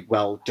really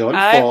well done.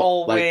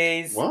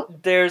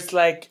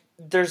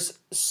 There's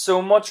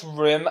so much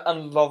room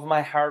and love in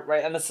my heart,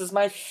 right? And this is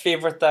my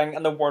favourite thing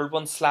in the world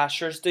when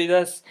slashers do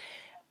this.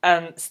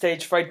 And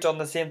Stage Fright done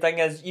the same thing.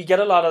 As you get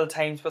a lot of the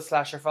times with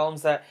slasher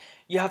films that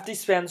you have to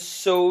spend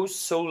so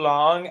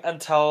long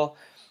until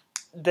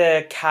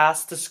the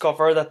cast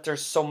discover that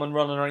there's someone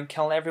running around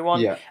killing everyone.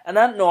 Yeah. And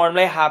that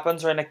normally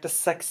happens around the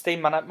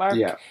 60-minute mark.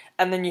 Yeah.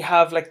 And then you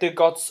have the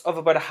guts of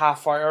about a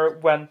half hour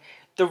when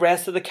the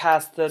rest of the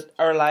cast that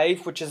are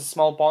alive, which is a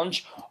small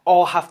bunch,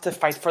 all have to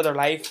fight for their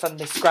life and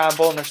they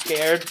scramble and they're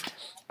scared.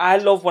 I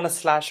love when a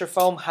slasher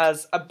film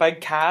has a big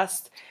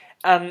cast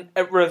and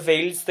it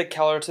reveals the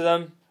killer to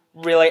them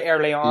really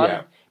early on.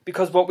 Yeah.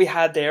 Because what we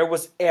had there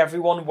was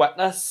everyone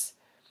witness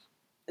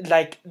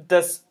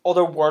this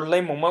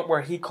otherworldly moment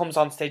where he comes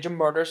on stage and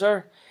murders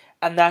her,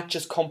 and that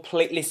just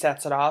completely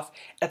sets it off.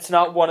 It's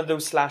not one of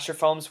those slasher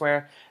films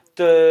where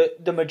the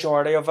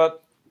majority of it,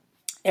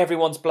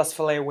 everyone's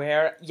blissfully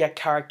aware, yet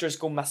characters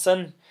go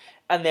missing,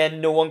 and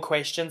then no one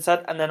questions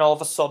it, and then all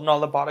of a sudden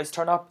all the bodies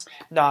turn up.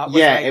 No,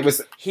 it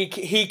was he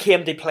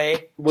came to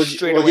play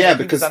straight away. Yeah,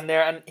 because he was in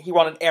there and he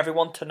wanted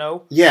everyone to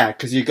know. Yeah,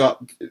 because you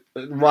got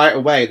right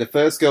away the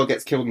first girl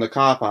gets killed in the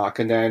car park,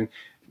 and then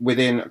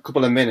within a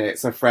couple of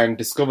minutes, a friend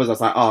discovers. I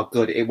was like, "Oh,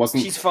 good! It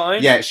wasn't." She's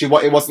fine. Yeah,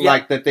 it wasn't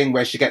like the thing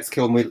where she gets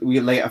killed and we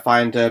later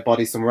find her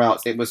body somewhere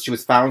else. She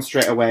was found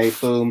straight away.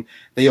 Boom!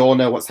 They all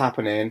know what's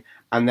happening,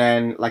 and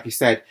then, like you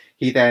said,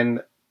 he then,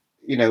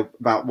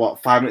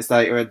 about 5 minutes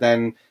later,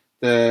 then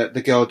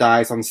the girl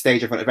dies on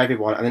stage in front of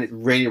everyone, and then it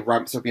really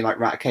ramps up. Being like,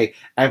 right, okay,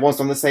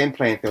 everyone's on the same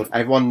playing field.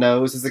 Everyone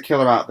knows there's a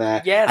killer out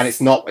there, yes, and it's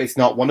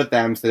not one of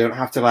them, so they don't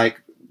have to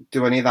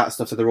do any of that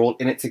stuff. So they're all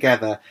in it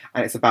together,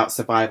 and it's about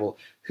survival.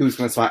 Who's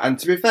going to survive? And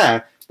to be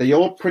fair, they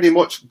all pretty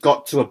much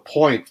got to a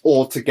point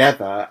all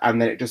together,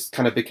 and then it just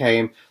kind of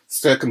became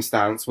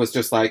circumstance. Was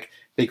just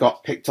they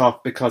got picked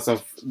off because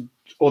of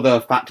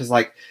other factors,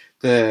 like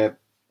the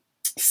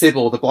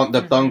Sybil, the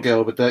blonde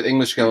girl with the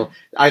English girl.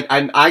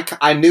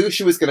 I knew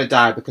she was going to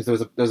die because there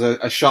was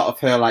a shot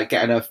of her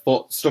getting her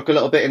foot stuck a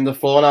little bit in the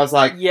floor, and I was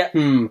like,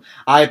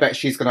 I bet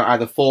she's going to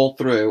either fall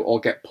through or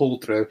get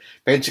pulled through.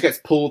 Then she gets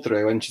pulled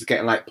through, and she's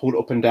getting pulled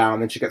up and down.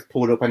 Then she gets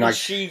pulled up, and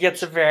she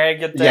gets a very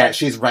good death. Yeah,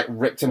 she's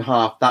ripped in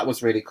half. That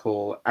was really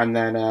cool. And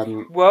then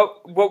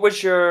what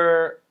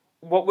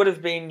would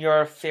have been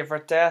your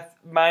favourite death?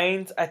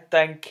 Mine, I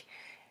think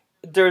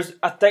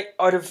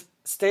out of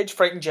Stage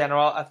Fright in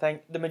general, I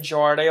think the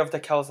majority of the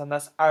kills in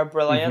this are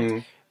brilliant. Mm-hmm.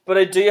 But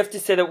I do have to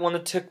say that one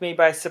that took me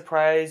by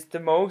surprise the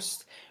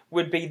most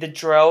would be the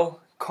drill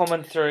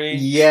coming through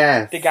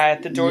the guy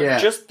at the door. Yeah.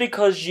 Just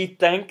because you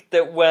think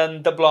that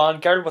when the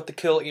blonde girl with the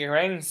cool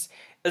earrings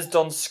is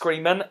done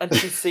screaming and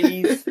she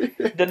sees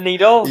the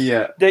needle,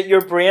 that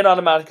your brain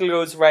automatically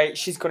goes, right,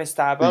 she's going to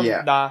stab him.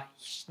 Yeah. Nah,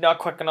 she's not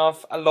quick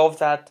enough. I love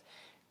that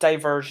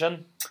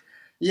diversion.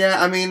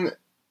 Yeah, I mean,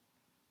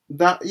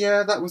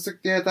 that was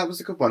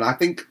a good one. I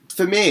think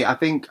for me,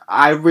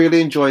 I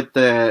really enjoyed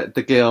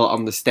the girl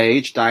on the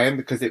stage dying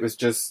because it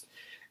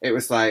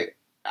was like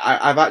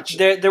I've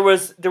actually there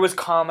was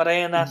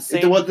comedy in that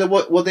scene. there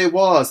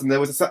was, and there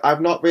was.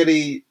 I've not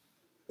really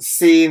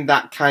seen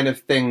that kind of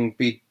thing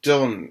be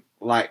done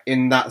like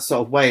in that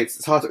sort of way.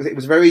 It's hard. It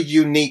was very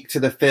unique to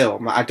the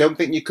film. Like, I don't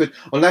think you could,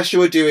 unless you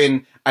were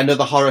doing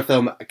another horror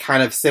film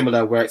kind of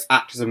similar where it's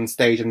actors on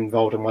stage and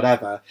involved and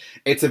whatever.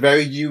 It's a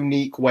very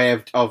unique way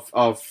of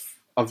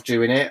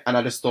doing it, and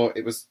I just thought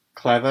it was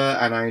clever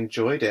and I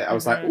enjoyed it. I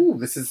was like, "Ooh,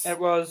 this is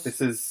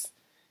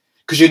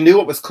because you knew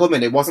what was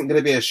coming. It wasn't going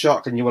to be a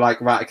shock, and you were like,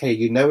 right, okay,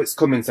 you know it's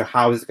coming. So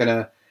how's it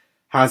gonna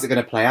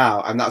play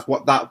out?" And that's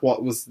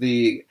what was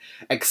the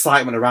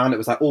excitement around it.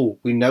 Was like, oh,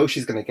 we know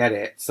she's gonna get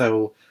it.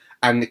 So,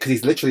 and because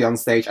he's literally on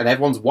stage and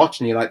everyone's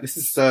watching you, like this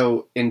is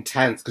so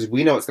intense because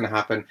we know what's gonna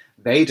happen.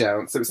 They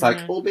don't. So it's like,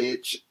 oh,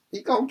 bitch,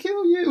 he gonna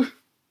kill you.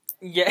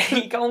 Yeah,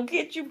 he gonna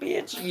get you,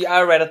 bitch. Yeah,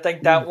 I read. I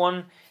think that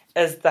one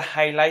is the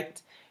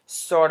highlight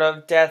sort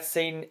of death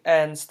scene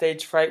in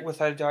Stage Fright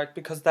without a doubt,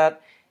 because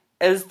that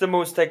is the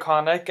most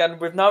iconic, and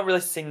we've not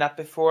really seen that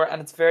before,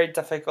 and it's very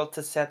difficult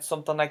to set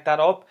something like that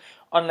up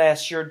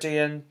unless you're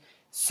doing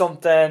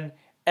something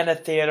in a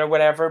theatre or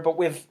whatever. But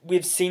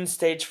we've seen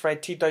Stage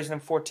Fright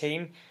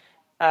 2014,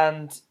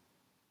 and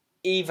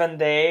even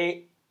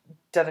they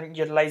didn't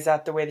utilise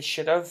that the way they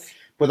should have.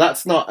 But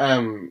that's not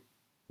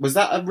was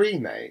that a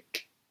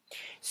remake?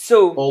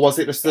 So or was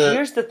it just a...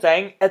 Here's the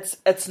thing,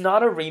 it's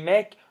not a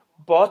remake,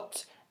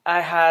 but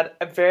I had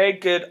a very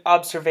good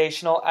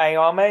observational eye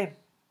on me.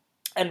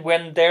 And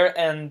when they're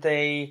in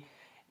the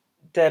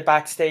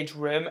backstage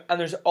room and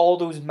there's all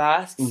those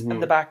masks in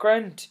the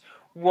background,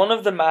 one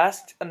of the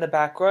masks in the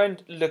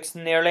background looks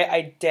nearly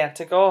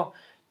identical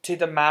to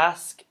the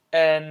mask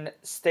in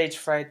Stage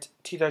Fright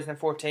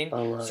 2014.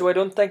 Oh, right. So I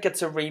don't think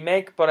it's a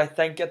remake, but I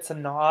think it's a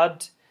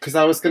nod to that. Because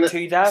I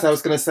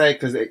was gonna say,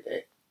 because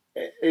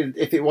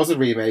if it was a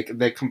remake,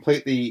 they're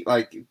completely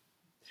like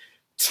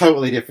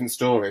totally different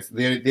stories.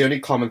 The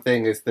only common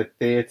thing is the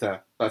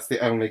theatre. That's the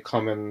only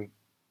common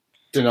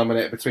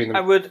denominator between them. I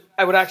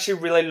would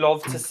actually really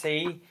love to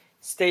see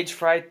Stage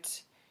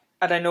Fright,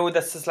 and I know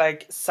this is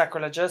like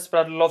sacrilegious,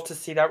 but I'd love to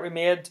see that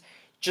remade,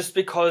 just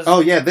because.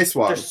 Oh yeah, this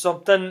one.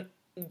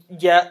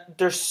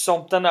 There's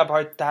something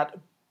about that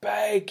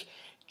big,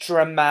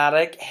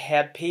 dramatic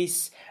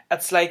headpiece.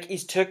 It's like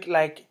he's took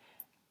like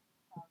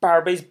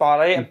Barbie's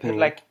body and put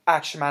like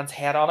Action Man's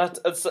head on it.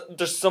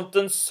 There's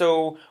something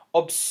so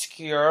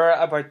obscure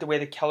about the way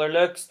the killer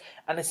looks,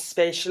 and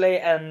especially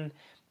in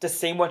the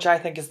scene, which I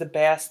think is the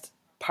best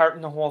part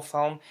in the whole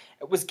film.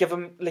 It was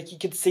given, like, you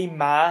could see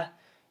Ma,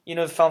 you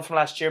know, the film from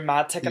last year,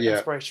 Ma took an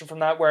inspiration from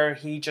that, where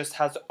he just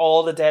has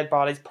all the dead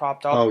bodies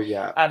propped up. Oh,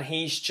 yeah. And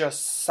he's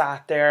just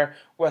sat there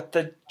with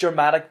the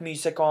dramatic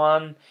music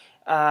on,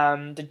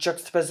 the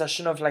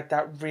juxtaposition of, like,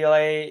 that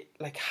really,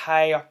 like,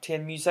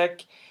 high-octane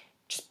music,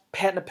 just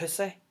petting a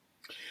pussy.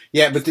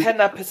 Yeah, but petting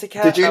that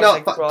pussycat. Did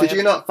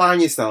you not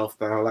find yourself,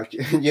 though, like,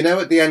 you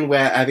know, at the end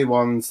where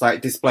everyone's,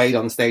 like, displayed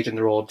on stage and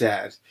they're all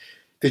dead?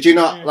 Did you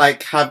not,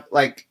 like, have,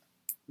 like...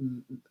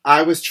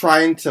 I was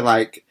trying to,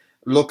 like,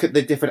 look at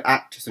the different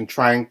actors and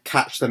try and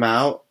catch them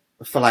out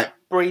for, like...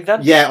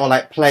 breathing? Yeah, or,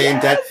 like, playing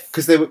dead.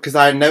 Because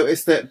I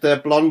noticed that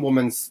the blonde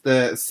woman's,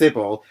 the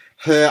Sybil,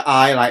 her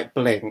eye, like,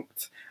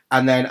 blinked.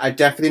 And then I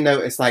definitely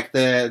noticed, like,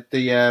 the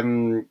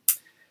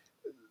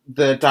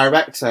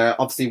director,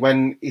 obviously,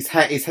 when his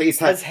head,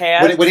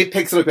 when he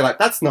picks it up, you're like,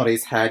 that's not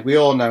his head. We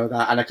all know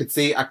that. And I could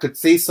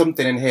see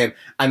something in him.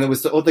 And there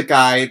was the other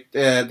guy,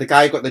 the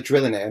guy who got the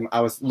drill in him.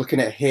 I was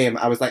looking at him.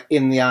 I was like,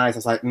 in the eyes. I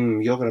was like,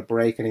 you're going to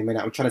break any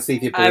minute. I'm trying to see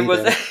if you're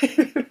breathing.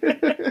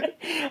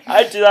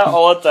 I do that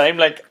all the time,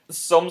 like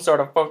some sort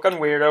of fucking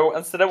weirdo.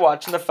 Instead of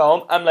watching the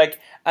film, I'm like,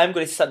 I'm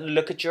going to sit and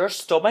look at your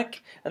stomach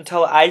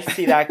until I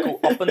see that go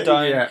up and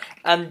down. Yeah.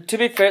 And to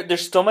be fair, their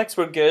stomachs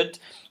were good,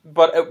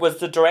 but it was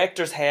the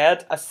director's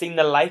head. I seen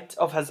the light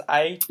of his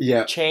eye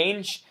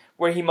change,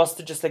 where he must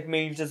have just like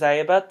moved his eye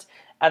a bit.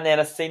 And then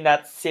I seen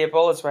that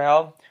Sable as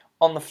well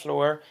on the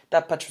floor.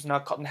 That bitch was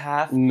not cut in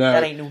half. No,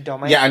 that ain't no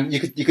dummy. Yeah, and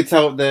you could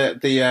tell the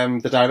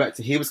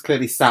director, he was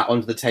clearly sat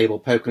under the table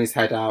poking his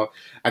head out,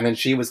 and then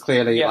she was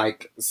clearly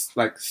like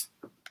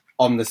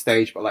on the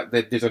stage, but like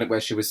they done it where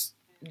she was.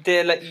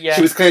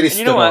 She was clearly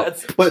stood up,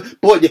 but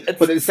at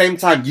the same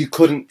time you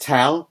couldn't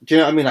tell. Do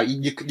you know what I mean? Like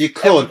you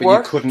could, but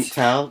you couldn't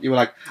tell. You were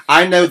like,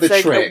 I know the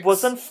trick. It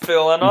wasn't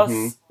fooling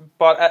us,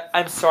 but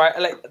I'm sorry.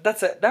 Like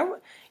that's it.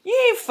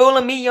 You ain't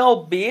fooling me, you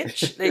old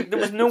bitch. Like, there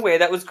was no way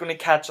that was going to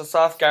catch us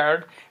off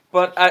guard.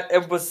 But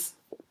it was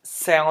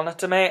selling it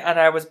to me, and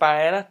I was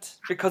buying it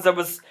because I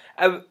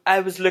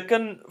was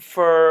looking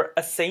for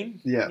a scene.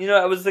 Yeah. You know,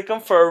 I was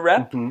looking for a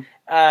rip,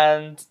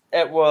 and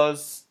it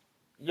was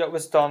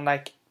done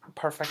like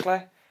perfectly.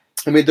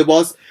 I mean, there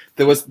was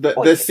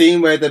the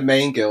scene where the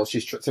main girl,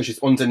 she's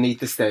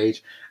underneath the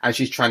stage and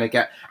she's trying to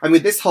get. I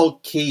mean, this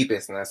whole key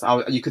business,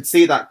 you could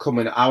see that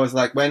coming. I was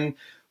like, when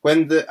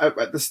when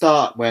at the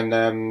start when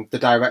the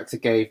director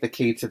gave the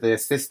key to the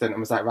assistant and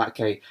was like, right,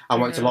 okay, I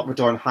want you to lock the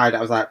door and hide it.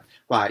 I was like,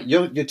 right,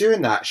 you're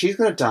doing that. She's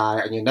gonna die,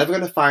 and you're never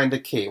gonna find the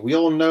key. We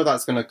all know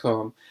that's gonna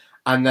come.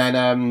 And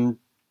then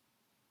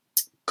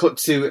cut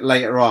to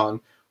later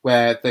on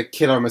where the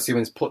killer, I'm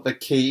assuming, has put the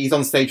key. He's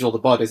on stage with all the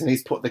bodies, and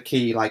he's put the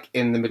key like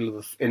in the middle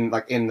of in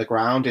the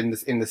ground in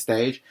the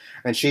stage,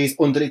 and she's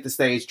underneath the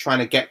stage trying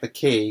to get the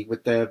key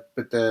with the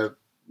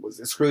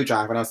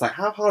screwdriver. And I was like,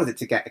 how hard is it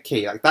to get a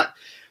key like that?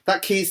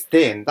 That key's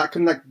thin. That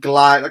can like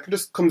glide. That can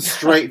just come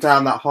straight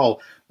down that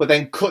hole. But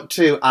then cut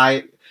to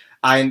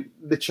I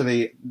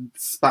literally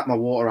spat my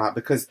water out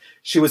because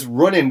she was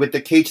running with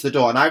the key to the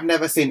door, and I've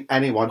never seen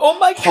anyone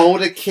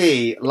hold a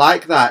key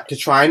like that to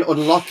try and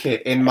unlock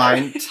it in my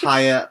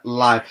entire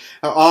life.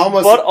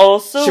 But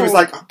also, she was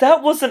like,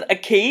 that wasn't a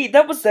key.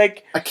 That was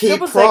like a key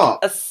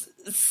prop.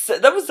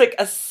 That was like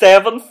a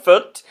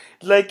 7-foot,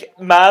 like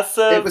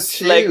massive. It was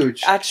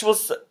huge. Like,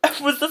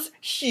 it was this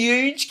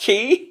huge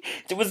key.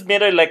 It was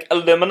made of like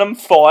aluminum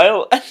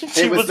foil, and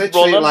she was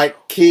literally running,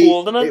 like key.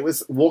 Holding it. It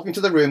was walking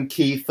to the room,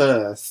 key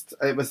first.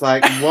 It was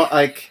like what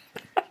like.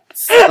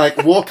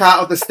 Like walk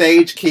out of the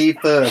stage, key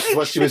first. Is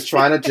what she was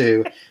trying to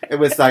do. It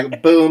was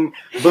like boom,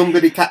 boom,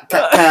 goody cat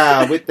cat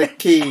cow with the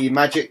key,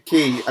 magic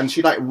key, and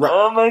she like.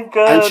 Oh my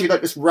god! And she like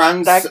just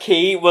ran. That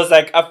key was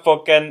like a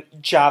fucking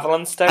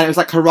javelin stick. And it was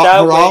like her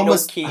arm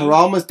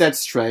was dead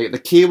straight. The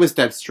key was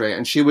dead straight,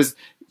 and she was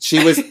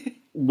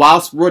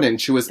whilst running,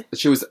 she was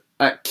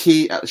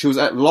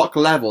at lock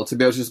level to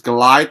be able to just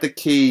glide the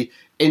key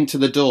into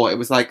the door. It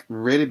was like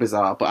really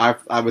bizarre, but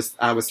I was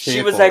here.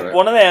 She was like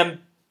one of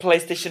them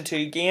PlayStation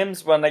 2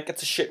 games when like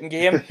it's a shooting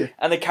game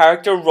and the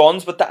character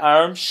runs with the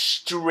arm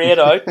straight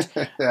out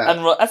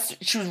and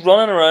she was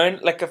running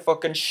around like a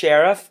fucking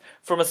sheriff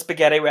from a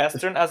spaghetti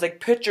western. I was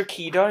like, put your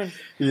key down.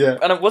 Yeah.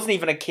 And it wasn't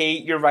even a key.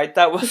 You're right.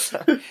 That was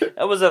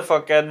a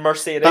fucking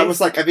Mercedes. That was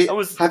like, have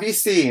you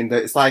seen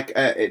that? It's like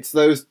it's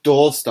those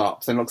door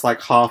stops and it looks like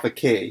half a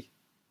key.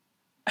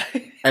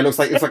 It looks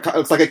like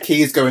a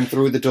key is going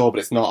through the door, but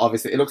it's not.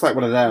 Obviously, it looks like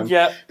one of them.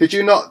 Yeah. Did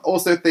you not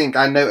also think?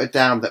 I noted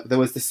down that there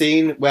was the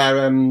scene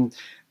where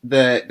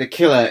the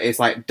killer is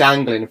like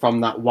dangling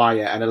from that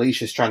wire, and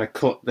Alicia's trying to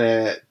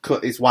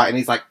cut his wire, and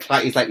he's like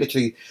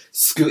literally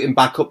scooting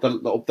back up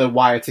the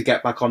wire to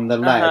get back on the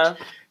ledge.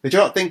 Uh-huh. Did you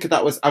not think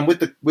that was? And with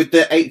the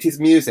 80s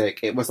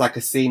music, it was like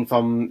a scene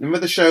from, remember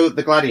the show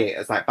The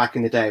Gladiators, like back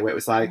in the day, where it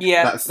was like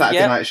that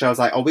Saturday night show. I was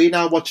like, are we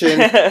now watching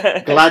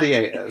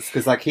Gladiators?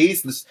 Because like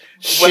he's just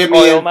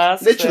shimmying,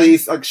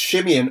 he's like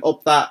shimmying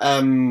up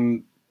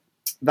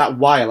that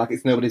wire like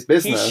it's nobody's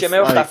business. He's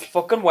shimmying up that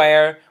fucking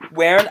wire,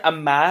 wearing a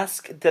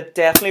mask that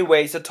definitely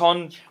weighs a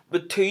ton,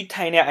 with 2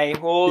 tiny eye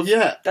holes.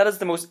 Yeah, that is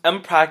the most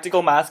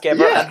impractical mask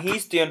ever, and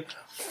he's doing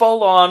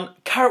full-on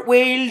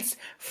cartwheels,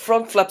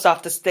 front flips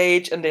off the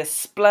stage, and they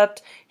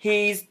split.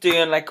 He's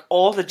doing like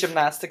all the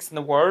gymnastics in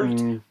the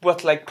world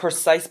with like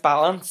precise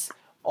balance,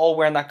 all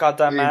wearing that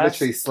goddamn mask. He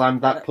literally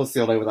slammed that pussy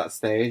all over that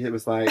stage. It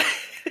was like,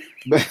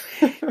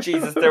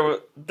 Jesus,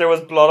 there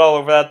was blood all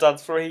over that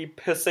dance floor. He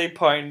pussy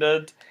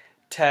pounded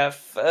to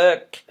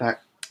fuck.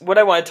 What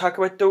I want to talk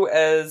about though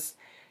is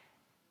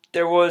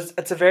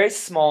it's a very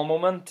small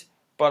moment,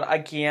 but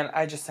again,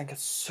 I just think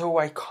it's so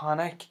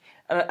iconic.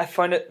 And I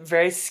found it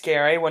very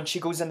scary when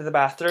she goes into the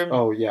bathroom.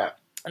 Oh, yeah.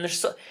 And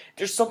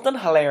there's something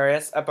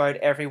hilarious about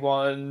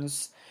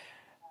everyone's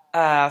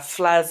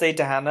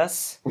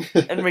flazy-daness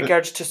in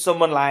regards to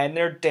someone lying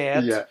there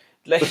dead. Yeah.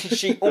 Like,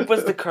 she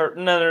opens the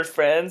curtain and her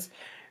friends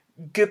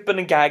gooping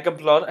and gagging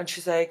blood, and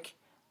she's like,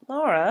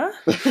 Laura,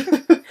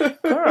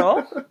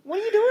 girl, what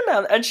are you doing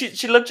now? And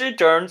she literally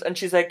turns and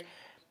she's like,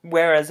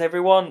 where is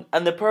everyone?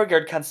 And the poor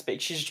girl can't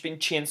speak. She's just been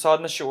chainsawed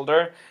in the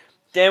shoulder.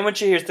 Then when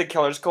she hears the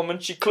killers coming,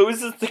 she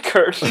closes the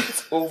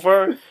curtains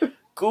over,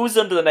 goes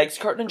into the next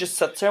curtain and just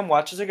sits there and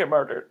watches her get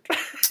murdered.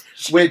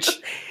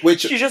 Which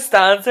she just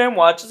stands there and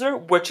watches her,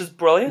 which is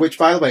brilliant. Which,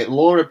 by the way,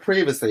 Laura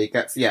previously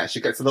gets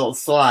a little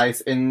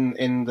slice in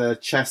the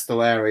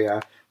chestal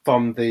area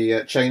from the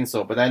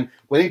chainsaw, but then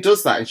when he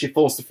does that and she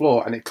falls to the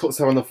floor and it cuts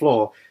her on the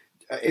floor,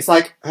 it's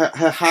like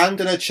her hand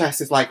and her chest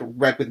is like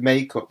red with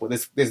makeup, but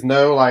there's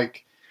no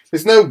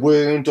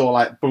wound or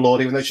like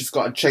blood, even though she's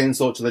got a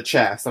chainsaw to the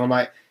chest, and I'm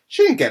like,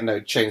 she didn't get no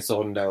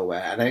chainsaw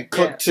nowhere. And then it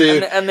cut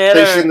to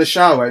she's in the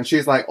shower and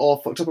she's like all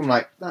fucked up. I'm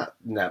like, that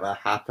never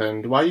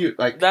happened. Why are you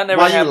like? That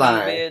never happened,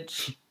 lying?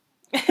 Bitch.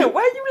 Why are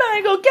you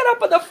lying? Go get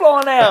up on the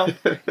floor now.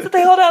 Sit the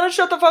hell down and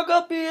shut the fuck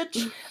up,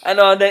 bitch. And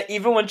then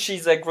even when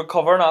she's like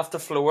recovering off the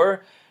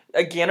floor,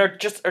 again, her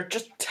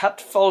tit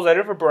falls out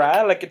of her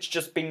bra, like it's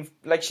just been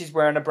like she's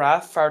wearing a bra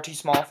far too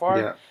small for her.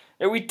 Yeah.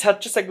 Her wee tit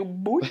just like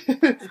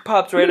it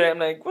pops right out. I'm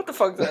like, what the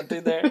fuck does that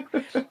do there?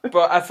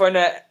 But I found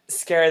it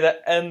scary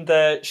that in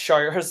the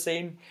shower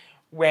scene,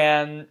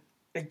 when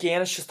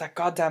again it's just that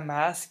goddamn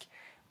mask,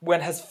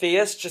 when his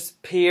face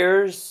just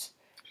peers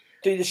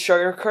through the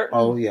shower curtain.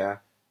 Oh yeah.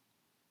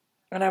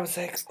 And I was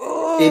like,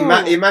 oh.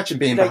 Imagine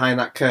being behind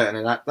that curtain,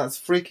 and that's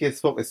freaky as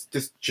fuck. It's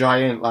just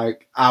giant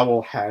like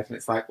owl head, and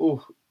it's like,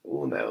 oh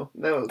no.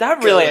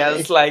 That really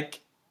is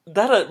like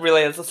That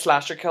really is a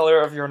slasher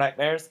killer of your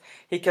nightmares.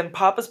 He can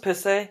pop his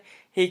pussy.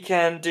 He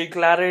can do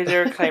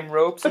gladiator, climb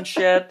ropes and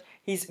shit.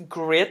 He's a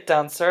great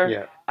dancer.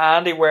 Yeah.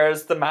 And he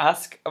wears the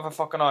mask of a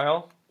fucking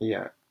oil.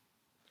 Yeah.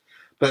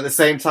 But at the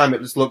same time,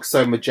 it just looks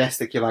so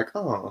majestic. You're like,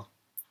 oh.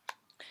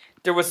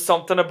 There was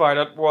something about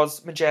it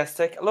was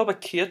majestic. A little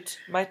bit cute,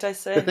 might I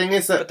say. The thing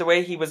is that... But the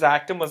way he was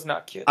acting was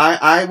not cute.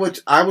 I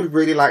would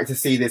really like to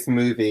see this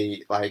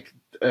movie, like,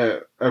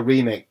 a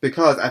remake.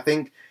 Because I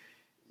think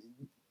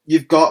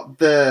you've got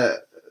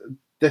the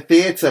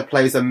theatre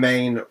plays a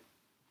main...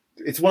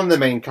 It's one of the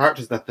main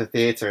characters of the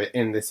theatre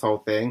in this whole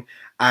thing.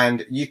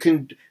 And you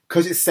can...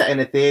 Because it's set in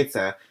a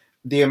theatre...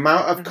 The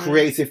amount of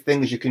creative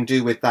things you can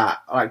do with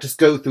that, like, just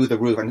go through the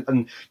roof,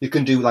 and you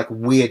can do, like,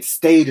 weird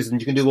stages,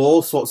 and you can do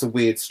all sorts of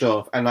weird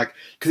stuff, and, like,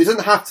 because it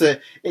doesn't have to,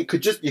 you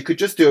could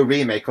just do a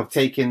remake of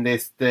taking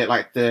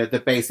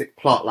the basic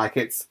plot, like,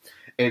 it's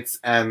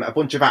a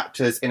bunch of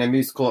actors in a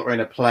musical or in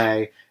a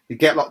play, they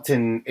get locked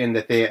in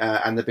the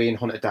theatre, and they're being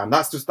hunted down.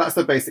 That's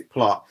the basic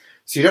plot.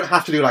 So you don't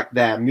have to do, like,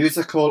 their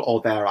musical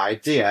or their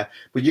idea,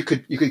 but you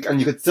could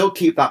still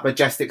keep that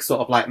majestic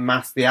sort of, like,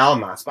 Mask the Owl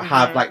mask, but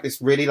have, like, this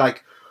really,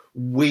 like,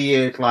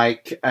 weird,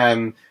 like,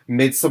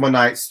 Midsummer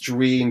Night's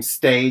Dream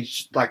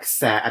stage, like,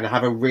 set, and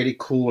have a really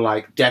cool,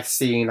 like, death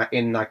scene, like,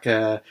 in, like,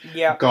 a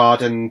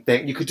garden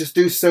thing. You could just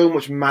do so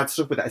much mad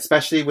stuff with that,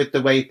 especially with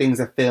the way things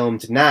are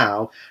filmed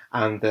now.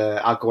 And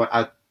I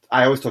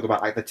always talk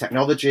about, like, the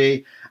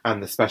technology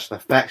and the special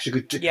effects. You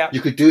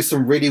could do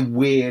some really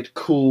weird,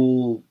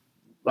 cool,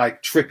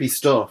 like, trippy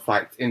stuff,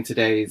 like, in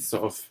today's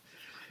sort of...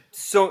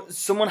 So,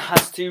 someone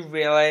has to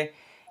really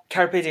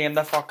carpe diem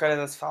the fuck out of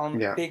this film,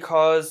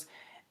 because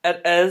it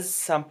is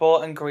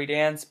simple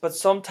ingredients, but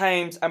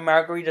sometimes a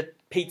margarita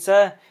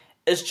pizza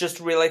is just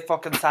really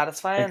fucking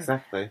satisfying.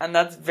 Exactly. And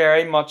that's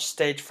very much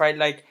stage fright.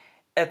 Like,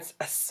 it's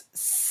as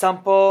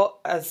simple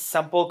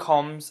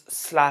comes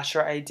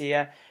slasher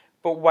idea,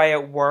 but why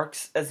it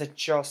works is it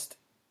just,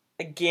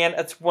 again,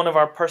 it's one of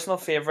our personal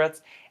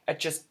favourites. It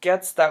just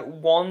gets that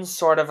one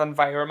sort of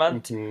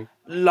environment,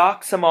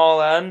 locks them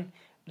all in,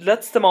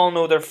 lets them all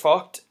know they're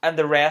fucked, and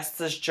the rest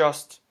is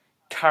just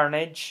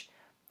carnage.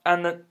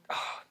 And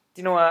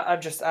you know what?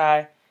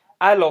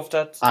 I loved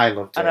it. I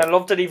loved it. And I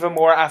loved it even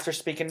more after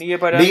speaking to you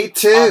about it. Me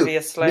too.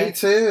 Obviously. Me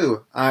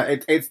too.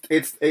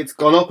 It's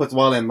gone up as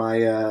well in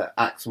my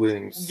axe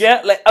wounds.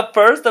 Yeah, like at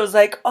first I was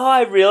like, oh,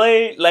 I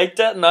really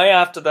liked it. Now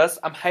after this,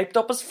 I'm hyped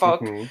up as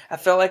fuck. I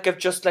feel like I've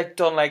just like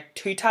done like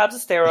 2 tabs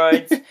of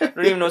steroids. I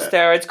don't even know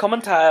steroids come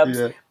in tabs.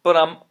 Yeah. But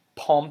I'm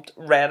pumped,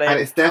 ready. And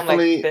it's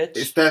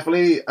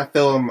definitely a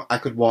film I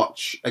could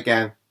watch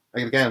again.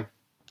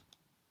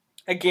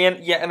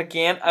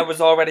 Again, I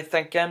was already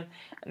thinking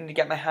I need to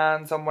get my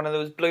hands on one of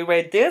those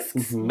Blu-ray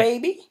discs,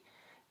 maybe.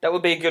 That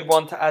would be a good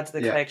one to add to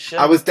the collection.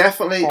 I was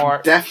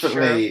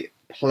definitely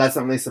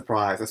pleasantly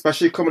surprised,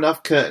 especially coming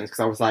off Curtains, because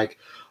I was like,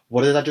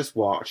 what did I just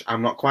watch?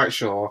 I'm not quite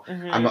sure.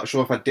 I'm not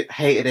sure if I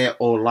hated it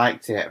or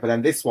liked it. But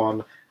then this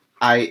one,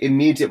 I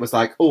immediately was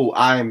like, oh,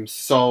 I'm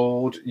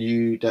sold.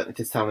 You don't need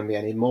to tell me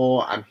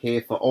anymore. I'm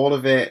here for all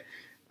of it.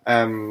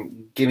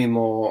 Give me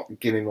more.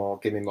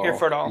 Here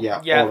for it all.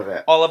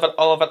 Yeah, all of it.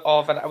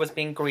 I was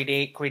being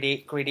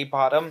greedy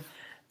bottom.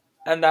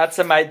 And that's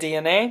in my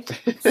DNA.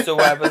 So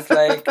I was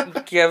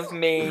like, give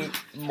me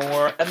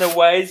more. In the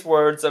wise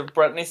words of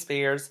Britney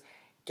Spears,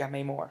 give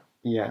me more.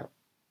 Yeah.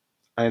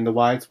 And the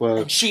wise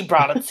words... And she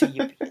brought it to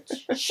you,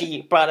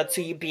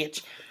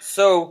 bitch.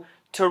 So,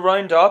 to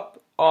round up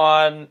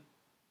on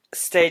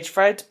Stage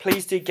Fright,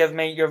 please do give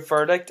me your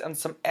verdict and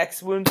some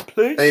X wounds,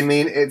 please. I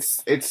mean,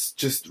 it's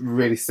just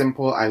really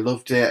simple. I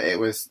loved it. It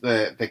was...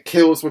 The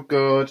kills were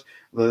good.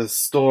 The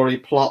story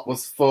plot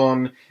was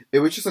fun. It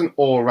was just an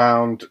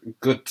all-round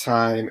good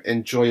time,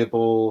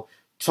 enjoyable,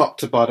 top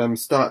to bottom,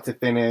 start to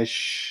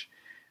finish.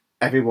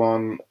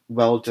 Everyone,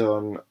 well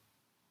done.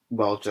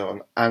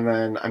 And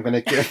then I'm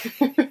going to give...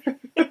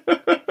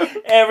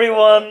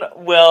 Everyone,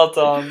 well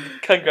done.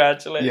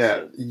 Congratulations.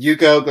 Yeah, you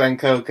go, Glen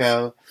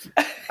Coco.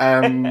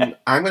 I'm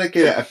going to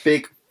give it a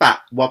big,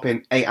 fat,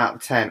 whopping 8 out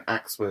of 10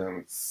 axe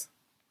wounds.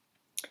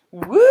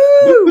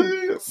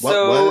 Woo!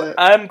 So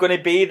I'm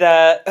gonna be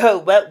that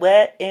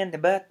wet in the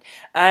butt.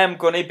 I'm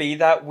gonna be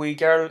that wee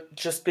girl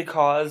just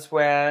because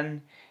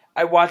when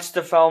I watched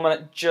the film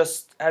and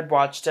I'd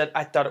watched it,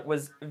 I thought it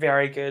was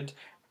very good.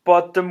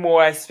 But the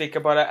more I speak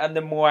about it and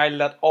the more I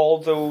let all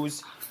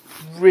those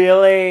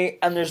really,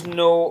 and there's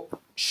no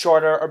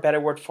shorter or better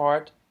word for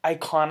it,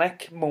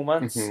 iconic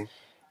moments,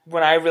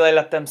 when I really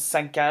let them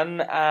sink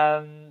in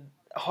and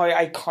how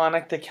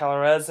iconic the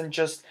killer is and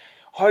just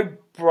how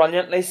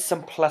brilliantly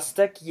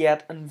simplistic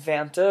yet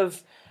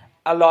inventive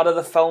a lot of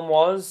the film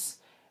was.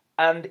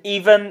 And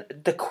even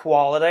the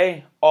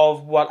quality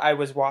of what I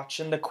was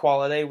watching, the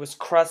quality was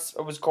crisp,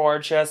 it was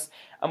gorgeous,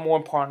 and more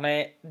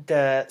importantly,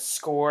 the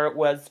score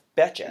was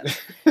bitchin'.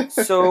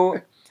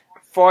 So,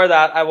 for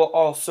that, I will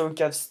also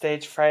give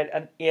Stage Fright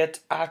an 8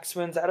 axe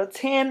wounds out of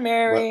 10,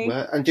 Mary.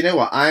 And do you know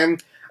what?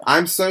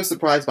 I'm so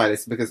surprised by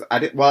this because I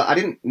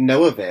didn't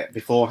know of it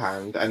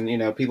beforehand,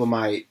 and people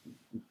might,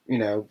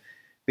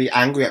 be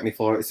angry at me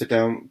for it. So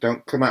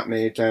don't come at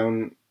me.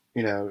 Don't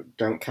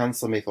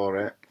cancel me for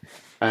it.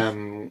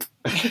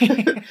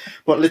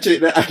 But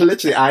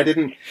literally, I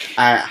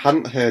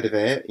hadn't heard of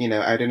it.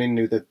 I only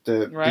knew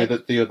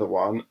the other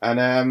one,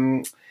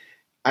 and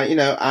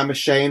I'm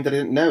ashamed I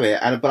didn't know it,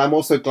 but I'm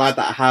also glad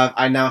that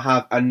I now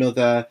have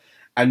another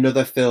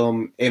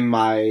film in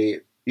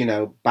my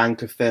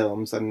bank of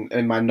films and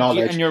in my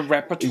knowledge and your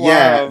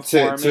repertoire of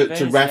horror movies,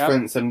 to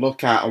reference and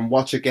look at and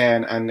watch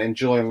again and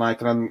enjoy and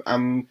like, and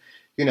I'm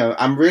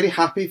really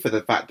happy for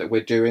the fact that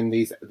we're doing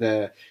these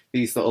little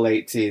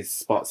 80s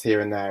spots here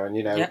and there, and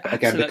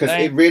again, because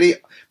they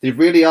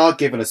really are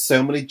giving us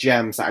so many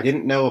gems that I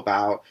didn't know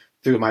about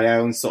through my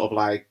own sort of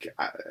like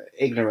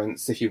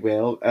ignorance, if you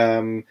will,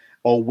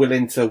 or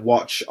willing to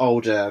watch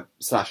older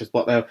slashers.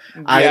 But no,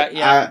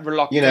 I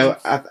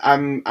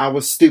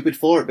was stupid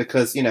for it,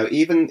 because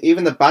even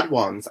the bad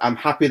ones, I'm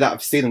happy that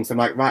I've seen them. So I'm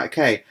like, right,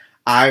 okay,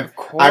 I've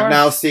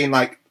now seen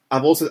like.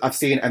 I've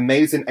seen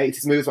amazing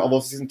 80s movies, but I've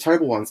also seen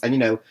terrible ones.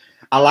 And,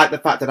 I like the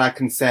fact that I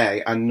can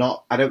say, there's a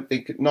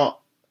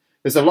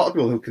lot of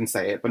people who can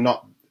say it, but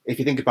not, if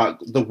you think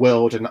about the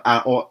world and,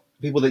 or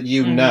people that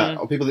you know,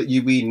 or people that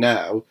we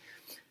know,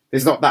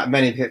 there's not that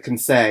many that can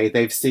say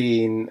they've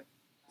seen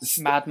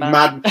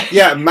Madman,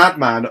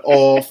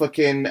 or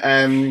fucking,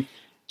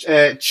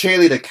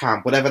 Cheerleader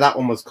Camp, whatever that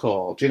one was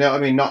called. Do you know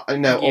what I mean?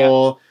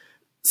 Or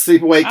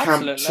Sleepaway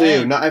Camp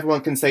 2. Not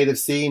everyone can say they've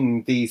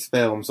seen these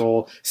films,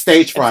 or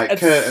Stage Fright,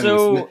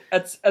 Curtains.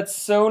 It's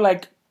so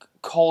like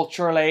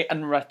culturally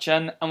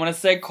enriching, and when I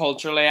say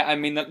culturally, I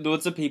mean that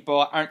loads of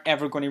people aren't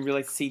ever going to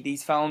really see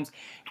these films,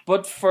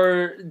 but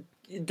for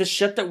the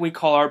shit that we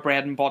call our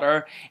bread and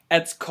butter,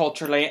 it's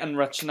culturally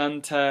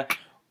enriching to,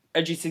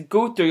 as you said,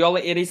 go through all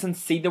the 80s and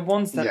see the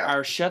ones that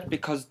are shit,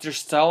 because they're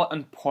still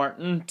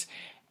important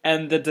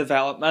in the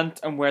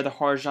development and where the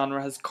horror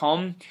genre has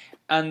come.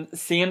 And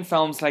seeing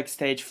films like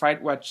Stage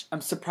Fright, which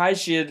I'm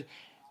surprised you'd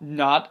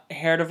not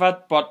heard of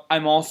it, but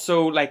I'm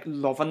also like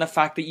loving the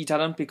fact that you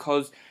didn't,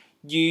 because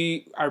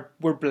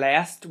were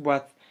blessed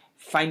with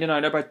finding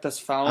out about this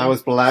film. I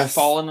was blessed,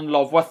 falling in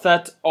love with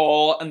it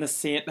all in the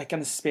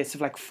space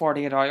of like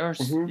 48 hours.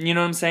 Mm-hmm. You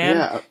know what I'm saying?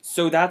 Yeah.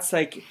 So that's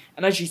like,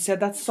 and as you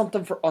said, that's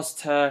something for us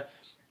to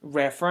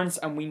reference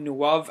and we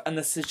know of, and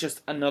this is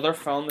just another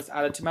film that's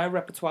added to my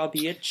repertoire,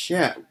 BH.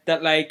 Yeah.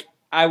 That like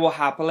I will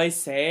happily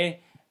say.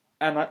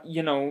 And,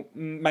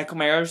 Michael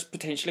Myers,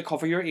 potentially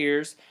cover your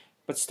ears,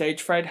 but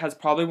Stage Fright has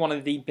probably one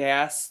of the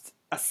best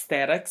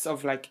aesthetics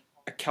of, like,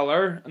 a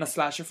killer in a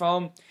slasher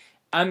film.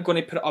 I'm going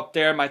to put it up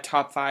there in my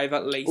top 5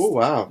 at least. Oh,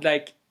 wow.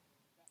 Like,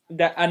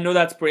 that, I know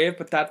that's brave,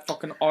 but that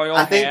fucking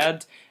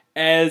head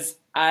is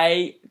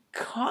iconic.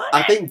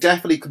 I think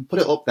definitely could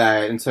put it up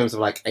there in terms of,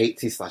 like,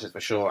 80s slashers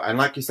for sure. And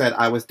like you said,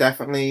 I was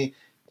definitely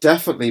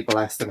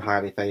blessed and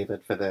highly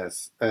favoured for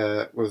this.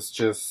 Was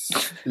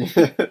just...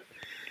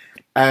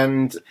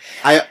 And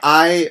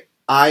I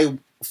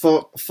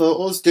for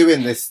us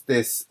doing this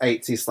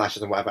 80s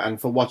slashers and whatever,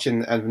 and for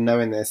watching and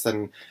knowing this,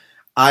 and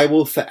I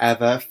will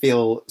forever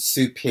feel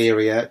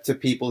superior to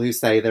people who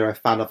say they're a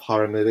fan of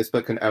horror movies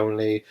but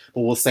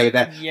will say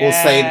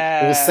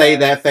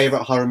their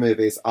favourite horror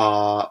movies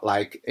are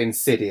like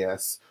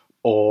Insidious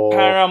or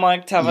Paranormal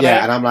Activity.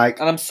 Yeah, and I'm like...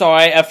 And I'm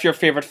sorry if your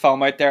favourite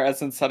film out there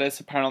is Insidious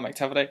or Paranormal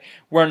Activity.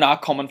 We're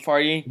not coming for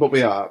you. But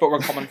we are. But we're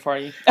coming for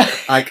you.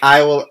 Like,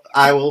 I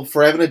will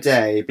forever and a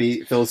day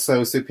feel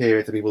so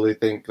superior to people who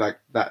think that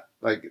they're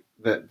like,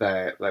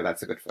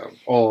 that's a good film.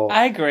 Or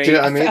I agree. Do you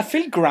know what I mean? I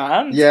feel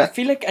grand. Yeah. I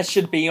feel like it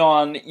should be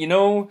on,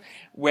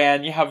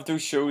 when you have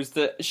those shows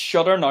that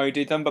Shudder now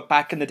do them, but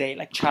back in the day,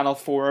 like Channel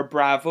 4 or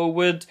Bravo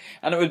would,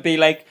 and it would be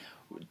like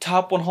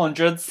top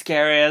 100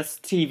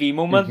 scariest TV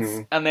moments,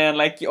 mm-hmm. and then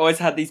like you always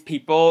had these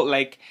people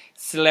like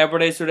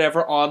celebrities or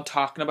whatever on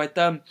talking about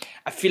them.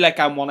 I feel like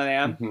I'm one of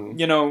them.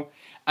 Mm-hmm.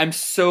 I'm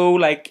so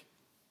like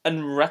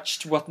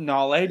enriched with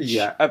knowledge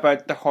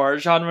about the horror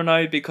genre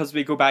now because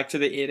we go back to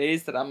the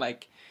 80s that I'm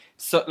like,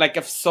 so like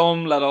if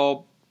some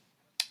little,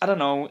 I don't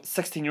know,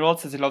 16-year-old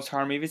says he loves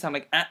horror movies, I'm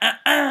like,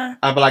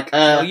 I'd be like,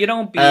 no, you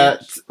don't be.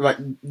 Like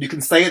you can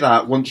say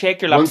that once.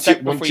 Check your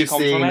lipstick before you come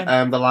seen for me.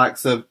 The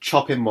likes of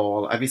Chopping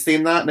Mall. Have you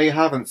seen that? No, you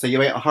haven't. So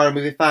you ain't a horror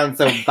movie fan.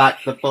 So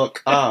back the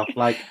fuck up.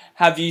 Like,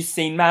 have you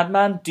seen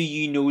Madman? Do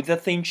you know the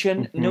theme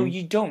tune? Mm-hmm. No,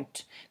 you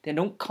don't. Then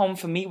don't come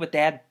for me with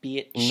that,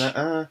 bitch.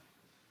 Nuh-uh.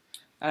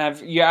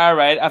 And you are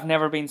right. I've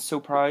never been so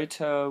proud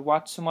to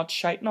watch so much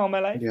shite in all my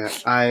life. Yeah,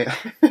 I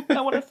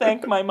want to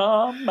thank my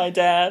mom, my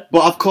dad.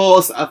 But of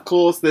course,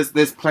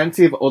 there's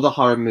plenty of other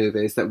horror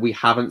movies that we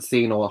haven't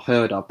seen or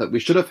heard of that we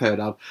should have heard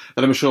of.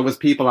 That I'm sure there's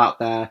people out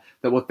there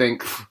that will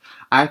think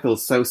I feel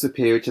so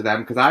superior to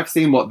them because I've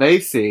seen what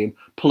they've seen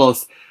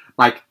plus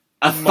like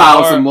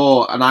 1,000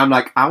 more, and I'm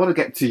like, I want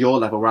to get to your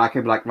level where I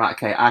can be like, right,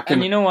 okay, I can.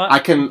 And you know what? I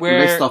can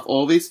list off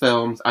all these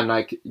films, and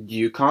like,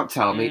 you can't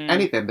tell me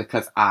anything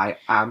because I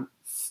am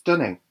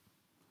stunning.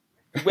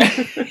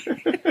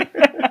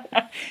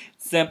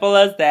 Simple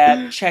as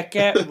that. Check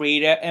it,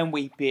 read it, and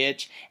weep,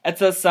 bitch. It's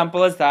as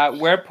simple as that.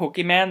 We're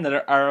Pokemon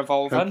that are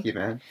evolving.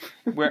 Pokemon.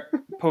 We're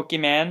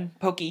Pokemon.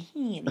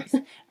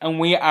 Pokeheens.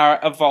 And we are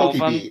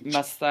evolving,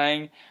 Miss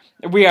Thing.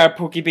 We are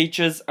Poke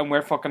Beaches, and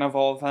we're fucking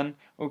evolving.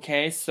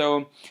 Okay,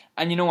 so...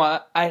 And you know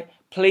what? I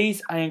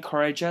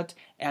encourage it.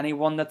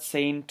 Anyone that's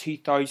seen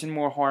 2,000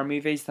 more horror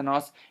movies than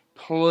us,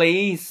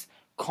 please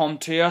come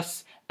to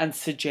us and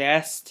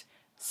suggest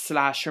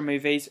slasher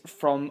movies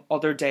from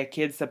other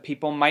decades that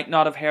people might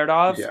not have heard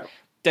of,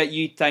 that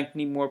you think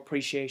need more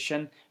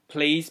appreciation.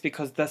 Please,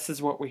 because this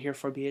is what we're here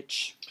for,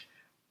 bitch.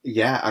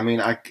 Yeah, I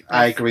mean, I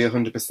agree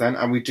 100%.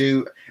 And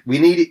we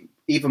need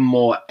even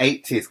more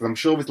 80s, because I'm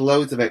sure with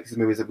loads of 80s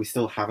movies that we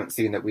still haven't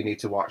seen that we need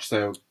to watch,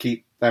 so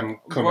keep them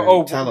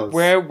coming. Tell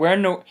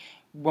us.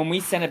 When we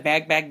send it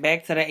back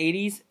to the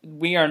 80s,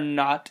 we are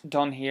not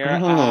done here.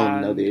 Oh,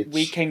 no, bitch.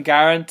 We can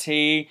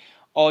guarantee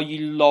all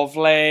you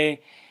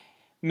lovely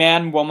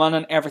men, women,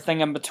 and everything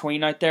in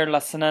between out there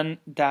listening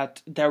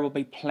that there will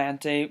be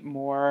plenty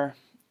more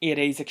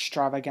 80s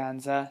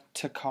extravaganza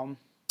to come.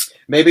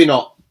 Maybe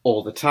not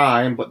all the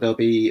time, but they'll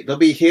be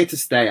here to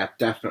stay,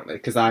 definitely,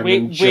 because I'm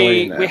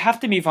enjoying it. We have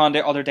to move on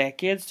to other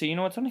decades, so you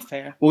know it's only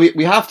fair. Well,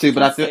 we have to,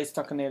 but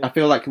I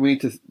feel like we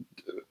need to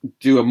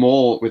do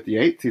more with the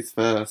 80s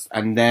first,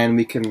 and then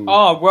we can...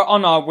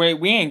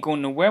 We ain't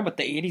going nowhere with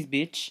the 80s,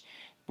 bitch.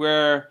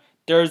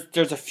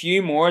 There's a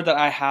few more that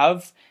I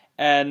have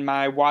in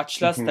my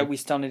watch list that we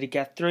still need to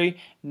get through,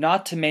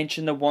 not to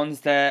mention the ones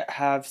that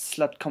have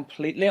slipped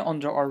completely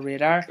under our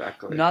radar,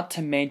 not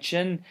to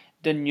mention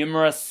the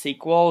numerous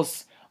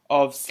sequels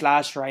of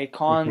slasher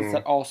icons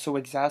that also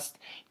exist.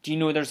 Do you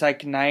know there's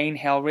like 9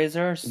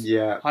 Hellraisers?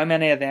 Yeah. How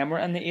many of them were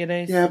in the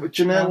 80s? Yeah, but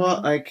you know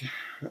what? Like,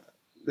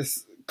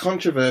 this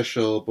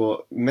controversial,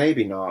 but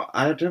maybe not.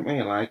 I don't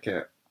really like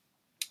it.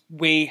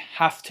 We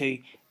have to.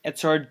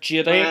 It's our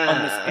duty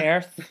on this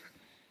earth.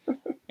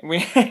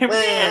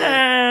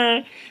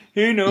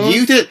 Who knows?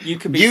 You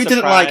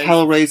didn't like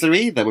Hellraiser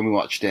either when we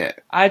watched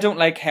it. I don't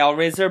like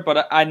Hellraiser,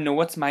 but I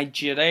know it's my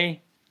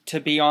duty to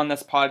be on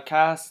this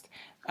podcast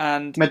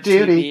and my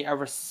duty. To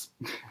be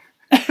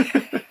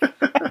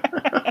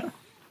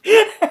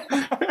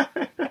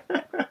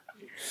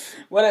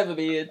whatever,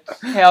 be it.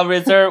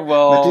 Hellraiser,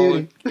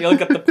 well, you'll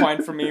get the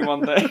point from me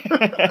one day.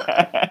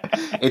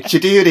 It's your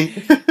duty.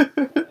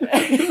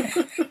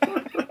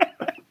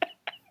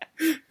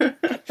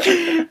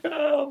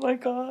 Oh my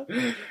god.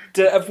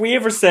 If we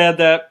ever said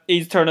that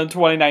he's turning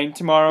 29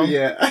 tomorrow?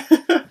 Yeah.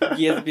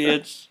 Yes,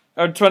 bitch.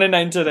 Or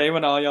 29 today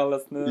when all y'all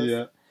listen to this.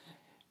 Yeah.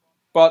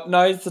 But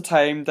now's the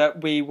time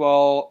that we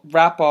will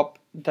wrap up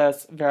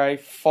this very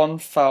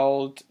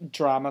fun-filled,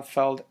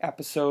 drama-filled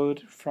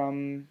episode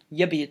from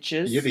Ya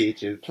Bitches. Ya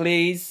Bitches.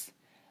 Please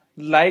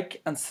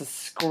like and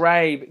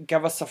subscribe.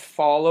 Give us a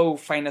follow.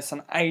 Find us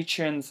on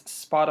iTunes,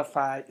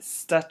 Spotify,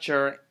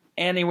 Stitcher,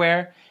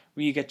 anywhere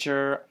where you get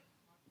your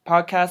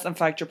podcast. In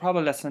fact, you're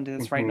probably listening to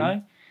this right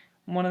now.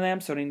 I'm one of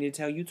them, so I need to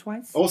tell you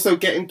twice. Also,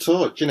 get in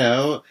touch.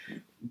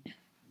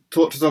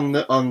 Talk to us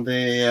on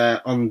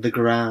the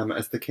gram,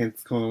 as the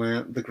kids call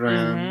it, the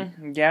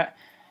gram. Yeah,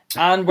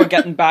 and we're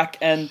getting back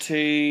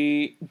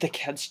into the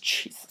kids.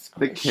 Jesus Christ,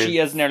 the kids. She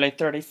is nearly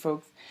 30,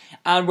 folks.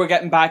 And we're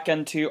getting back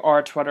into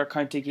our Twitter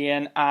account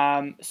again.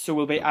 So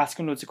we'll be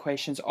asking loads of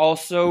questions.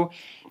 Also,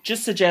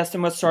 just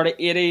suggesting what sort of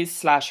 80s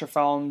slasher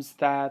films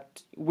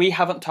that we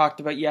haven't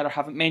talked about yet or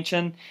haven't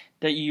mentioned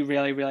that you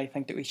really, really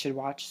think that we should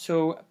watch.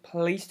 So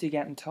please do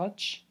get in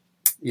touch.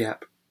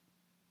 Yep.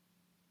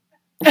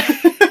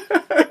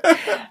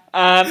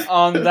 And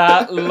on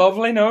that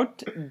lovely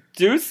note,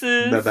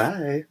 deuces.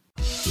 Bye-bye.